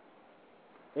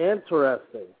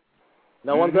 Interesting.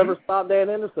 No one's ever stopped Dan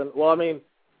Henderson. Well,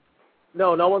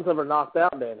 no one's ever knocked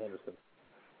out Dan Henderson.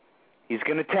 He's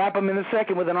going to tap him in the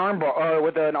second with an arm bar or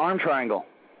with an arm triangle.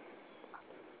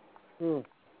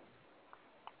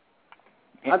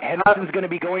 Henderson's going to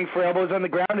be going for elbows on the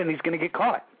ground, and he's going to get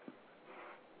caught.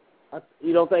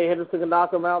 You don't think Henderson can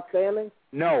knock him out standing?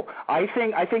 No, I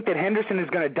think that Henderson is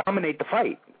going to dominate the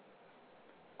fight.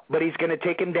 But he's going to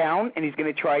take him down, and he's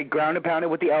going to try ground and pound it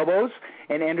with the elbows,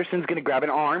 and Anderson's going to grab an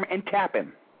arm and tap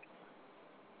him.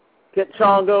 Kit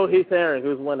Chongo, Heath Herring,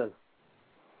 who's winning?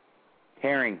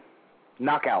 Herring.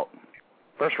 Knockout.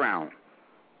 First round.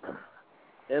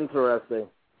 Interesting.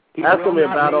 That's going to be a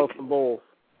battle of some bulls.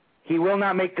 He will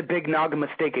not make the big Nog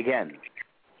mistake again.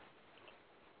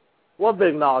 What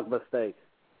big Nog mistake?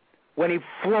 When he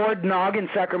floored Nog in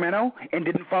Sacramento and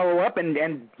didn't follow up and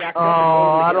backed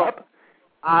up.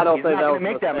 I don't think that was a mistake. He's not going to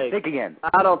make that mistake again.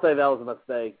 I don't think that was a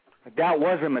mistake. That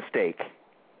was a mistake.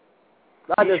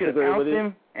 I disagree with you.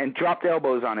 Him and dropped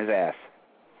elbows on his ass.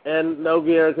 And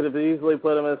Nogueira could have easily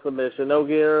put him in submission.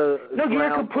 Nogueira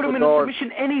could put him in a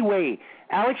submission anyway.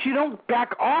 Alex, you don't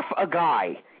back off a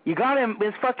guy. You got him,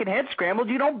 his fucking head scrambled,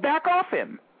 you don't back off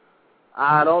him.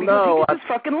 I don't know. He can just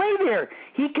fucking lay there.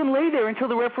 He can lay there until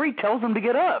the referee tells him to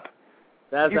get up.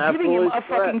 You're giving him a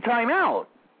fucking timeout.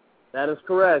 That is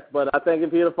correct, but I think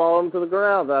if he'd have fallen to the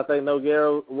ground, I think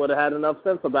Nogueira would have had enough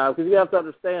sense about it. Because you have to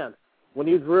understand, when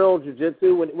you drill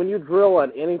jiu-jitsu, when you drill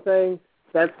at anything,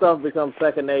 that stuff becomes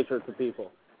second nature to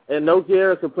people. And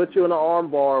Nogueira could put you in an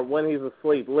arm bar when he's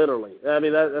asleep, literally.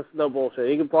 That's no bullshit.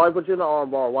 He could probably put you in an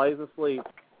arm bar while he's asleep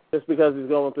just because he's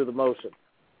going through the motion.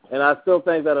 And I still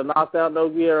think that a knocked out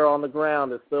Nogueira on the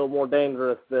ground is still more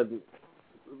dangerous than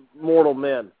mortal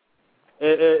men.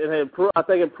 I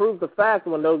think it proved the fact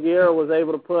when Nogueira was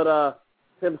able to put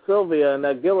Tim Sylvia in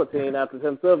that guillotine after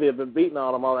Tim Sylvia had been beating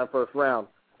on him on that first round.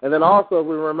 And then also, if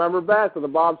we remember back to the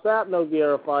Bob Sapp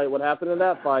Nogueira fight, what happened in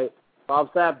that fight,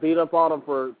 Bob Sapp beat up on him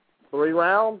for 3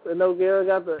 rounds, and Nogueira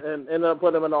and ended up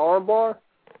putting him in the arm bar.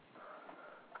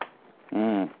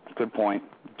 Good point.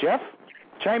 Jeff,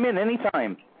 chime in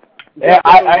anytime. Yeah,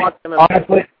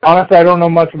 honestly, I don't know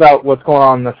much about what's going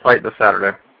on in this fight this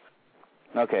Saturday.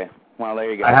 Okay, well,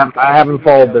 there you go. I haven't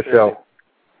followed the show.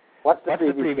 What's the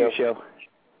preview show?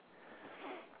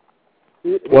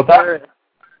 What's that?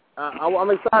 I'm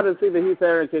excited to see the Heath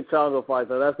Herring Kit Chongo fight,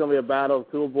 though. That's going to be a battle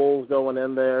of two bulls going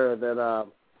in there, and then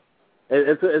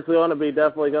it's going to be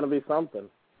definitely going to be something.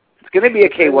 It's going to be a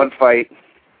K1 fight.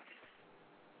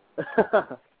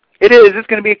 It is. It's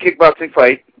going to be a kickboxing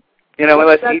fight.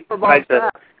 Unless he decides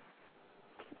to.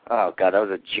 Oh God, that was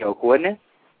a joke, wasn't it?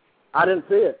 I didn't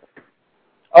see it.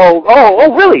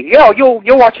 Oh, really? Yeah, you'll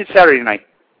watch it Saturday night.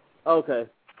 Okay.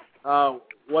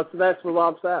 What's next for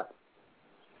Bob Sapp?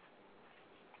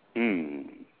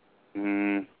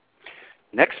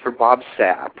 Next for Bob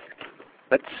Sapp.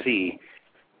 Let's see.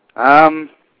 Well,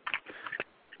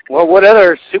 what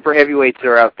other super heavyweights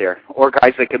are out there, or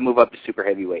guys that can move up to super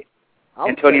heavyweight?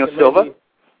 Antonio Silva.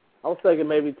 I was thinking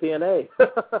maybe TNA.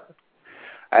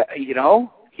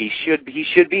 he should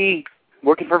be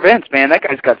working for Vince, man. That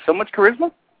guy's got so much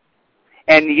charisma.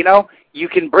 And, you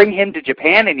can bring him to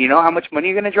Japan, and you know how much money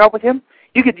you're going to drop with him?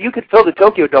 You could fill the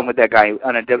Tokyo Dome with that guy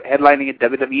on headlining a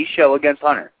WWE show against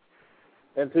Hunter.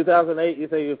 In 2008, you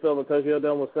think you could fill the Tokyo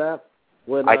Dome with Sap?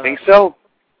 I think so.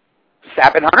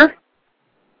 Sap and Hunter?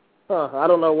 I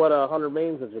don't know what Hunter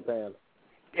means in Japan.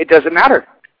 It doesn't matter.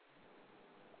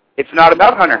 It's not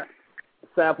about Hunter.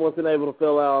 Sap wasn't able to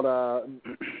fill out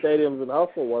stadiums in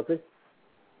Hustle, was he?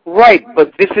 Right,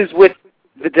 but this is with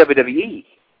the WWE,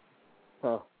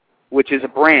 which is a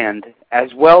brand,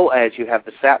 as well as you have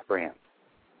the Sap brand.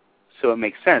 So it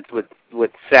makes sense.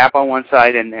 With Sap on one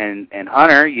side and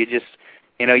Hunter, you just,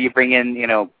 you bring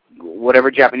in, whatever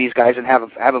Japanese guys and have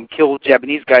them kill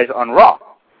Japanese guys on Raw,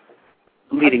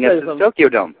 leading up to the Tokyo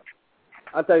Dome.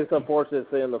 I think it's unfortunate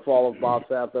seeing the fall of Bob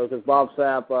Sapp, though, because Bob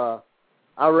Sapp,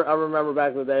 I remember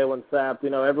back in the day when Sapp,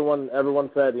 everyone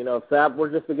said, if Sapp were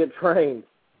just to get trained,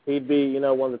 he'd be,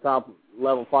 one of the top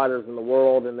level fighters in the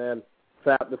world, and then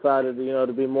Sapp decided,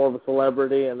 to be more of a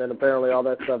celebrity, and then apparently all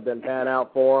that stuff didn't pan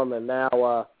out for him, and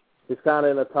now he's kind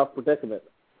of in a tough predicament.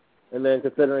 And then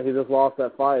considering he just lost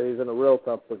that fight, he's in a real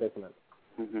tough predicament.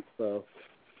 Mm-hmm. So.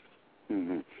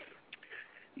 Mm-hmm.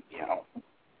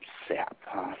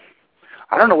 Sapp.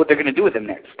 I don't know what they're going to do with him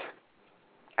next.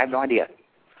 I have no idea.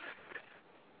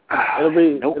 It'll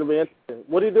be interesting.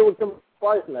 What do you do with Kimbo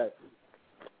Slice next?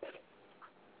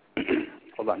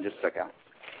 Hold on just a second.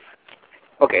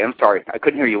 Okay, I'm sorry. I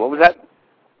couldn't hear you. What was that?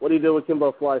 What do you do with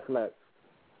Kimbo Slice next?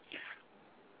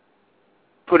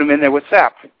 Put him in there with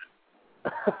Sapp.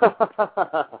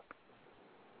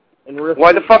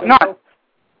 Why the fuck not?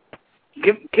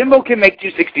 Kimbo can make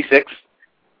 266.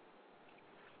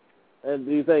 And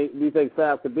do you think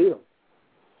Sapp could beat him?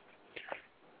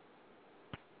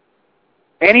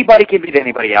 Anybody can beat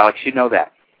anybody, Alex. You know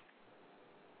that.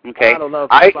 Okay. I don't know.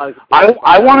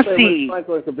 I want to see.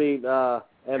 Franklin could beat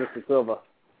Anderson Silva.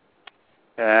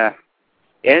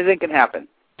 Anything can happen,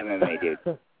 MMA dude.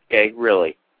 Okay,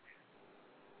 really.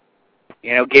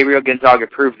 Gabriel Gonzaga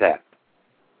proved that.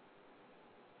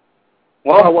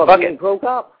 Well, fuck it. Crow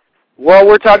Cop? Well,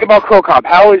 we're talking about Crow Cop.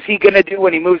 How is he going to do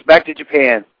when he moves back to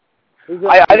Japan?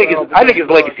 I think his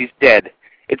legacy's dead.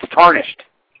 It's tarnished.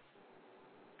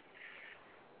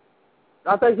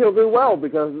 I think he'll do well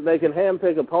because they can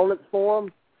handpick opponents for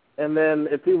him, and then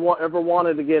if he ever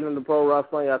wanted to get into pro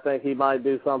wrestling, I think he might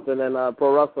do something in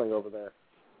pro wrestling over there.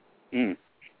 Mm.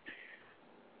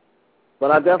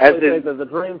 But I definitely think that the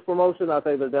Dreams promotion, I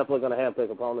think they're definitely going to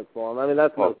handpick opponents for him. I mean,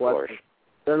 that's no question.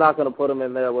 They're not going to put him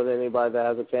in there with anybody that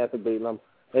has a chance of beating him.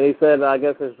 And he said, I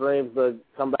guess his dreams to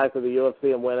come back to the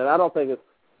UFC and win. And I don't think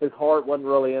his heart wasn't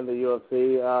really in the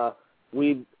UFC.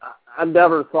 I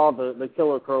never saw the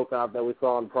killer Crow Cop that we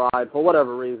saw in Pride for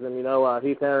whatever reason.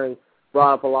 Heath Herring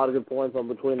brought up a lot of good points on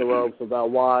Between the Ropes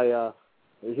about why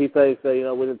he thinks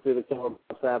that we didn't see the killer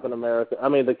Sapp in America. I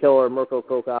mean, the killer Mirko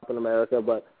Crow Cop in America,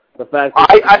 but the fact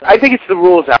that I think it's the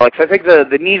rules, Alex. I think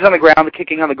the knees on the ground, the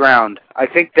kicking on the ground. I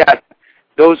think that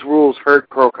those rules hurt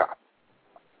Crow Cop.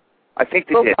 I think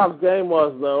they did. Crow Cop's game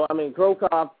was, though, I mean, Crow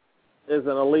Cop is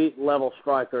an elite level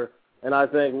striker, and I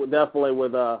think definitely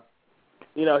with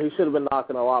he should have been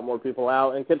knocking a lot more people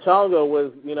out. And Chongo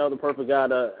was, the perfect guy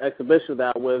to exhibition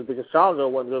that with because Chongo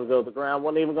wasn't going to go to the ground,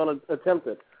 wasn't even going to attempt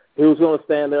it. He was going to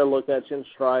stand there, look at you, and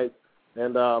strike.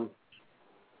 And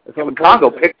Congo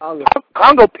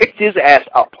picked his ass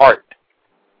apart.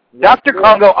 Yeah, Dr.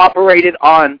 Congo operated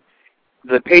on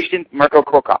the patient Mirko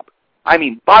Crow Cop. I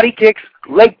mean, body kicks,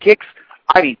 leg kicks.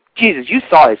 I mean, Jesus, you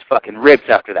saw his fucking ribs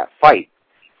after that fight.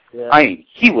 Yeah. I mean,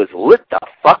 he was lit the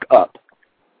fuck up.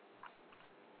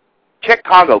 Czech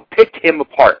Congo picked him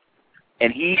apart,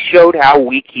 and he showed how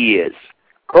weak he is.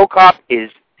 Crow Cop is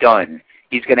done.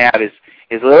 He's going to have his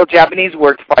little Japanese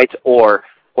worked fights, or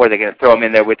they're going to throw him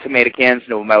in there with tomato cans,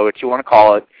 no matter what you want to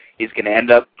call it. He's going to end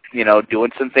up,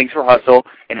 doing some things for Hustle,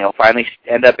 and he'll finally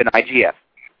end up in IGF.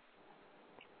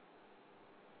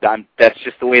 That's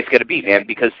just the way it's going to be, man,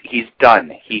 because he's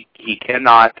done. He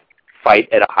cannot fight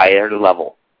at a higher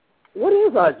level. What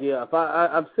is IGF?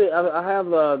 I have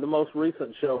the most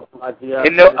recent show from IGF.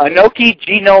 Inoki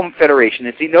Genome Federation.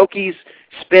 It's Inoki's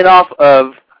spin-off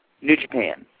of New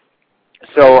Japan.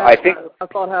 So I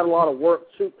thought it had a lot of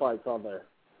shoot fights on there.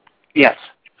 Yes,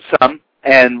 some.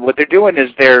 And what they're doing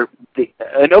is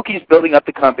Inoki's building up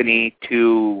the company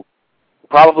to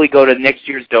probably go to next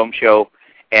year's Dome show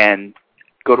and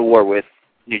go to war with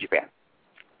New Japan.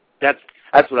 That's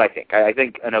what I think. I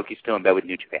think Inoki's still in bed with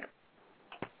New Japan.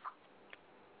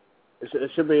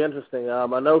 It should be interesting.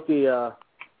 Inoki,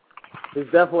 he's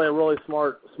definitely a really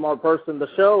smart person. The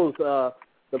shows,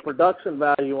 the production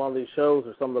value on these shows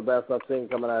are some of the best I've seen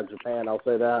coming out of Japan. I'll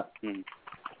say that. Hmm.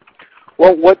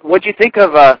 Well, what'd you think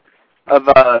of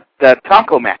the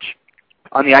Tonko match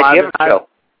on the IGF show?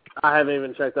 I haven't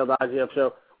even checked out the IGF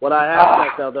show. What I have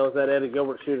checked out, though, is that Eddie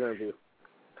Gilbert shoot interview.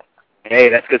 Hey,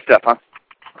 that's good stuff, huh?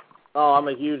 Oh, I'm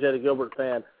a huge Eddie Gilbert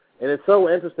fan. And it's so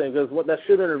interesting because that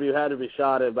shoot interview had to be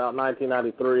shot in about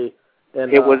 1993.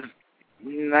 And, it was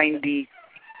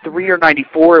 93 or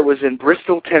 94. It was in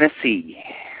Bristol, Tennessee.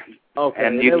 Okay.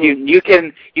 And you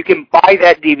can buy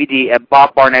that DVD at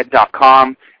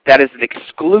BobBarnett.com. That is an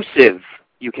exclusive.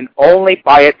 You can only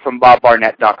buy it from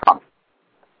BobBarnett.com.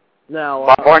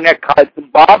 Now,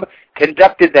 Bob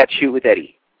conducted that shoot with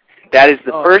Eddie. That is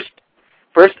the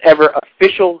first ever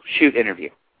official shoot interview.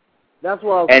 That's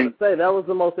what I was going to say. That was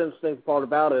the most interesting part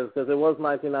about it, because it was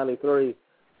 1993,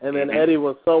 and then Eddie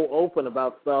was so open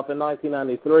about stuff in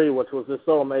 1993, which was just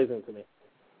so amazing to me.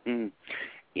 Mm.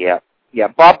 Yeah.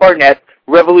 Bob Barnett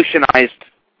revolutionized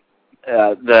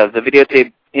the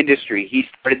videotape industry. He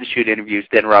started the shoot interviews.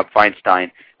 Then Rob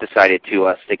Feinstein decided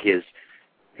to stick his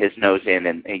nose in,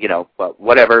 and but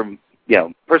whatever,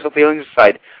 personal feelings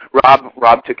aside,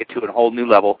 Rob took it to a whole new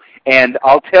level. And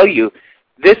I'll tell you,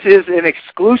 this is an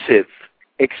exclusive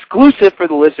for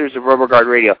the listeners of Rubber Guard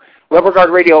Radio. Rubber Guard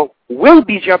Radio will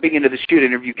be jumping into the shoot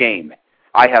interview game.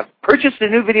 I have purchased a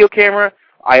new video camera.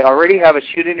 I already have a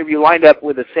shoot interview lined up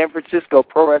with a San Francisco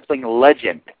pro wrestling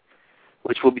legend,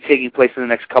 which will be taking place in the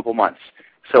next couple months.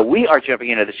 So we are jumping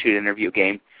into the shoot interview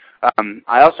game.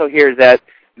 I also hear that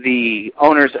the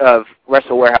owners of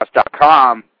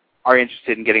WrestleWarehouse.com are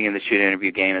interested in getting in the shoot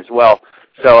interview game as well.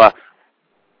 So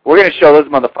we're going to show those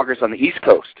motherfuckers on the East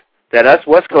Coast that us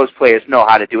West Coast players know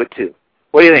how to do it too.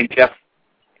 What do you think, Jeff?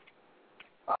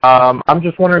 I'm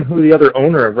just wondering who the other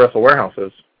owner of Wrestle Warehouse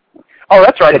is. Oh,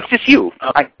 that's right. It's just you.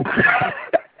 I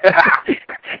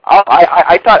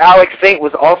thought Alex Saint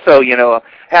was also,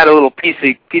 had a little piece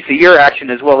of your action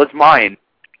as well as mine.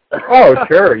 Oh,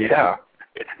 sure, yeah.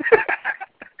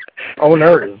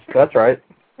 Owners, that's right.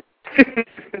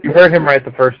 You heard him right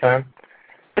the first time.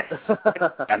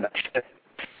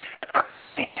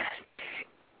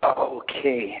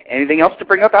 Okay. Anything else to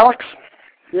bring up, Alex?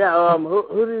 Yeah.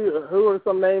 Who are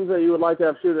some names that you would like to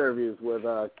have shoot interviews with,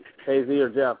 KZ or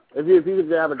Jeff? If you could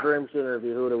have a dream shoot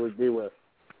interview, who would it be with?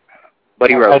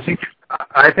 Buddy Rose.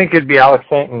 I think it'd be Alex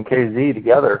Saint and KZ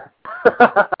together.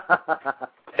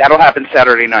 That'll happen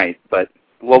Saturday night, but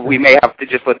we may have to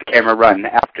just let the camera run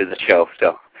after the show.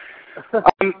 So,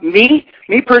 me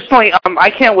personally,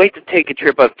 I can't wait to take a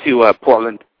trip up to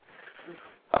Portland.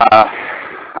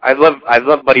 I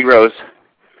love Buddy Rose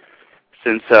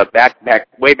since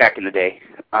way back in the day.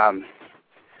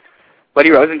 Buddy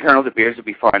Rose and Colonel De Beers would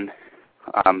be fun.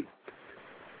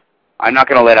 I'm not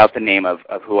going to let out the name of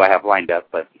who I have lined up,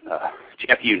 but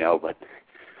Jeff, but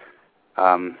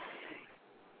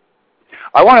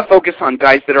I want to focus on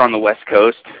guys that are on the West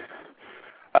Coast,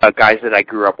 guys that I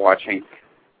grew up watching,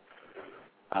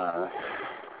 guys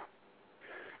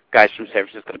from San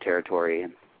Francisco territory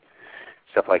and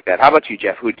stuff like that. How about you,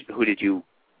 Jeff? Who did you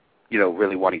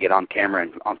really want to get on camera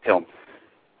and on film?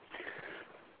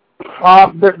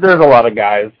 There's a lot of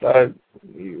guys.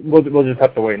 We'll just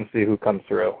have to wait and see who comes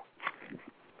through.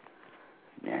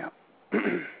 Yeah.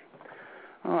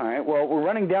 All right. Well, we're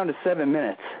running down to 7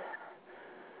 minutes.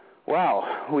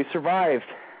 Wow, we survived.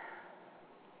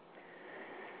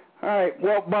 All right.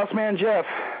 Well, Boss Man Jeff,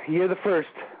 you're the first.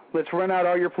 Let's run out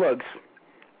all your plugs.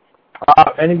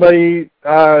 Anybody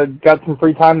got some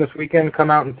free time this weekend?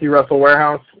 Come out and see Wrestle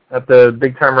Warehouse at the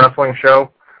Big Time Wrestling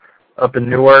Show up in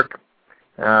Newark.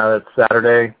 That's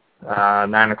Saturday,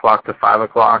 9 o'clock to 5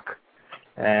 o'clock,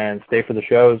 and stay for the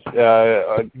shows.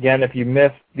 Again, if you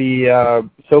missed the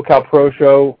SoCal Pro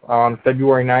Show on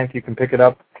February 9th, you can pick it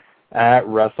up at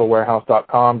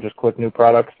WrestleWarehouse.com. Just click New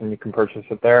Products, and you can purchase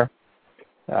it there.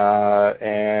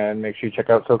 And make sure you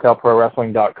check out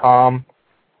SoCalProWrestling.com.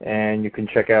 And you can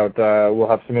check out, we'll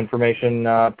have some information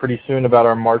pretty soon about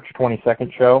our March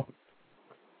 22nd show.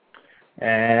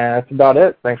 And that's about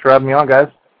it. Thanks for having me on, guys.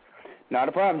 Not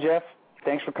a problem, Jeff.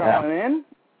 Thanks for calling in.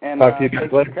 And talk to you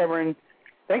guys later.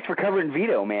 Thanks for covering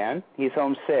Vito, man. He's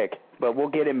home sick, but we'll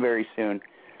get him very soon.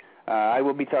 I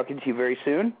will be talking to you very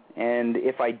soon. And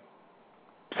if I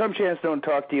some chance don't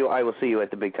talk to you, I will see you at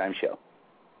the Big Time Show.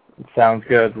 Sounds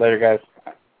good. Later, guys.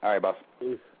 All right, boss.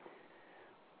 Peace.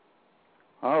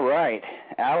 All right,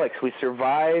 Alex, we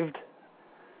survived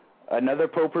another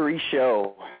potpourri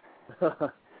show.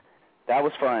 That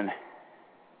was fun.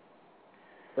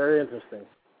 Very interesting.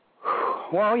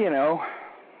 Well,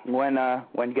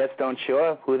 when guests don't show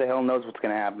up, who the hell knows what's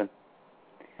going to happen?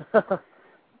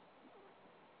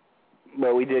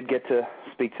 well, we did get to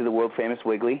speak to the world-famous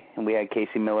Wiggly, and we had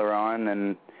Casey Miller on,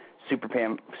 and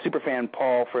superfan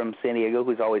Paul from San Diego,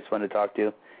 who's always fun to talk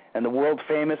to, and the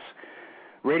world-famous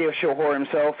radio show whore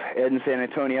himself, Ed in San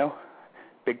Antonio.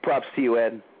 Big props to you,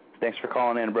 Ed. Thanks for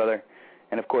calling in, brother.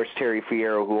 And, of course, Terry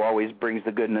Fierro, who always brings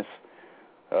the goodness.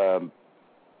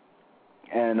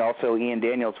 And also Ian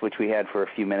Daniels, which we had for a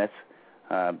few minutes.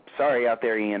 Sorry out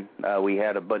there, Ian. We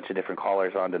had a bunch of different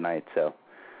callers on tonight. So,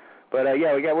 but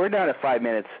yeah, we're down to 5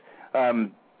 minutes. I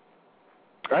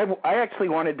actually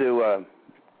wanted to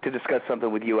discuss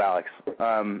something with you, Alex.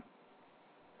 I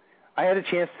had a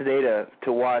chance today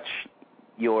to watch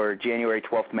your January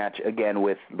 12th match again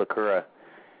with Lacura,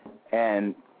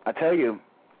 and I tell you,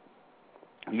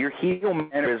 your heel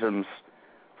mannerisms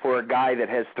for a guy that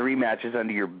has 3 matches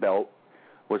under your belt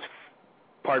was,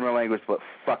 pardon my language, but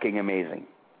fucking amazing.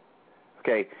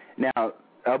 Okay, now,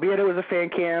 albeit it was a fan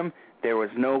cam, there was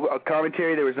no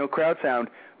commentary, there was no crowd sound,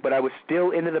 but I was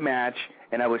still into the match,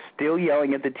 and I was still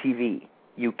yelling at the TV.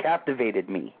 You captivated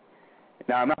me.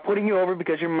 Now, I'm not putting you over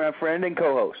because you're my friend and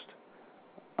co-host.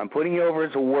 I'm putting you over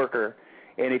as a worker,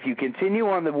 and if you continue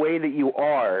on the way that you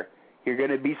are, you're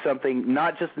going to be something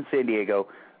not just in San Diego,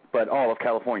 but all of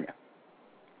California.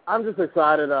 I'm just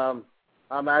excited.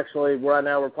 I'm actually, right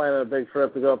now we're planning a big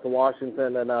trip to go up to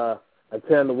Washington and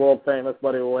attend the world-famous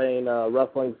Buddy Wayne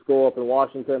wrestling school up in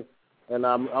Washington. And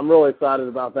I'm really excited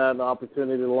about that and the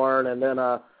opportunity to learn. And then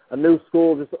a new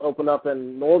school just opened up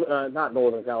in not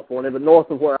Northern California, but north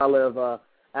of where I live.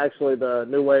 Actually, the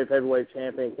New Wave Heavyweight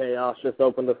Champion Chaos just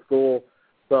opened a school.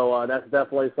 So that's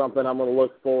definitely something I'm going to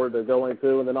look forward to going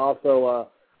to. And then also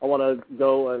I want to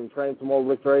go and train some more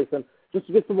Rick Drayson, just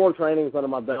to get some more trainings under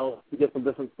my belt, to get some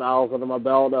different styles under my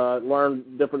belt, learn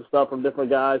different stuff from different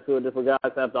guys who different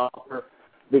guys have to offer.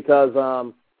 Because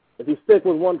if you stick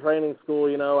with one training school,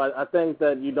 you know, I think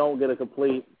that you don't get a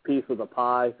complete piece of the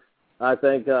pie. I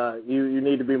think you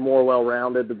need to be more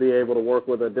well-rounded to be able to work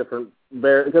with a different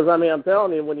because, I mean, I'm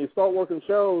telling you, when you start working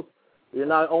shows, you're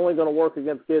not only going to work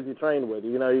against kids you train with.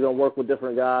 You know, you're going to work with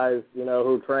different guys, you know,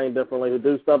 who train differently, who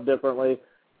do stuff differently,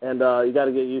 and you got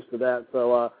to get used to that.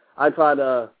 So I try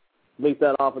to meet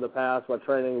that off in the past by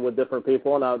training with different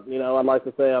people, and I'd like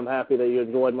to say I'm happy that you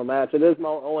enjoyed my match. It is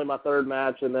only my 3rd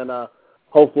match, and then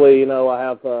hopefully, you know, I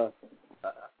have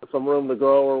some room to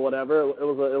grow or whatever. It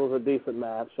was a decent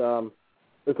match.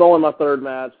 It's only my 3rd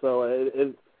match, so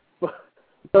it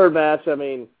 3rd match. I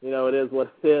mean, you know, it is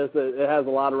what it is. It has a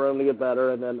lot of room to get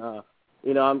better, and then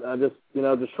you know, I'm just, you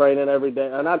know, just training every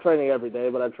day. I'm not training every day,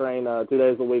 but I train 2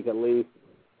 days a week at least,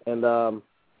 and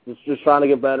just trying to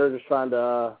get better, just trying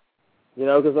to, you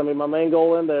know, because I mean, my main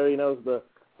goal in there, you know, is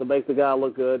to make the guy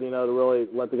look good, you know, to really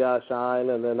let the guy shine,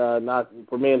 and then not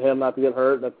for me and him not to get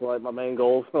hurt. That's like my main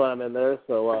goal when I'm in there.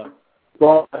 So as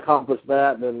long as I accomplish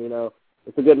that, then, you know,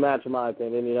 it's a good match in my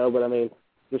opinion, you know. But I mean,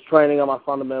 just training on my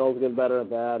fundamentals, getting better at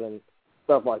that, and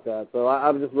stuff like that. So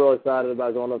I'm just really excited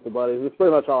about going up to Buddies. It's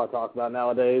pretty much all I talk about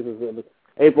nowadays. Is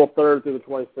April 3rd through the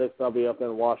 26th, I'll be up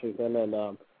in Washington,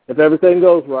 and if everything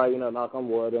goes right, you know, knock on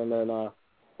wood, and then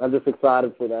I'm just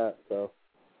excited for that. So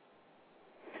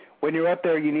when you're up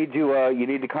there, you need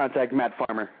to contact Matt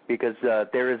Farmer, because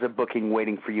there is a booking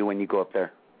waiting for you when you go up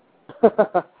there.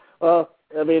 Well,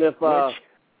 I mean, if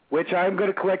which I'm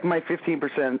going to collect my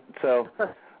 15%. So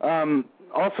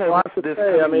also, well,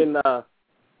 I mean, I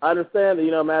understand that,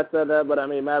 you know, Matt said that, but I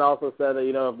mean, Matt also said that,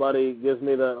 you know, if Buddy gives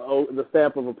me the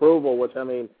stamp of approval, which I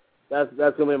mean, that's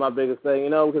going to be my biggest thing, you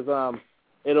know, because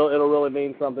it'll really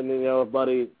mean something, you know, if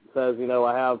Buddy says, you know,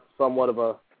 I have somewhat of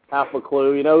a half a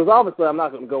clue, you know, because obviously I'm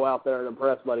not going to go out there and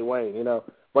impress Buddy Wayne, you know.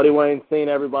 Buddy Wayne's seen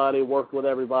everybody, worked with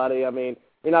everybody. I mean,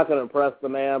 you're not going to impress the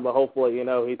man, but hopefully, you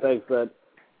know, he thinks that,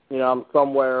 you know, I'm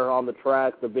somewhere on the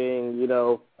track to being, you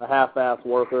know, a half-ass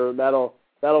worker. That'll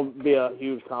be a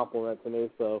huge compliment to me.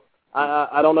 So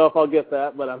I don't know if I'll get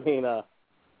that, but I mean,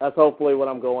 that's hopefully what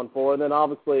I'm going for. And then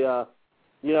obviously,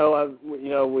 you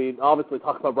know, we obviously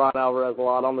talk about Brian Alvarez a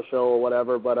lot on the show or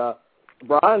whatever, but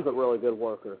Brian's a really good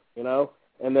worker, you know.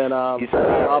 And then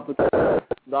the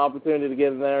opportunity to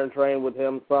get in there and train with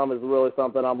him some is really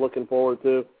something I'm looking forward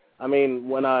to. I mean,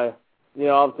 when you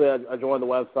know, obviously I joined the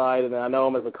website and I know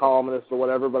him as a columnist or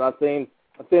whatever, but I've seen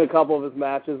a couple of his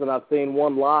matches and I've seen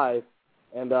one live,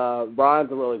 and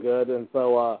Brian's really good, and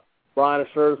so Brian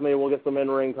assures me we'll get some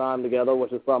in-ring time together,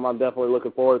 which is something I'm definitely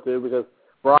looking forward to, because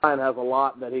Brian has a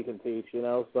lot that he can teach, you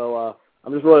know. So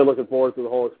I'm just really looking forward to the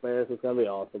whole experience. It's going to be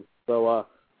awesome. So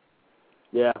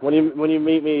yeah, when you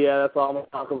meet me, yeah, that's all I'm going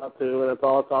to talk about too, and that's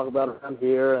all I'll talk about around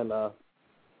here, and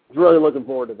just really looking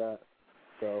forward to that.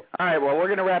 So. All right, well, we're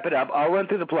going to wrap it up. I'll run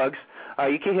through the plugs.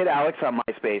 You can hit Alex on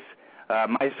MySpace.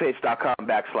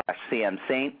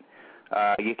 myspace.com/CMSaint.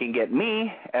 You can get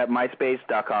me at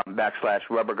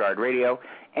myspace.com/rubberguardradio.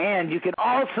 And you can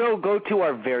also go to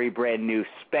our very brand new,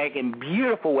 spanking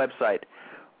beautiful website,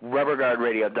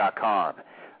 rubberguardradio.com.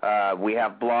 We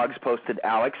have blogs posted.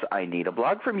 Alex, I need a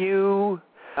blog from you.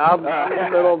 I'm in the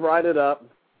middle of write it up.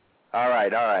 All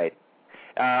right.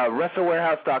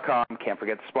 WrestleWarehouse.com. Can't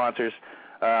forget the sponsors.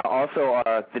 Also,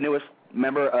 the newest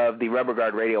member of the Rubber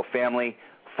Guard Radio family,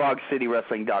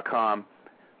 FogCityWrestling.com.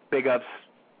 Big ups.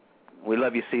 We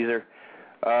love you, Caesar.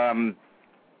 What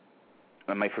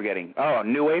am I forgetting? Oh,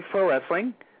 New Wave Pro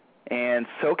Wrestling and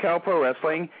SoCal Pro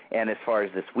Wrestling. And as far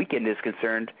as this weekend is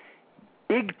concerned,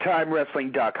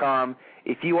 BigTimeWrestling.com.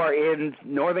 If you are in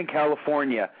Northern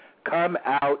California, come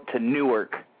out to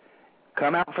Newark.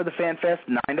 Come out for the Fan Fest,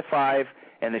 9 to 5,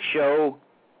 and the show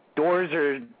doors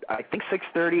are, I think,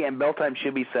 6:30, and bell time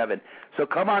should be 7. So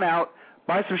come on out,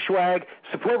 buy some swag,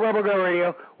 support Rubber Guard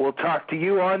Radio. We'll talk to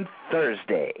you on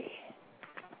Thursday.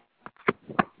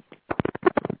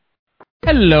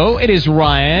 Hello, it is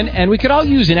Ryan, and we could all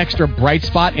use an extra bright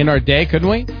spot in our day, couldn't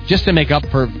we? Just to make up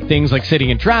for things like sitting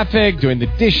in traffic, doing the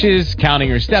dishes, counting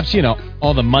your steps,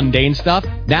 all the mundane stuff.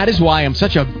 That is why I'm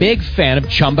such a big fan of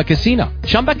Chumba Casino.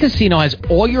 Chumba Casino has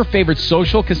all your favorite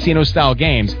social casino-style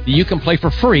games that you can play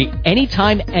for free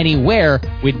anytime, anywhere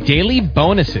with daily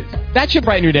bonuses. That should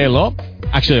brighten your day a little.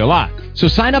 Actually, a lot. So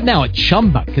sign up now at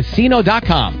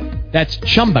ChumbaCasino.com. That's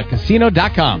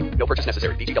ChumbaCasino.com. No purchase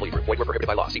necessary. VGW Group. Void where prohibited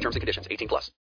by law. See terms and conditions. 18+.